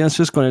discs too, and it's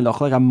just going to look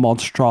like a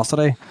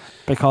monstrosity,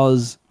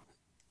 because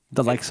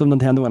the likes of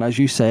Nintendo, and as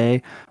you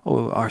say,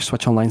 oh, our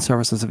Switch Online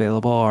service is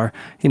available, or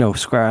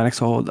Square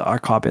Enix, oh, our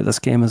copy of this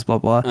game is blah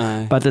blah.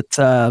 But it's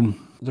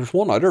there's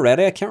one out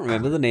already. I can't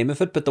remember the name of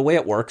it, but the way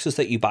it works is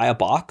that you buy a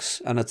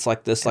box, and it's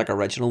like this like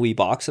original wee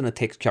box, and it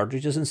takes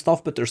cartridges and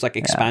stuff. But there's like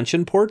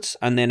expansion ports,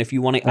 and then if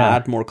you want to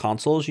add more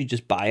consoles, you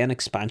just buy an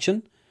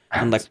expansion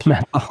and like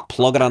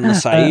plug it on the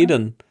side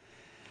and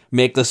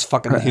make this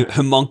fucking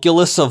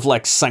homunculus of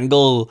like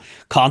single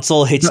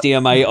console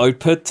HDMI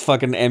output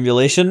fucking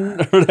emulation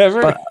or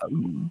whatever.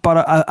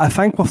 But I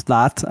think with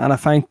that, and I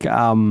think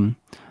I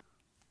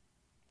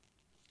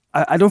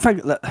don't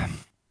think that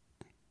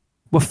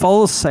what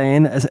Phil is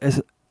saying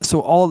is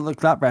so all like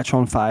that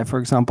Retron 5, for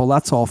example,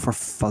 that's all for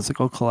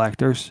physical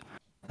collectors.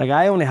 Like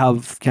I only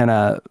have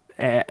I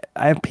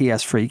have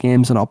PS3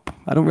 games and up.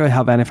 I don't really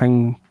have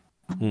anything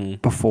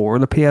before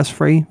the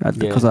PS3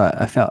 because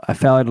I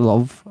fell out of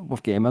love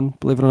with gaming,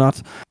 believe it or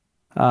not.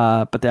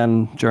 But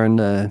then during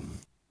the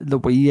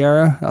Wii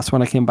era, that's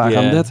when I came back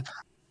on it.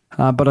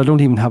 But I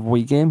don't even have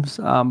Wii games.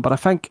 But I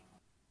think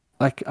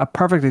like a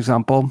perfect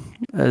example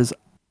is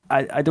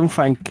I don't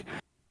think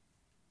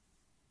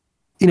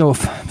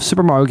if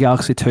Super Mario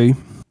Galaxy 2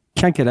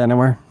 can't get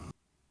anywhere,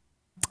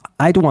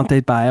 I don't want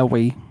to buy a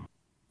Wii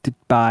to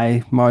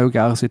buy Mario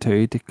Galaxy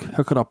 2 to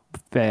hook it up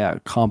via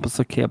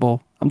composite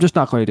cable. I'm just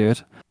not going to do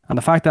it. And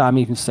the fact that I'm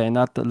even saying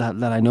that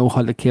I know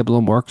how the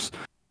cabling works,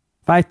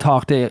 if I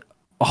talk to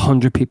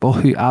 100 people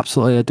who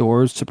absolutely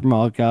adore Super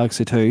Mario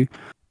Galaxy 2,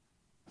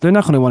 they're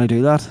not going to want to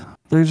do that.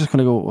 They're just going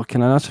to go, well,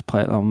 can I not just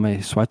play it on my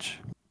Switch?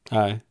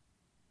 Aye.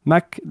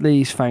 Make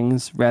these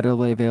things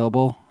readily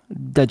available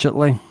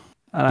digitally.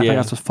 And I think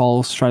that's what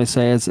Paul's trying to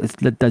say is it's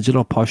the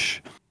digital push.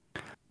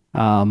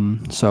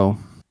 So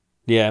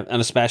yeah,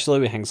 and especially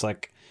with things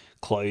like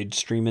cloud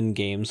streaming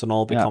games and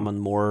all becoming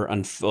more,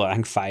 and I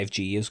think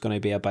 5G is going to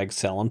be a big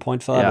selling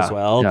point for that as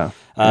well.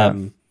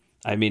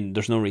 I mean,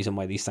 there's no reason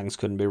why these things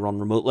couldn't be run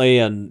remotely,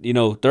 and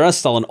there is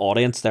still an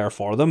audience there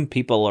for them.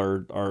 People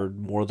are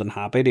more than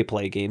happy to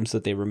play games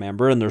that they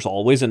remember, and there's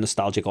always a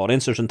nostalgic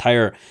audience. There's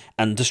entire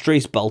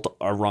industries built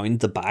around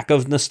the back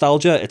of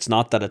nostalgia. It's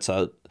not that it's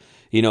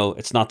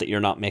it's not that you're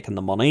not making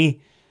the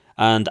money,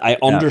 and I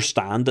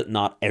understand that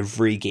not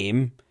every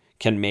game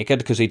can make it,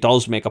 because he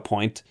does make a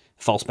point,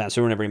 Phil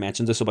Spencer, whenever he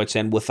mentions this, about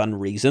saying within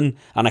reason,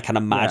 and I can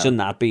imagine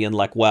that being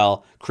like,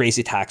 well,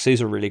 Crazy Taxi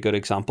is a really good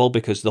example,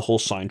 because the whole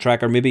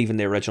soundtrack, or maybe even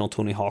the original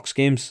Tony Hawk's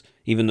games,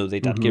 even though they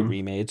did get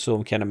remade,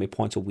 so kind of my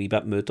point's a wee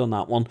bit moot on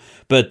that one,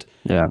 but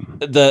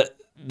the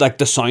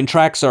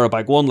soundtracks are a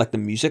big one, like the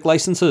music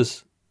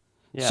licenses,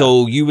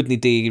 so you would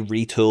need to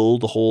retool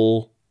the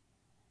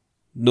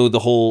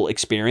whole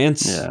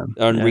experience,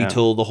 and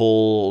retool the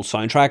whole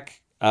soundtrack.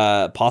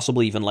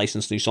 Possibly even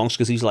license new songs,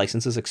 because these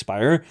licenses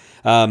expire.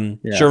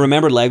 Sure,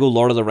 remember Lego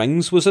Lord of the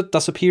Rings, was it,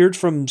 disappeared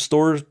from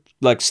stores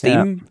like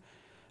Steam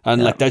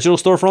and like digital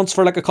storefronts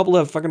for like a couple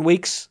of fucking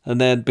weeks, and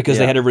then because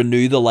they had to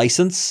renew the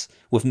license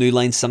with New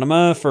Line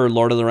Cinema for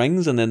Lord of the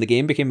Rings, and then the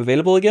game became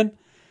available again.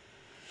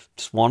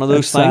 Just one of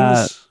those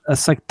things.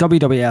 It's like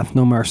WWF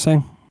No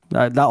Mercy.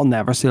 That'll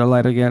never see the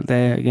light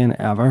again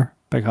ever,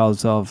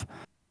 because of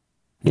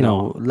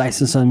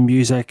licensing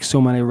music, so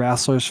many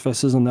wrestlers'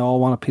 faces, and they all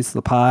want a piece of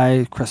the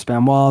pie. Chris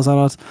Benoit's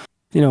on it,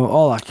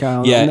 all that kind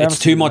of. Yeah, it's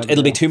too much.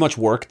 It'll be too much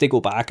work to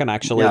go back and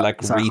actually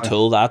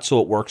retool that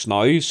so it works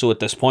now. So at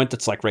this point,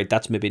 it's like, right,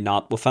 that's maybe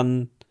not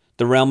within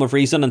the realm of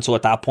reason. And so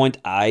at that point,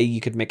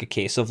 you could make a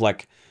case of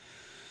like,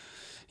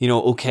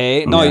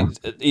 okay,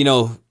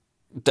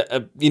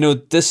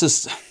 this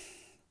is.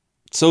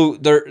 So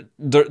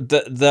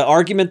the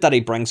argument that he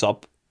brings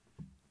up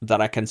that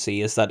I can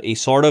see is that he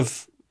sort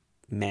of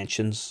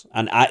mentions,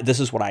 and this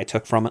is what I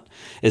took from it,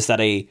 is that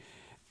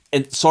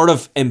it sort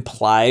of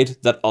implied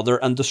that other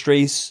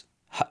industries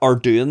are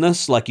doing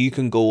this. Like, you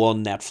can go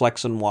on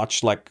Netflix and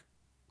watch like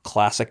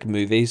classic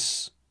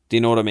movies, do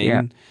you know what I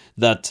mean,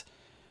 that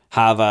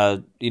have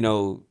a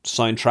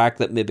soundtrack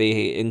that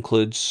maybe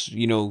includes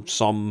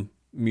some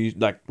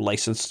like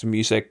licensed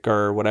music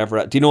or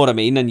whatever, do you know what I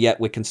mean, and yet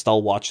we can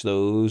still watch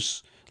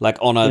those like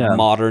on a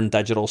modern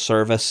digital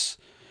service,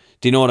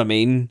 do you know what I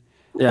mean?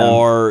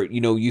 Or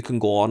you can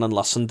go on and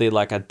listen to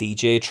like a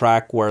DJ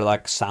track where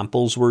like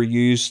samples were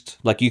used.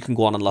 Like, you can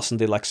go on and listen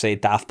to like, say,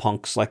 Daft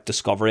Punk's like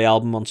Discovery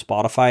album on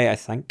Spotify, I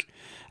think,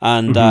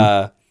 and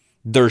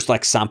there's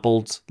like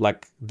sampled,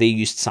 like they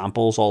used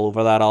samples all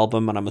over that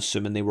album, and I'm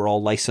assuming they were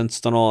all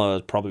licensed and all.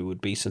 It probably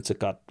would be, since it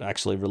got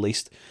actually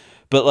released,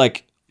 but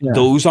like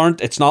those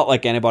aren't. It's not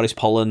like anybody's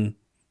pulling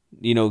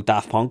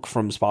Daft Punk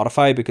from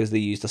Spotify because they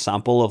used a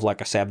sample of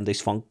like a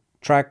 70s funk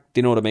track. Do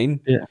you know what I mean?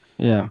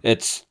 Yeah.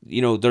 It's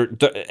they're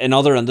in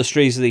other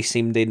industries they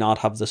seem to not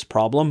have this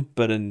problem,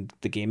 but in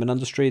the gaming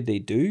industry they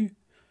do.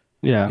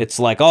 Yeah. It's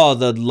like, oh,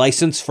 the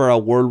license for a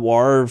World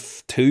War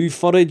II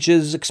footage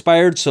is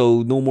expired,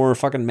 so no more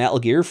fucking Metal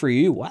Gear for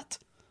you. What?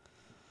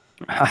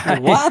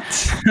 What?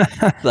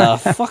 The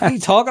fuck are you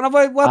talking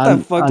about? What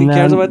the fuck do you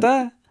cares about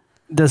that?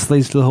 this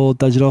leads to the whole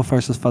digital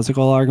versus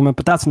physical argument,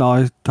 but that's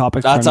another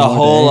topic. That's a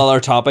whole other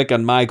topic,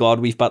 and my God,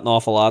 we've bitten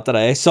off a lot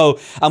today. So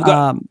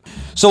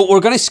so we're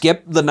going to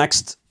skip the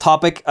next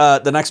topic.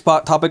 The next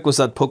topic was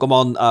that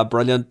Pokemon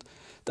Brilliant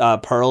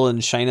Pearl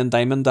and Shining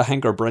Diamond, I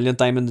think, or Brilliant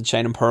Diamond and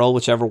Shining Pearl,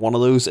 whichever one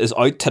of those is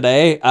out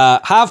today.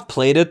 Have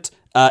played it.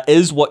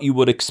 Is what you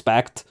would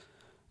expect.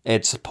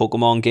 It's a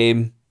Pokemon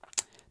game.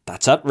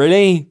 That's it,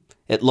 really.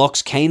 It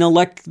looks kind of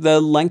like the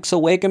Link's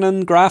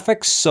Awakening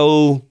graphics,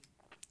 so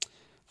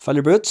fill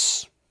your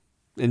boots.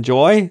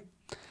 Enjoy.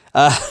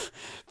 Do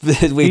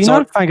you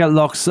not think it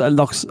looks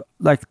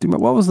like,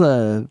 what was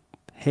the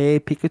Hey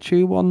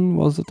Pikachu one,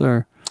 was it,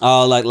 or?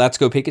 Oh, like Let's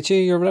Go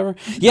Pikachu or whatever.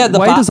 Yeah.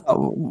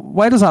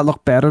 Why does that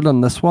look better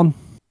than this one?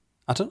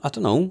 I don't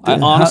know. I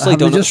honestly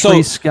don't know.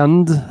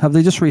 Have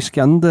they just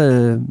reskinned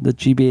the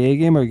GBA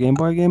game or Game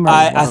Boy game?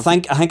 I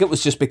think it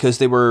was just because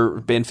they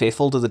were being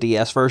faithful to the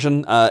DS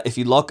version. If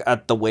you look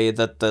at the way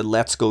that the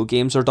Let's Go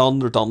games are done,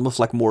 they're done with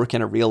like more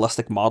kind of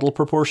realistic model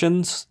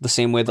proportions. The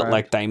same way that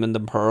like Diamond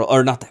and Pearl,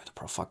 or not Diamond and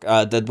Pearl,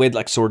 the way that,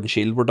 like Sword and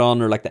Shield were done,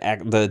 or like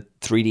the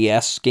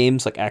 3DS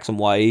games like X and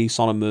Y,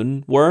 Sun and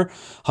Moon were.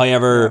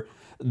 However,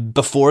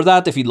 before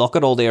that, if you look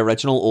at all the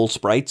original old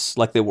sprites,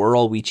 like they were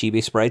all wee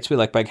chibi sprites with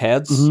like big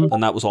heads,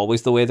 and that was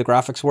always the way the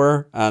graphics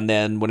were. And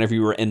then whenever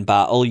you were in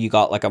battle, you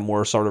got like a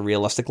more sort of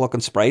realistic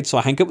looking sprite. So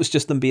I think it was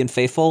just them being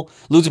faithful.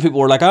 Loads of people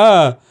were like,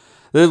 why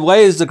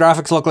does the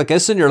graphics look like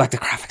this? And you're like, the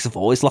graphics have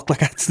always looked like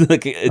that.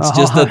 It's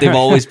just that they've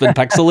always been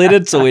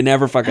pixelated, so we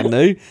never fucking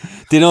knew. Do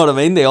you know what I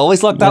mean? They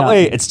always look that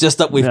way. It's just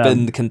that we've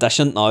been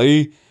conditioned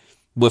now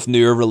with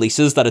newer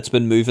releases that it's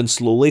been moving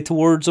slowly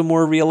towards a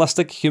more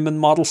realistic human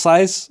model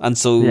size, and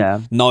so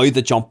now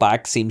the jump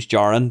back seems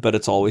jarring, but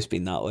it's always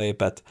been that way.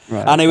 But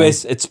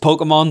anyways, it's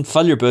Pokemon.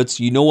 Fill your boots.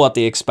 You know what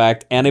they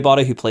expect.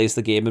 Anybody who plays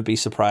the game would be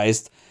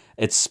surprised.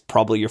 It's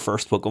probably your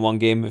first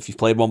Pokemon game. If you've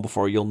played one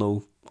before, you'll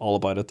know all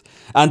about it.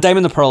 And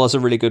Diamond and Pearl is a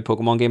really good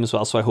Pokemon game as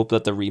well, so I hope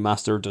that the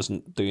remaster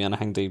doesn't do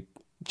anything to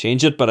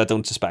change it, but I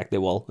don't suspect they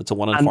will. It's a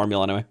one-in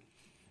formula anyway.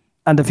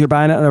 And if you're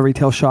buying it in a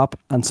retail shop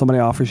and somebody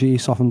offers you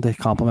something to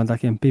compliment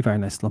that game, be very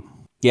nice to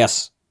them.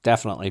 Yes,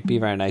 definitely. Be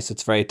very nice.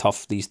 It's very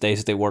tough these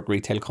days. They work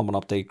retail coming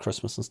up to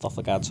Christmas and stuff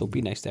like that, so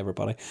be nice to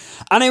everybody.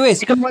 Anyways.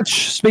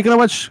 Speaking of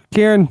which,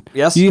 Kieran,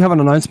 yes? You have an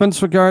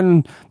announcement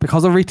regarding,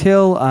 because of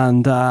retail,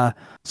 and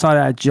sorry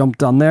I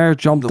jumped on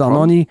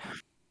you.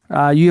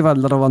 You have a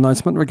little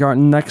announcement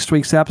regarding next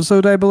week's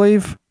episode, I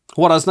believe.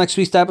 What is next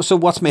week's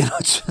episode? What's my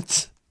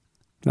announcement?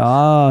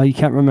 You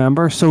can't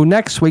remember. So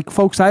next week,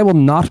 folks, I will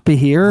not be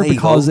here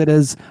because it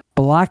is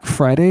Black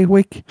Friday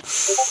week.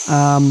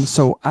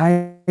 So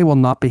I will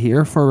not be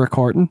here for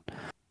recording.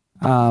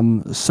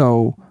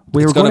 So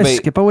we were going to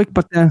skip a week,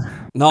 but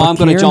no, I'm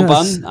going to jump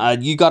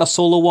on. You got a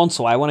solo one,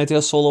 so I want to do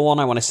a solo one.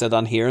 I want to sit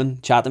on here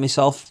and chat to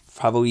myself,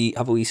 have a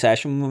wee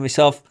session with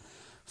myself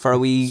for a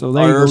wee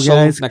hour or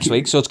so next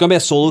week. So it's going to be a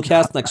solo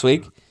cast next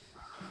week.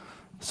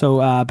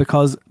 So,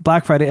 because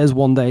Black Friday is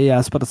one day,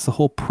 yes, but it's the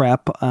whole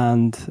prep,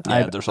 and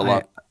there's a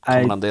lot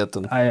coming on it.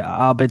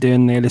 I'll be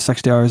doing nearly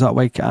 60 hours that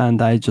week,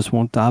 and I just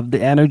won't have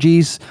the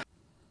energies.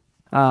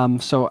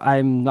 So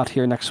I'm not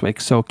here next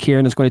week. So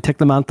Kieran is going to take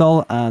the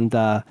mantle, and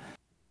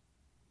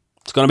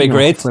it's going to be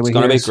great. It's going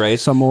to be great.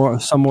 Some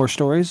more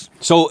stories.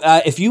 So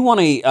if you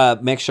want to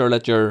make sure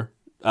that you're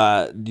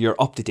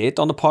up to date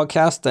on the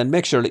podcast, then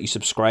make sure that you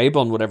subscribe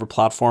on whatever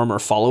platform or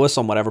follow us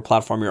on whatever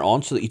platform you're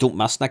on so that you don't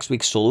miss next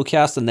week's solo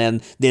cast and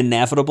then the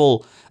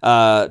inevitable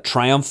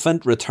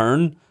triumphant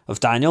return of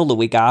Daniel the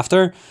week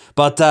after.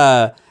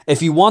 But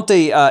if you want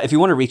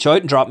to reach out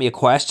and drop me a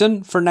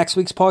question for next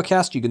week's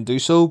podcast, you can do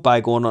so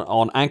by going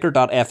on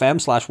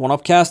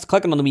anchor.fm/oneupcast,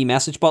 clicking on the wee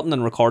message button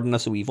and recording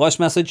us a wee voice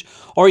message,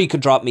 or you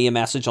could drop me a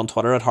message on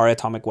Twitter at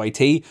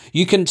HarryAtomicYT.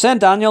 You can send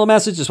Daniel a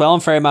message as well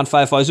on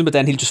Ferryman5000, but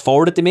then he'll just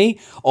forward it to me,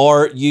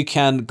 or you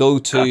can go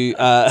to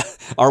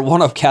our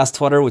OneUpcast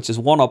Twitter, which is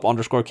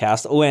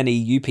OneUp_cast,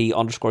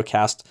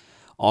 ONEUP_cast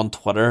on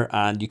Twitter,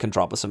 and you can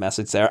drop us a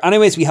message there.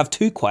 Anyways, we have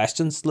 2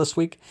 questions this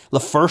week.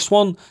 The first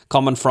one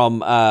coming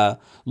from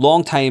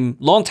long-time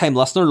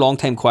listener,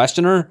 long-time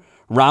questioner,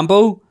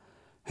 Rambo,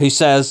 who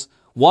says,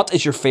 what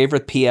is your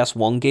favourite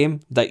PS1 game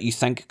that you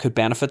think could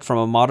benefit from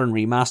a modern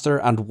remaster,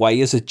 and why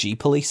is it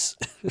G-Police?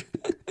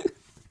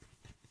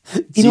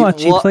 You know what,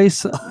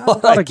 G-Police?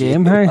 What a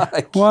game, hey?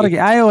 What a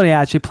game. I only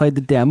actually played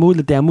the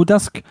demo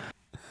disc.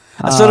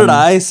 So did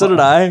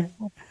I.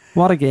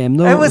 What a game!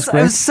 No, it was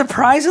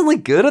surprisingly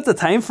good at the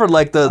time for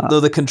like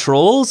the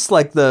controls,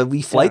 like the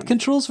wee flight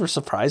controls were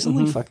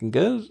surprisingly fucking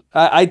good.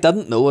 I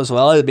didn't know as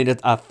well. I mean,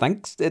 I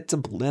think it's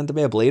meant to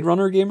be a Blade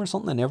Runner game or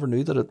something. I never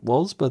knew that it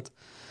was, but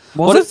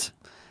was it?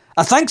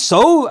 I think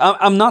so.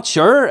 I'm not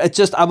sure. It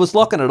just I was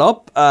looking it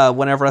up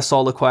whenever I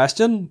saw the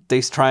question.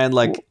 They try and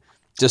like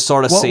just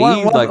sort of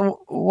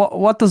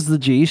what does the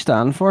G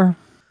stand for?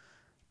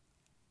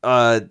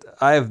 I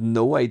have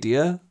no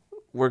idea.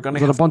 We're gonna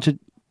have a bunch of.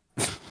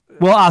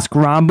 We'll ask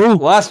Rambo.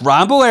 We'll ask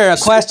Rambo here. A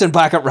question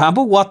back at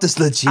Rambo. What does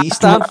the G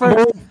stand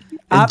for?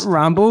 At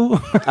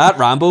Rambo. At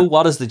Rambo.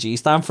 What does the G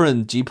stand for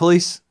in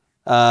G-Police?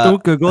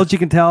 Don't Google it. You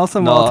can tell us,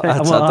 and no, we'll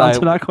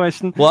answer that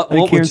question. What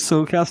would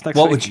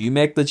week. you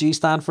make the G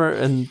stand for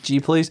in G,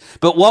 please?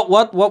 But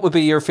what would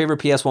be your favorite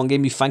PS1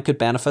 game you think could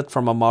benefit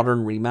from a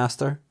modern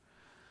remaster?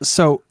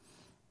 So,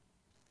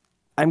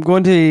 I'm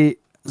going to.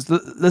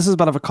 This is a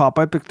bit of a cop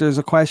out, but there's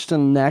a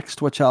question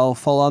next which I'll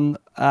full on,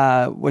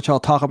 which I'll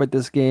talk about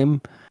this game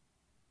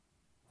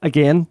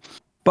again.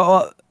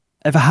 But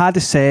if I had to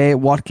say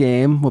what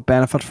game would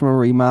benefit from a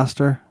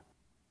remaster,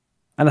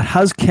 and it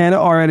has kind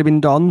of already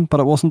been done, but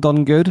it wasn't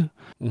done good,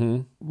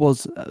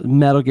 was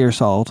Metal Gear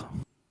Solid.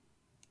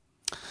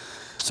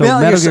 So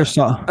Metal Gear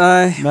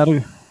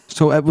Solid.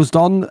 So it was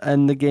done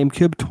in the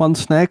GameCube, Twin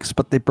Snakes,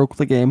 but they broke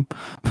the game.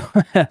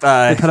 They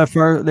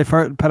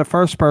put a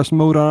first person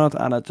mode on it,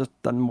 and it just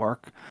didn't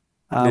work.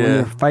 When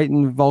you're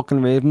fighting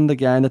Vulcan Raven, the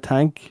guy in the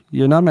tank,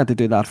 you're not meant to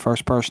do that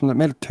first person. It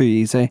made it too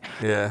easy.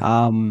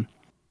 Yeah.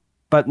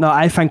 But no,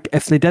 I think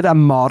if they did a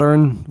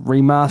modern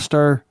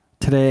remaster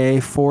today,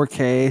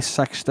 4K,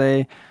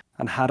 60,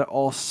 and had it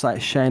all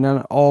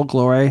shining, all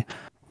glory,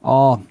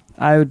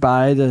 I would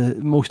buy the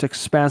most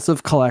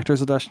expensive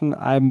collector's edition.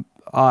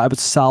 I would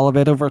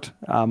salivate over it.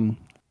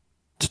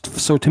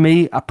 So to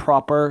me, a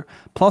proper...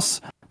 Plus,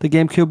 the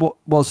GameCube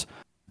was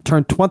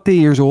turned 20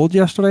 years old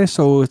yesterday,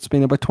 so it's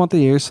been about 20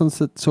 years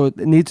since it... So it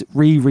needs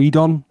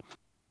redone.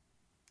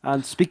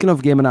 And speaking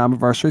of gaming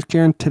anniversaries,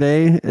 Kieran,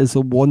 today is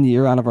the 1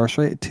 year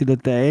anniversary to the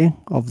day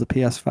of the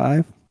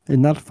PS5.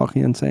 Isn't that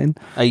fucking insane?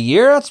 A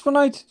year that's been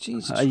out?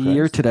 Jesus Christ.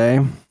 year today.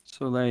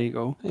 So there you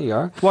go. There you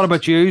are. What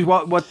about you?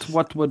 What would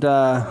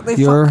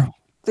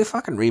They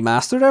fucking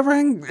remastered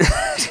everything.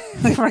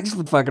 Everything's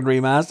been fucking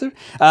remastered.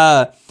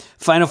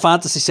 Final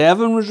Fantasy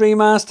VII was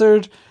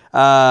remastered.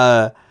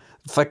 Spyro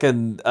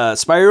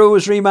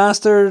was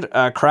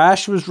remastered.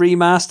 Crash was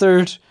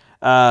remastered.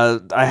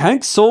 I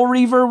think Soul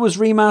Reaver was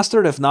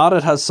remastered. If not,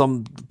 it has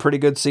some pretty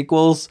good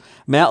sequels.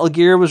 Metal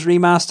Gear was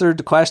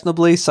remastered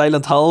questionably.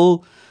 Silent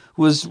Hill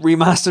was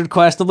remastered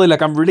questionably.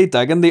 Like, I'm really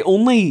digging. The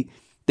only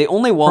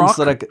ones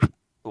that I could...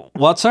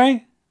 What,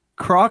 sorry?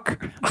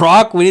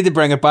 Croc, we need to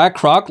bring it back.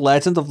 Croc,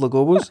 Legend of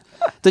Logobos.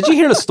 Did you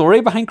hear the story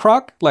behind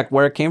Croc? Like,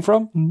 where it came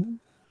from?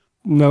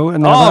 No,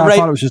 and I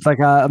thought it was just like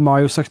a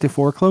Mario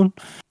 64 clone.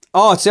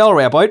 Oh, it's the other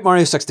way about.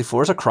 Mario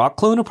 64 is a Croc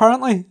clone,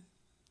 apparently.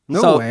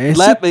 No way.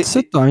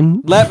 Sit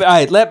down. Let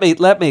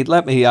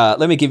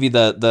me give you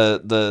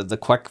the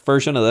quick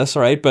version of this,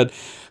 all right? But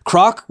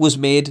Croc was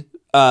made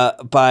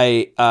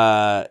by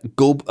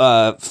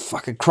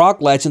fucking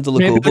Croc Legend of the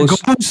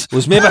Gobos.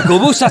 Was made by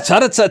Gobos. That's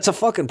it. It's a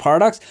fucking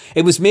paradox.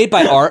 It was made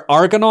by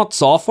Argonaut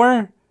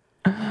Software.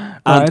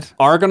 And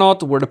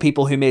Argonaut were the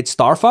people who made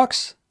Star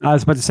Fox. I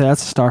was about to say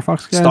that's Star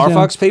Fox guys. Star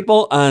Fox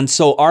people. And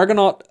so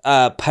Argonaut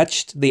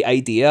pitched the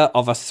idea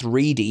of a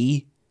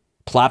 3D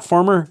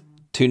platformer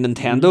to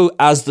Nintendo,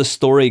 as the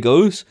story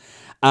goes.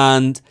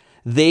 And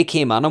they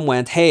came in and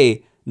went,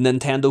 hey,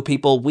 Nintendo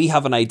people, we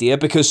have an idea,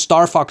 because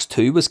Star Fox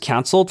 2 was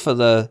cancelled for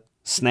the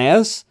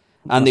SNES,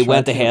 and they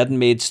went ahead and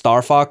made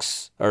Star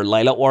Fox or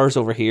Lylat Wars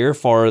over here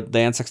for the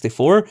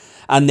N64,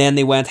 and then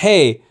they went,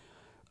 hey,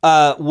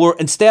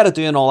 instead of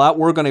doing all that,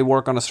 we're going to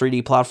work on a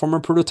 3D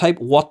platformer prototype.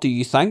 What do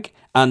you think?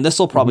 And this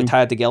will probably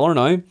tie it together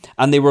now.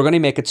 And they were going to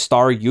make it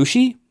star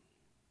Yoshi.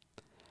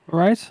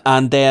 Right.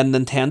 And then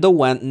Nintendo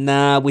went,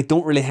 nah, we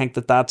don't really think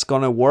that that's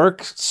going to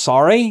work.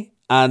 Sorry.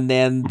 And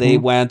then they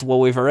went, well,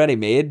 we've already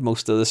made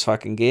most of this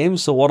fucking game,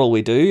 so what'll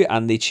we do?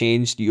 And they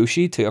changed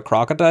Yoshi to a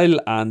crocodile,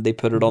 and they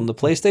put it on the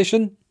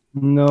PlayStation.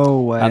 No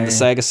way. And the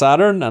Sega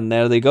Saturn, and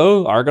there they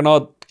go.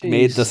 Argonaut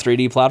made the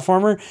 3D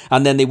platformer.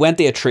 And then they went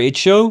to a trade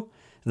show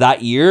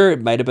that year.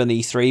 It might have been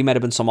E3, might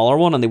have been some other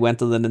one, and they went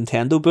to the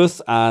Nintendo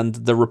booth, and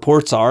the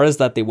reports is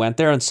that they went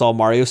there and saw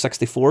Mario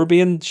 64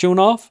 being shown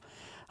off.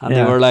 And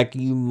they were like,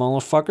 you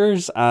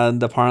motherfuckers.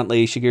 And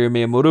apparently Shigeru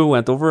Miyamoto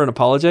went over and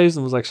apologized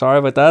and was like, sorry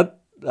about that.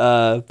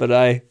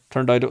 But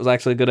turned out it was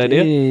actually a good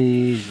idea.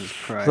 Jesus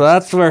Christ. So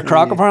that's where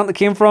Croc apparently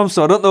came from.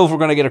 So I don't know if we're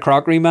going to get a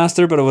Croc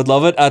remaster, but I would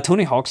love it.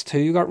 Tony Hawk's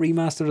 2 got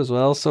remastered as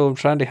well. So I'm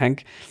trying to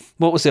think.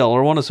 What was the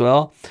other one as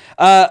well?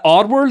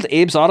 Oddworld,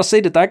 Abe's Odyssey.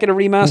 Did that get a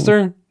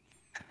remaster?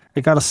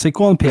 It got a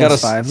sequel on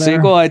PS5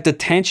 sequel. Did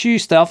Tenchu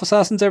Stealth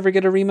Assassins ever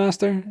get a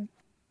remaster?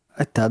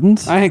 It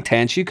didn't. I think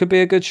Tenchu could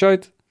be a good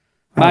shout.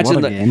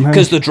 Imagine that,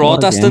 because the draw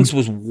distance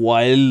was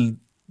wild,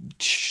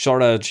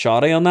 sort of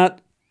shoddy on that.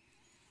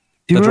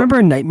 Do you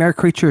remember Nightmare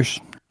Creatures?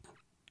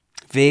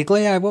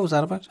 Vaguely, what was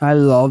that about? I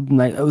loved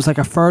It was like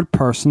a third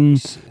person.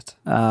 It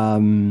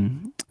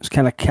was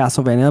kind of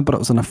Castlevania, but it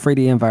was in a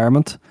 3D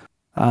environment.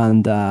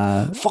 And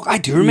fuck, I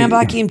do remember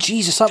that game.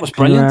 Jesus, that was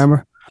brilliant.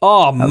 Remember?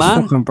 Oh that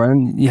man, was fucking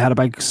brilliant. You had a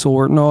big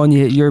sword and all, and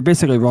you're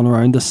basically running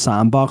around the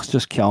sandbox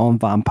just killing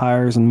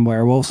vampires and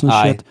werewolves and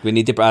shit. They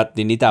need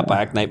that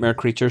back. Nightmare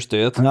Creatures,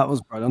 do it. And that was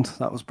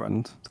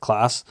brilliant.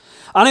 Class.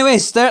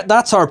 Anyways,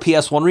 that's our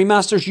PS1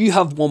 remasters. You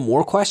have one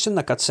more question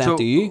that got sent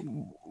to you.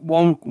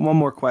 One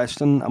more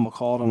question, and we'll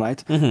call it a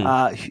night.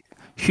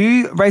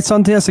 Hugh writes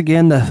onto us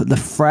again,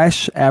 the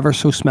fresh, ever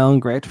so smelling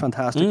great,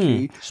 fantastic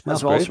Hugh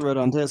has also wrote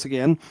onto us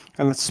again,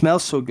 and it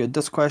smells so good,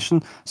 this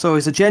question. So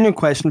it's a genuine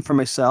question for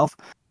myself.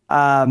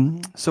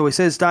 So he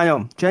says,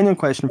 Daniel, genuine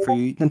question for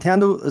you.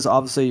 Nintendo is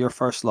obviously your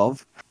first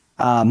love,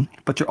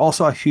 but you're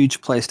also a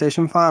huge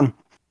PlayStation fan.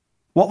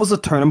 What was the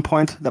turning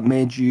point that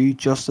made you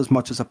just as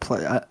much as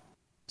a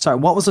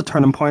what was the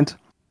turning point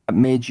that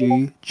made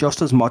you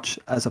just as much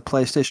as a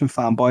PlayStation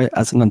fanboy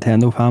as a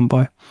Nintendo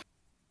fanboy?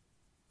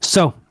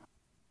 So,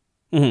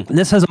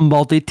 this has a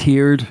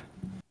multi-tiered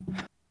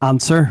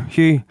answer,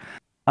 Hugh.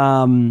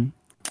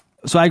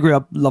 So I grew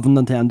up loving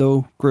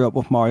Nintendo, grew up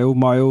with Mario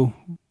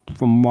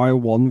from Mario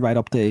 1 right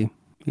up to,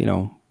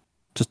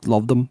 just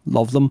loved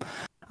them.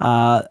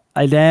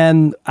 I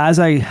then, as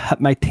I hit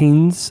my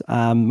teens,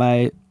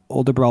 my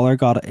older brother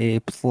got a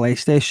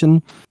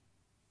PlayStation,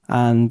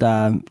 and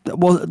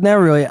was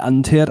never really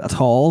into it at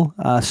all.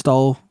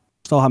 Still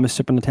had my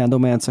Super Nintendo,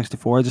 my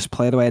N64. I just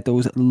played away at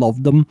those,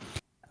 loved them.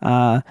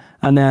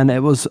 And then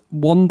it was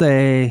one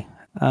day,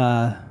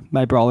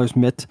 my brother's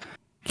mate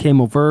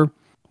came over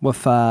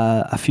with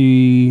a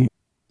few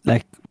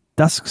like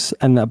discs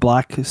and a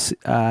black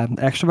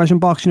Extravision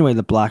box. You know,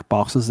 the black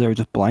boxes, they were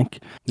just blank.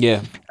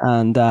 Yeah.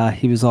 And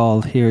he was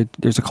all, here,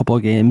 there's a couple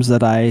of games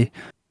that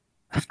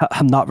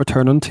I'm not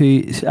returning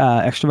to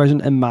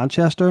Extravision in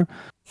Manchester.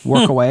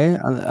 Work away.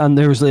 And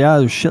there's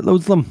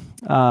shitloads of them.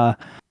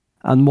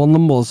 And one of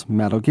them was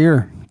Metal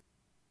Gear.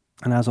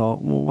 And I was all,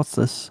 well, what's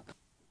this?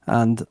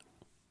 And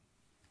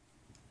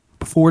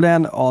before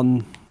then,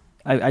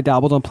 I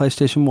dabbled on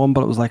PlayStation 1,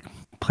 but it was like,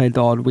 played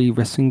the odd wee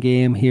racing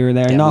game here or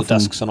there. Demo nothing.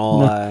 discs and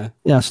all.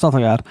 Yeah, stuff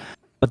like that.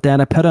 But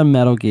then I put in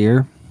Metal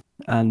Gear,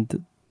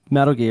 and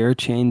Metal Gear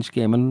changed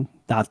gaming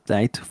that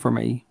night for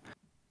me.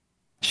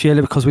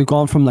 Surely because we've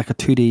gone from like a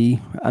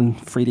 2D and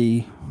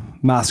 3D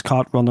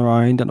mascot run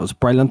around, and it was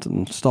brilliant,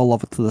 and still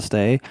love it to this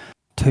day,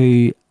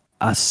 to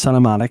a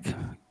cinematic,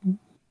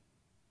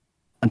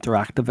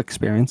 interactive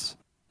experience.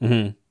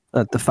 Mm-hmm.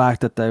 The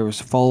fact that there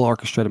was full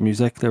orchestrated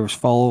music, there was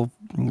full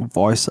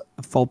voice,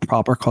 full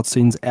proper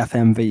cutscenes,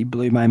 FMV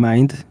blew my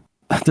mind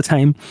at the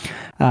time.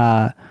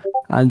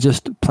 And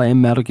just playing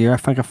Metal Gear, I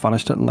think I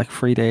finished it in like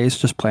 3 days,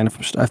 just playing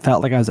it I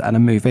felt like I was in a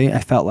movie. I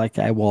felt like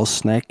I was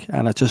Snake,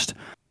 and it just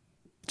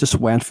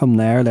went from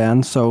there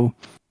then. So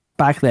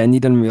back then you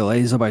didn't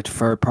realise about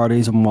third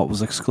parties and what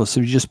was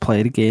exclusive. You just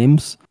played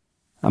games.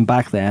 And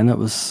back then it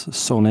was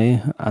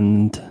Sony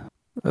and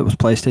it was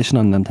PlayStation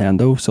and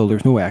Nintendo, so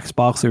there's no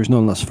Xbox, there's no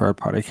less third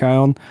party carry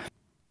on.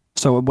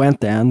 So it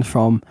went then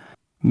from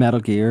Metal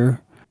Gear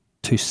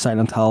to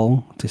Silent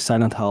Hill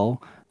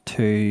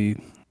to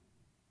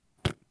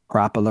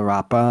Rappa the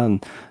Rappa,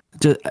 and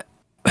just,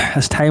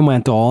 as time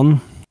went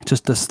on,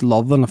 just this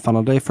love and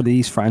affinity for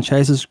these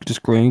franchises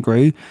just grew and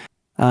grew,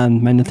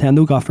 and my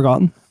Nintendo got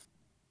forgotten.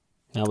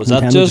 Now, was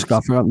Nintendo that just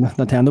got forgotten?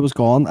 Nintendo was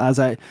gone.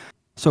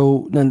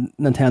 So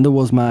Nintendo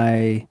was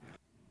my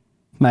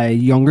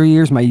younger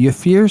years, my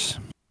youth years.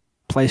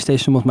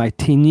 PlayStation was my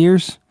teen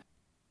years,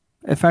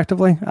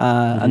 effectively.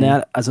 And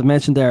then, as I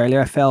mentioned there earlier,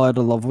 I fell out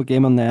of love with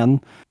gaming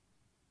then.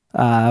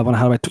 When I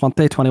had about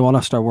 20, 21, I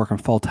started working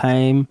full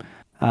time.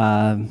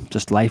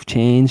 Just life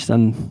changed,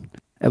 and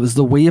it was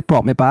the Wii that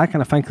brought me back.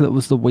 And I think it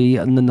was the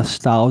Wii and the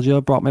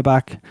nostalgia brought me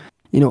back.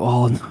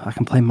 I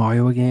can play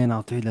Mario again.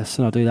 I'll do this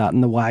and I'll do that,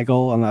 and the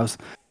waggle. And I was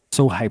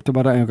so hyped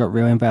about it, and I got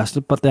really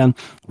invested. But then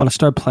when I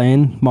started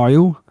playing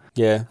Mario,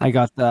 I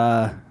got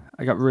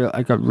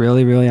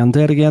really, really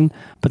into it again.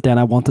 But then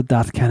I wanted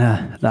that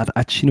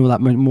itch, that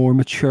more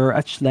mature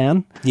itch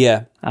then.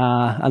 Yeah.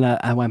 And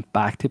I went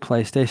back to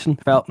PlayStation.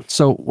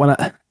 So when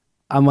I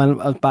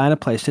was buying a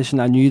PlayStation,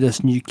 I knew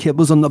this new kid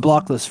was on the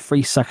block, this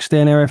 360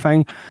 and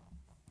everything.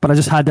 But I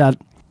just had that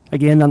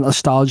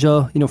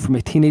nostalgia, from my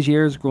teenage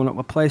years growing up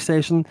with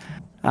PlayStation.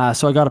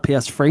 So I got a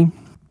PS3.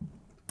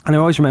 And I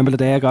always remember the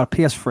day I got a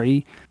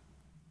PS3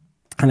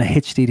 and a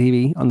HD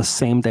TV on the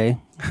same day.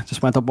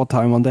 Just went up one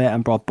time one day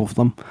and brought both of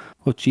them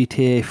with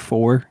GTA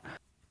 4,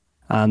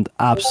 and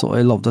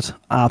absolutely loved it.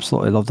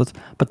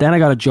 But then I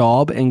got a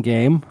job in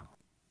game,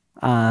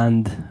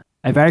 and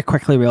I very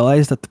quickly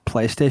realised that the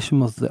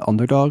PlayStation was the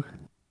underdog,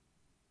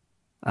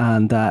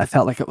 and I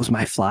felt like it was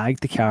my flag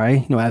to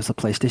carry. I was the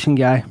PlayStation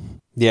guy.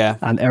 Yeah.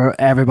 And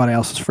everybody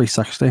else was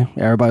 360.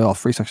 Everybody else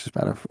 360 is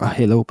better.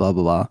 Halo, blah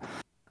blah blah,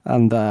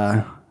 and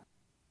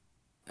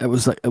it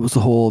was the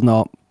whole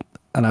not.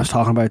 And I was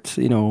talking about,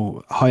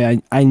 how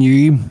I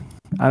knew,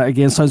 and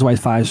again, it sounds like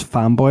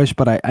fanboyish,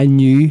 but I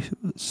knew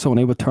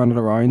Sony would turn it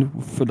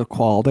around for the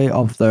quality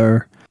of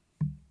their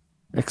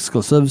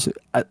exclusives.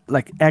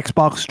 Like,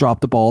 Xbox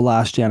dropped the ball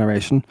last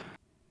generation.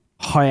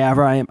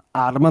 However, I am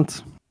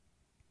adamant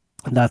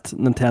that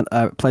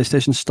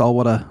PlayStation still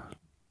would have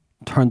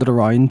turned it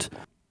around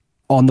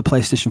on the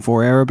PlayStation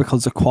 4 era,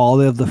 because the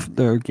quality of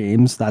their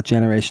games that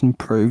generation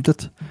proved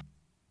it.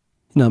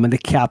 They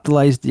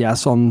capitalized,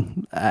 yes,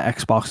 on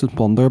Xbox's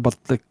blunder, but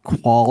the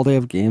quality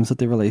of games that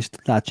they released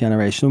that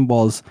generation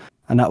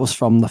and that was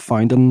from the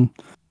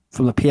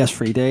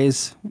PS3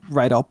 days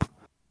right up.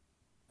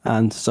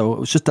 And so it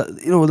was just,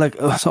 it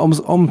was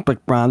almost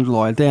like brand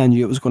loyalty. I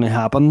knew it was going to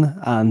happen,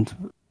 and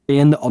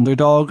being the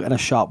underdog in a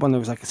shop when there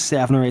was like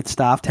 7 or 8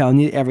 staff telling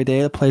you every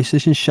day the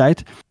PlayStation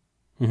shite,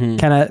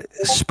 kind of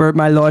spurred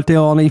my loyalty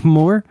on even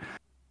more.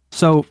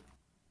 So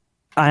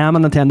I am a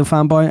Nintendo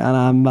fanboy, and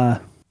I'm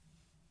a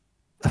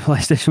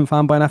PlayStation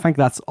fanboy, and I think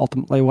that's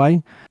ultimately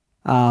why.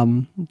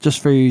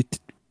 Just through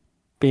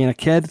being a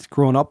kid,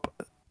 growing up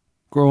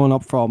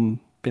from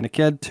being a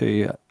kid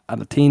to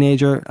a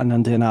teenager and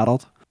then to an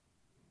adult.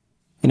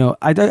 You know,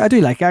 I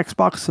do like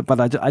Xbox, but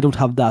I don't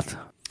have that.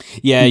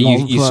 Yeah,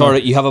 you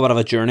have a bit of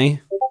a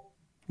journey.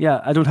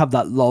 Yeah, I don't have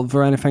that love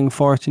or anything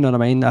for it. You know what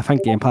I mean? I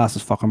think Game Pass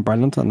is fucking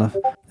brilliant, and like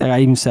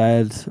I even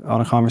said on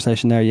a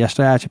conversation there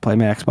yesterday, I actually play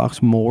my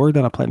Xbox more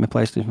than I play my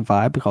PlayStation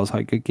 5 because how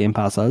good Game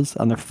Pass is,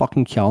 and they're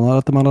fucking killing it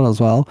at the minute as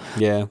well.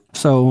 Yeah.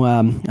 So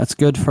it's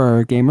good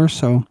for gamers.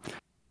 So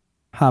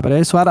happy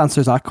days. So that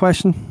answers that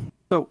question.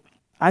 So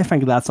I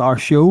think that's our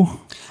show.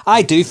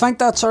 I do think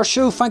that's our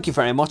show. Thank you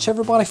very much,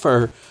 everybody,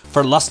 for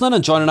listening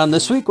and joining on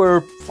this week.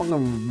 We're fucking a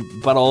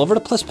bit all over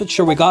the place, but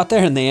sure we got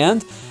there in the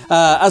end.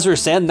 As we were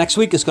saying, next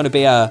week is going to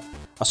be a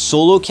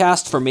solo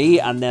cast for me,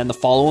 and then the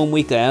following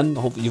week then,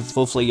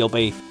 hopefully you'll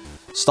be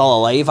still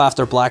alive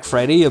after Black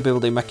Friday. You'll be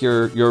able to make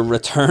your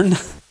return.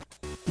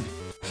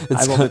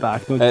 I will be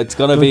back. It's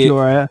gonna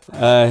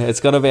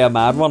be a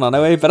mad one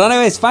anyway. But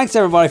anyways, thanks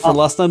everybody for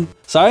listening.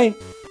 Sorry?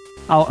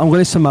 I'm going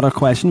to submit a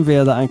question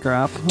via the Anchor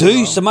app.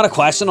 Submit a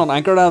question on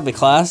Anchor, that'll be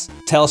class.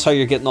 Tell us how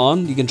you're getting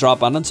on. You can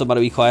drop in and submit a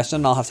wee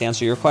question. I'll have to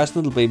answer your question.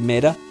 It'll be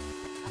meta.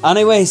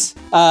 Anyways,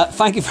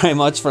 thank you very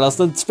much for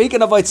listening.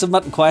 Speaking about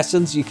submitting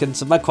questions, you can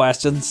submit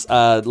questions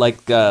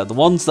like the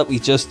ones that we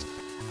just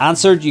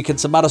answered. You can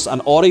submit us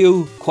an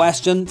audio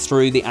question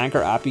through the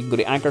Anchor app. You can go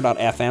to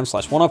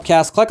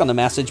anchor.fm/oneupcast, click on the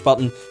message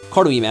button,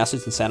 record a wee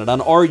message and send it in,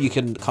 or you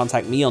can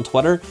contact me on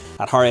Twitter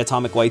at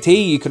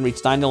HarryAtomicYT. You can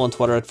reach Daniel on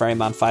Twitter at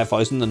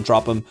Ferryman5000 and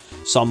drop him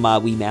some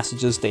wee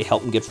messages to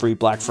help him get through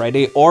Black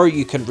Friday, or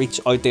you can reach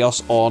out to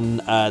us on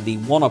the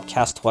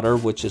OneUpcast Twitter,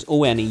 which is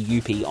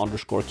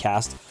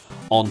ONEUP_cast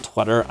on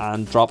Twitter,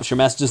 and drop us your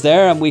messages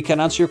there and we can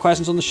answer your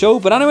questions on the show.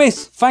 But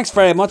anyways, thanks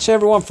very much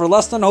everyone for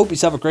listening. I hope you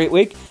have a great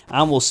week,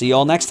 and we'll see you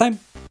all next time.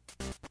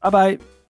 Bye bye.